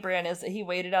petty Bran is that he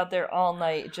waited out there all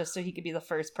night just so he could be the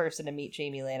first person to meet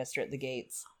Jaime Lannister at the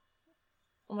gates.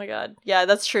 Oh my god. Yeah,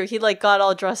 that's true. He like got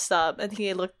all dressed up, and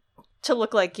he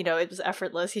looked like, you know, it was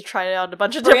effortless. He tried out a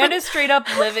bunch of Bran is straight up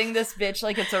living this bitch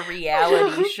like it's a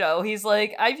reality show. He's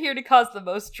like, I'm here to cause the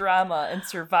most drama and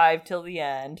survive till the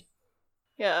end.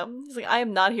 Yeah. He's like, I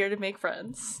am not here to make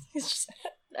friends. He's just...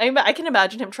 I can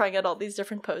imagine him trying out all these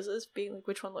different poses, being like,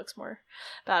 which one looks more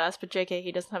badass? But JK,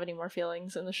 he doesn't have any more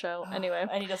feelings in the show. Anyway.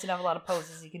 And he doesn't have a lot of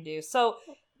poses he can do. So...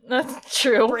 That's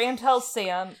true. Bran tells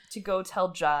Sam to go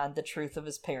tell Jon the truth of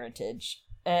his parentage.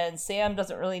 And Sam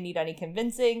doesn't really need any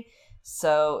convincing.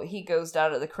 So he goes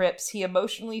down to the crypts. He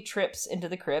emotionally trips into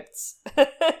the crypts.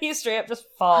 He straight up just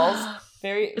falls.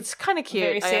 It's kind of cute.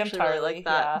 Very I Sam actually really Tarly, like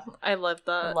that. yeah. I love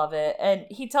that. I love it. And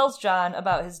he tells Jon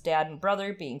about his dad and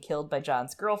brother being killed by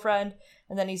Jon's girlfriend.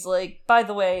 And then he's like, by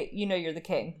the way, you know you're the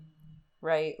king,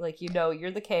 right? Like, you know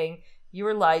you're the king. You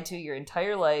were lied to your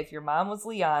entire life. Your mom was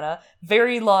Lyanna.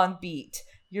 Very long beat.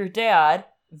 Your dad,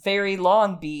 very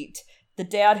long beat. The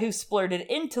dad who splurted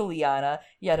into Lyanna,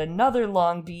 yet another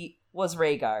long beat, was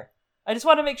Rhaegar. I just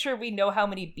want to make sure we know how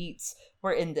many beats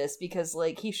were in this, because,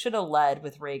 like, he should have led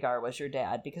with Rhaegar was your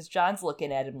dad, because Jon's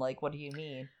looking at him like, what do you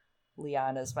mean?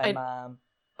 Lyanna's my mom.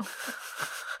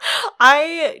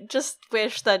 I just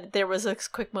wish that there was a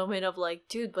quick moment of like,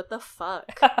 dude, what the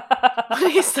fuck?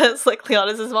 When he says, like,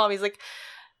 Lyanna's his mom, he's like,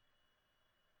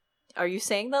 are you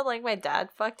saying that, like, my dad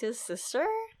fucked his sister?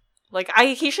 Like,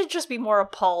 he should just be more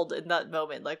appalled in that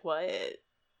moment. Like, what?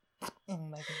 Oh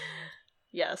my god.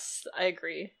 Yes, I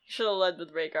agree. He should have led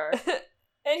with Rhaegar.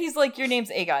 And he's like, your name's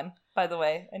Aegon, by the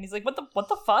way. And he's like, what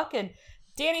the fuck? And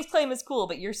Dany's claim is cool,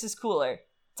 but yours is cooler.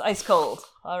 It's ice cold.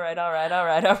 All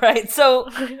right. So,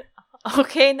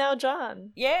 okay, now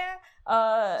Jon. yeah,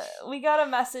 we got a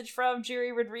message from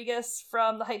Jerry Rodriguez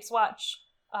from the Hypes Watch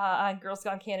on Girls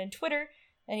Gone Canon Twitter,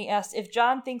 and he asked if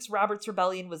Jon thinks Robert's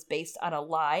rebellion was based on a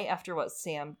lie after what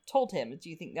Sam told him. Do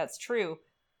you think that's true?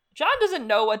 Jon doesn't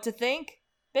know what to think,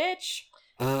 bitch.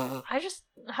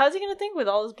 How's he gonna think with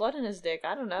all his blood in his dick?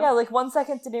 I don't know. Yeah, like 1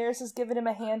 second Daenerys is giving him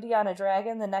a handy on a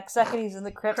dragon, the next second he's in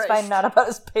the crypts Christ. finding out about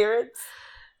his parents.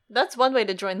 That's one way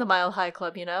to join the Mile High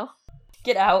Club, you know?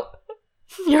 Get out.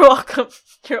 You're welcome.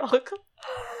 You're welcome.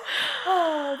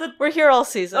 We're here all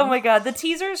season. Oh my god, the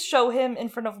teasers show him in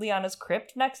front of Lyanna's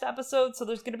crypt next episode, so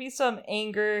there's gonna be some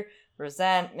anger,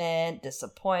 resentment,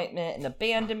 disappointment, and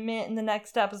abandonment in the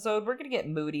next episode. We're gonna get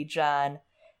moody, Jon.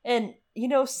 And, you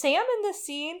know, Sam in this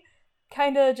scene,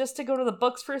 kind of, just to go to the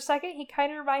books for a second, he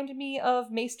kind of reminded me of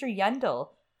Maester Yendel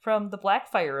from the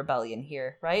Blackfire Rebellion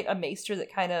here, right? A maester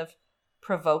that kind of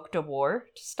provoked a war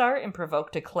to start and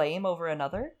provoked a claim over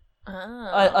another.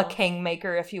 Oh. A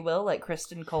kingmaker, if you will, like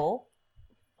Kristen Cole.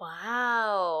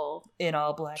 Wow. In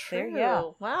all black True. there, yeah.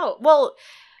 Wow. Well,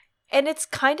 and it's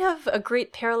kind of a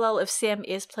great parallel if Sam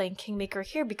is playing Kingmaker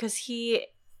here, because he,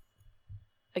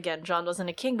 again, Jon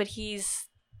wasn't a king, but he's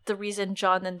the reason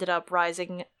Jon ended up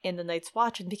rising in the Night's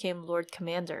Watch and became Lord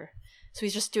Commander. So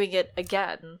he's just doing it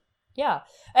again. Yeah.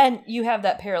 And you have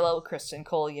that parallel with Kristen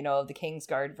Cole, you know, of the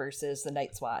Kingsguard versus the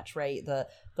Night's Watch, right? The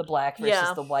black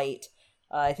versus the white.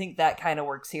 I think that kind of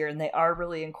works here, and they are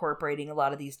really incorporating a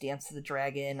lot of these Dance of the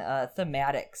Dragon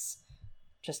thematics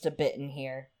just a bit in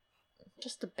here.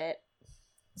 Just a bit.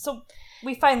 So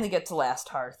we finally get to Last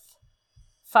Hearth.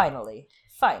 Finally.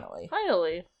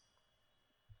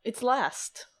 It's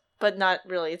last. But not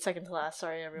really. It's second to last.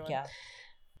 Sorry, everyone.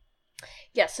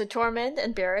 Yeah, so Tormund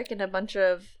and Beric and a bunch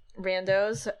of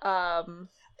randos.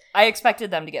 I expected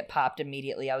them to get popped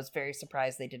immediately. I was very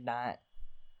surprised they did not.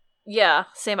 Yeah,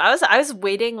 same. I was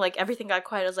waiting, like, everything got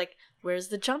quiet. I was like, where's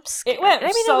the jump scare? It went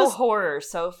horror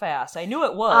so fast. I knew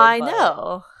it would. I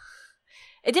know.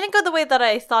 It didn't go the way that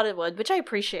I thought it would, which I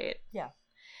appreciate. Yeah.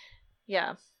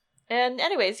 Yeah. And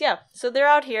anyways, yeah. So they're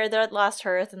out here, they're at Last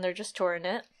Hearth, and they're just touring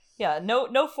it. Yeah,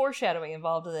 no foreshadowing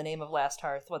involved in the name of Last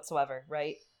Hearth whatsoever,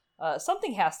 right?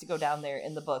 Something has to go down there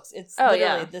in the books. It's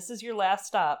literally, this is your last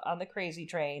stop on the crazy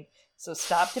train. So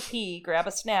stop to pee, grab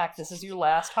a snack. This is your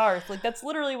last hearth. Like, that's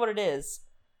literally what it is.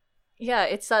 Yeah,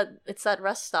 it's that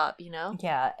rest stop, you know?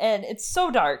 Yeah, and it's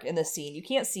so dark in this scene. You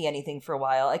can't see anything for a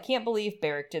while. I can't believe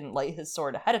Beric didn't light his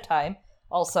sword ahead of time.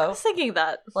 Also, I was thinking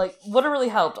that. Like, would have really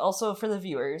helped, also for the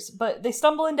viewers. But they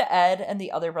stumble into Ed and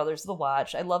the other brothers of the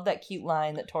Watch. I love that cute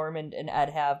line that Tormund and Ed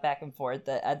have back and forth,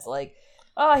 that Ed's like,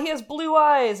 he has blue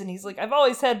eyes, and he's like, I've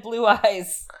always had blue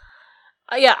eyes.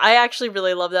 Yeah, I actually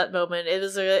really love that moment. It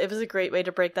was a great way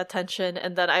to break that tension,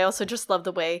 and then I also just love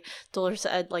the way Dolorous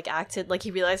Ed, like, acted. Like,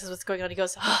 he realizes what's going on, he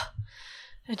goes,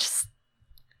 and just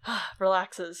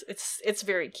relaxes. It's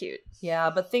very cute. Yeah,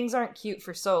 but things aren't cute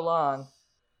for so long.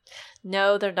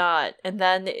 No, they're not. And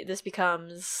then this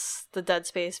becomes the Dead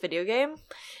Space video game,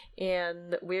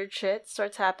 and weird shit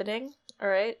starts happening. All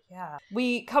right. Yeah.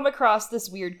 We come across this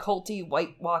weird culty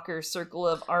White Walker circle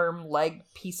of arm, leg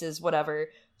pieces, whatever,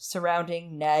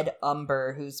 surrounding Ned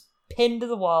Umber, who's pinned to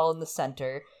the wall in the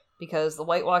center because the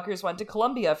White Walkers went to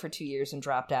Columbia for 2 years and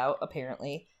dropped out,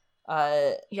 apparently.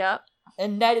 Yeah.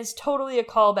 And Ned is totally a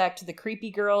callback to the creepy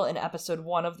girl in episode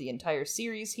 1 of the entire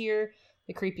series here.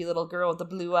 The creepy little girl with the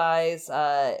blue eyes.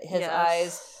 His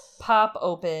eyes pop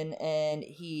open and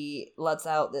he lets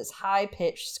out this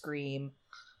high-pitched scream.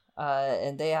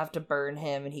 And they have to burn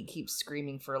him, and he keeps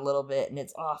screaming for a little bit, and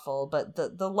it's awful. But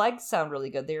the legs sound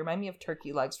really good. They remind me of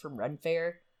turkey legs from Ren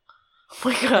Fair. Oh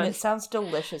my And god. it sounds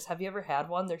delicious. Have you ever had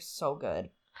one? They're so good.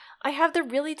 I have. They're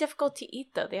really difficult to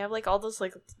eat though. They have like all those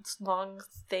like long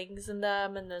things in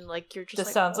them, and then like you're just This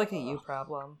like, sounds like a "Ugh." you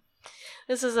problem.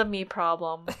 This is a me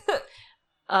problem.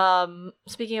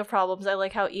 Speaking of problems, I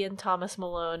like how Ian Thomas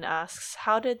Malone asks,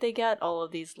 how did they get all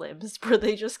of these limbs? Were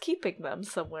they just keeping them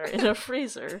somewhere in a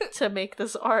freezer to make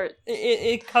this art?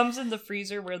 It comes in the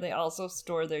freezer where they also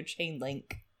store their chain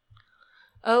link.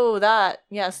 Oh, that,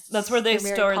 yes. That's where they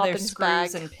Mary store their Poppins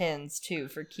screws bag. and pins, too,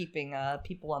 for keeping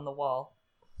people on the wall.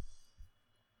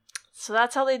 So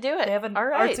that's how they do it. They have an all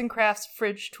right. arts and crafts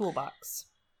fridge toolbox.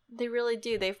 They really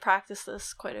do. They've practiced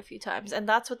this quite a few times. And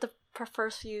that's what the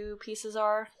first few pieces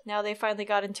are. Now they finally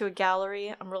got into a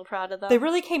gallery. I'm real proud of them. They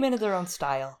really came into their own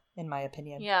style, in my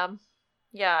opinion. Yeah.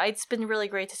 Yeah, it's been really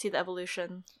great to see the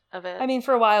evolution of it. I mean,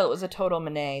 for a while it was a total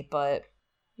Monet, but...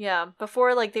 Yeah,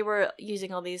 before, like, they were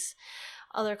using all these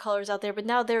other colors out there, but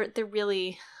now they're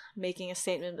really making a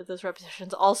statement with those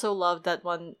repetitions. Also loved that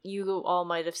one, you all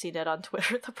might have seen it on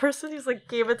Twitter, the person who's like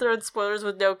Game of Thrones spoilers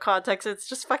with no context. It's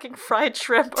just fucking fried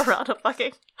shrimp around a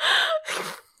fucking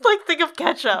like thing of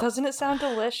ketchup. Doesn't it sound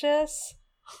delicious?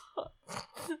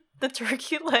 The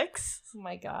turkey legs. Oh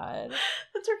my god.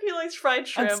 The turkey legs fried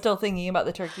shrimp. I'm still thinking about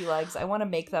the turkey legs. I want to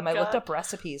make them. I looked God. up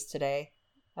recipes today.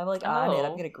 I'm like on it.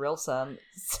 I'm Oh. gonna grill some.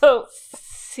 So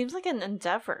Seems like an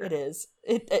endeavor. it is.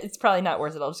 It's probably not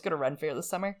worth it. I'll just go to Ren Fair this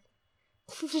summer.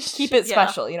 Keep it Yeah.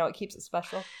 special. You know, it keeps it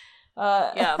special.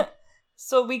 Yeah.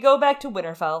 So we go back to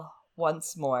Winterfell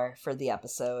once more for the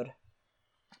episode.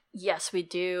 Yes, we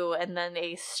do. And then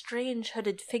a strange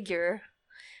hooded figure,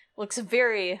 looks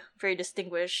very, very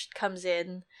distinguished, comes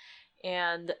in,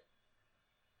 and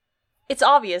it's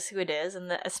obvious who it is,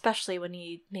 and especially when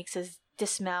he makes his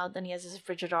dismount and he has his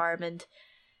rigid arm, and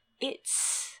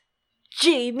it's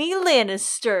Jaime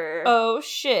Lannister. Oh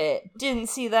shit. Didn't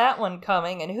see that one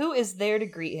coming. And who is there to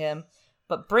greet him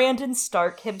but Brandon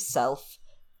Stark himself?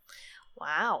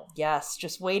 Wow. Yes,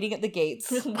 just waiting at the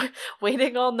gates.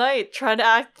 Waiting all night, trying to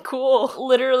act cool.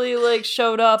 Literally, like,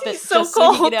 showed up He's so just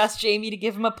so he cold. could ask Jaime to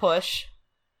give him a push.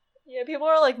 Yeah, people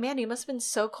are like, man, he must have been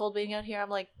so cold being out here. I'm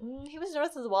like, he was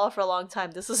north of the wall for a long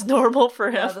time. This is normal for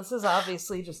him. Yeah, this is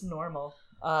obviously just normal.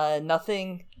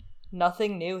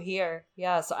 Nothing new here.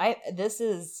 Yeah, so this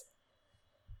is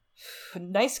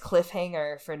nice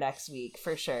cliffhanger for next week,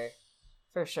 for sure.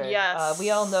 For sure. Yes. We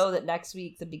all know that next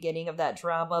week, the beginning of that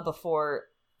drama before...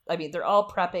 I mean, they're all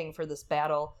prepping for this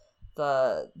battle.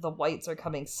 The Whites are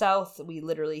coming south. We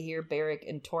literally hear Beric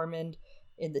and Tormund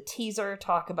in the teaser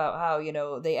talk about how, you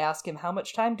know, they ask him, how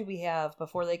much time do we have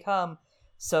before they come?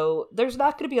 So there's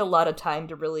not going to be a lot of time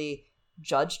to really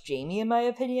judge Jaime, in my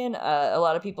opinion. A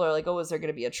lot of people are like, oh, is there going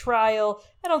to be a trial?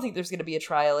 I don't think there's going to be a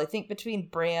trial. I think between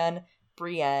Bran,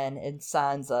 Brienne, and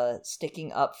Sansa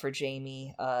sticking up for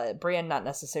Jaime, Bran not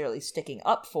necessarily sticking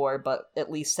up for, but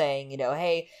at least saying, you know,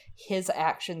 hey, his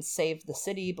actions saved the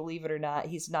city, believe it or not.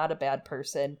 He's not a bad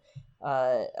person.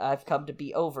 I've come to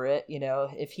be over it. You know,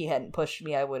 if he hadn't pushed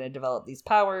me, I wouldn't have developed these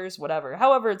powers, whatever.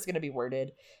 However it's going to be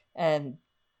worded. And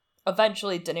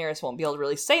eventually Daenerys won't be able to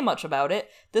really say much about it.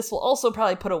 This will also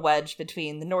probably put a wedge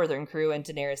between the Northern crew and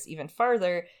Daenerys even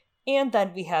farther. And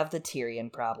then we have the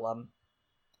Tyrion problem.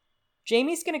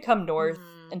 Jaime's going to come north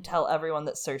and tell everyone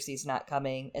that Cersei's not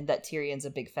coming and that Tyrion's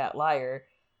a big fat liar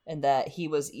and that he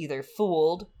was either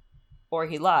fooled or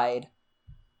he lied.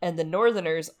 And the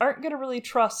Northerners aren't going to really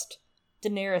trust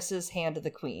Daenerys' hand of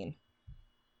the queen.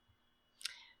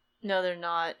 No, they're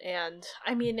not. And,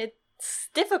 I mean, it's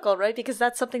difficult, right? Because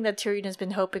that's something that Tyrion has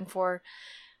been hoping for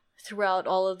throughout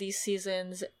all of these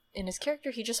seasons. In his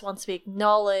character, he just wants to be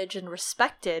acknowledged and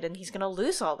respected, and he's going to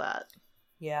lose all that.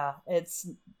 Yeah, it's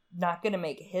not going to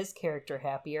make his character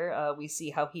happier. We see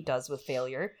how he does with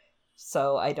failure.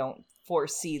 So I don't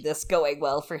foresee this going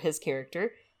well for his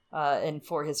character. And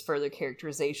for his further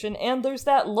characterization. And there's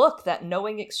that look, that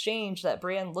knowing exchange that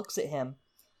Bran looks at him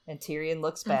and Tyrion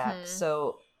looks back. Mm-hmm.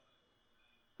 So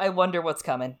I wonder what's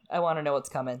coming. I want to know what's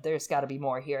coming. There's got to be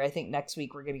more here. I think next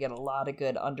week we're going to get a lot of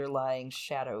good underlying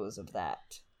shadows of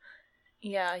that.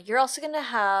 Yeah, you're also going to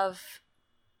have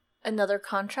another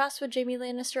contrast with Jaime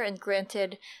Lannister, and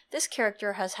granted, this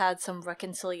character has had some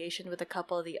reconciliation with a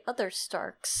couple of the other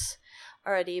Starks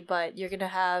already, but you're going to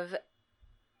have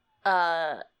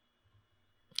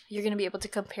you're going to be able to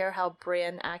compare how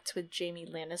Bran acts with Jaime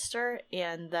Lannister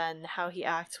and then how he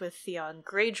acts with Theon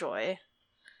Greyjoy,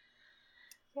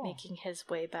 making his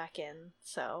way back in.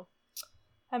 So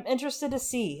I'm interested to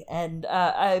see, and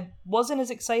I wasn't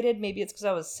as excited. Maybe it's because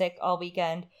I was sick all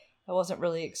weekend. I wasn't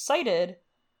really excited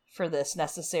for this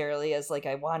necessarily as like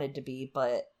I wanted to be,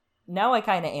 but now I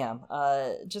kind of am.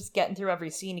 Just getting through every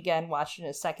scene again, watching it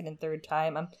a second and third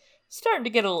time. I'm starting to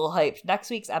get a little hyped. Next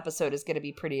week's episode is going to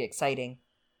be pretty exciting.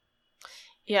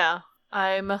 Yeah,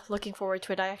 I'm looking forward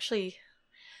to it. I actually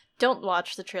don't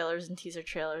watch the trailers and teaser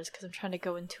trailers because I'm trying to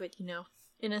go into it,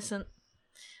 innocent,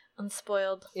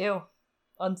 unspoiled. Ew.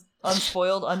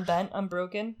 Unspoiled, unbent,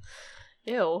 unbroken.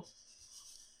 Ew.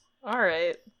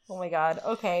 Alright. Oh my god.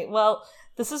 Okay, well,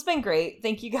 this has been great.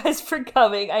 Thank you guys for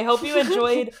coming. I hope you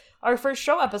enjoyed our first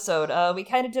show episode. We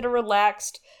kind of did a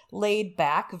relaxed,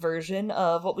 laid-back version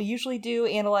of what we usually do,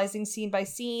 analyzing scene by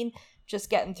scene,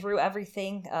 just getting through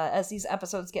everything. As these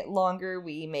episodes get longer,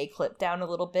 we may clip down a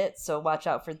little bit, so watch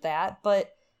out for that.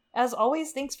 But as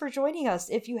always, thanks for joining us.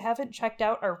 If you haven't checked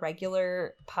out our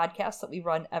regular podcast that we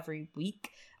run every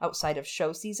week outside of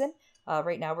show season,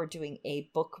 right now we're doing a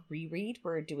book reread.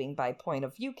 We're doing by point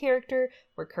of view character.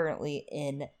 We're currently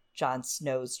in Jon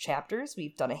Snow's chapters.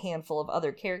 We've done a handful of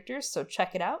other characters, so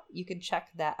check it out. You can check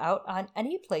that out on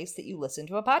any place that you listen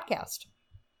to a podcast.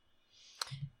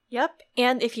 Yep,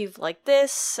 and if you've liked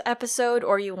this episode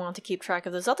or you want to keep track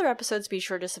of those other episodes, be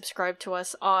sure to subscribe to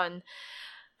us on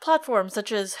platforms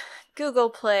such as Google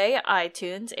Play,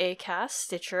 iTunes, Acast,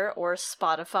 Stitcher, or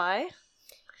Spotify.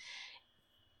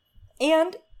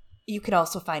 And you can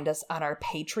also find us on our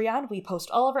Patreon. We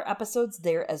post all of our episodes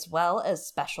there as well as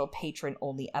special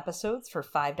patron-only episodes for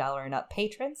 $5 and up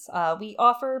patrons. We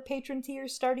offer patron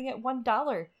tiers starting at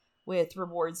 $1, with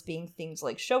rewards being things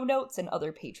like show notes and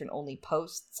other patron-only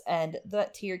posts, and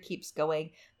that tier keeps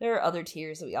going. There are other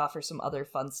tiers that we offer some other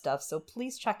fun stuff, so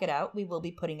please check it out. We will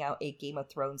be putting out a Game of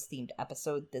Thrones themed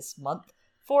episode this month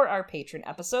for our patron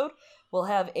episode. We'll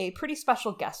have a pretty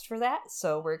special guest for that,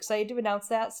 so we're excited to announce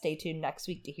that. Stay tuned next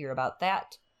week to hear about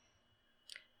that.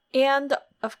 And,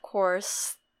 of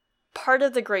course, part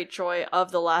of the great joy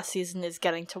of the last season is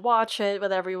getting to watch it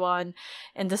with everyone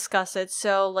and discuss it.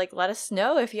 So, let us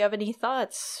know if you have any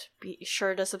thoughts. Be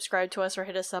sure to subscribe to us or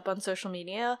hit us up on social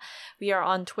media. We are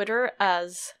on Twitter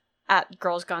as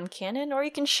 @GirlsGoneCanon, or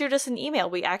you can shoot us an email.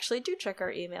 We actually do check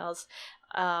our emails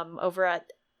over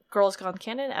at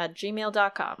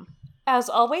girlsgonecanon@gmail.com. As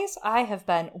always, I have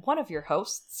been one of your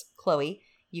hosts, Chloe.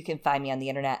 You can find me on the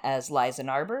internet as Liza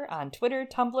Narber on Twitter,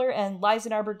 Tumblr, and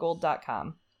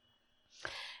LizaNarberGold.com.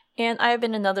 And I have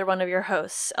been another one of your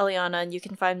hosts, Eliana, and you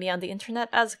can find me on the internet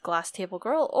as Glass Table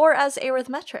Girl or as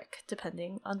Arithmetric,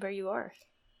 depending on where you are.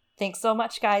 Thanks so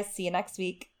much, guys. See you next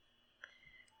week.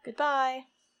 Goodbye.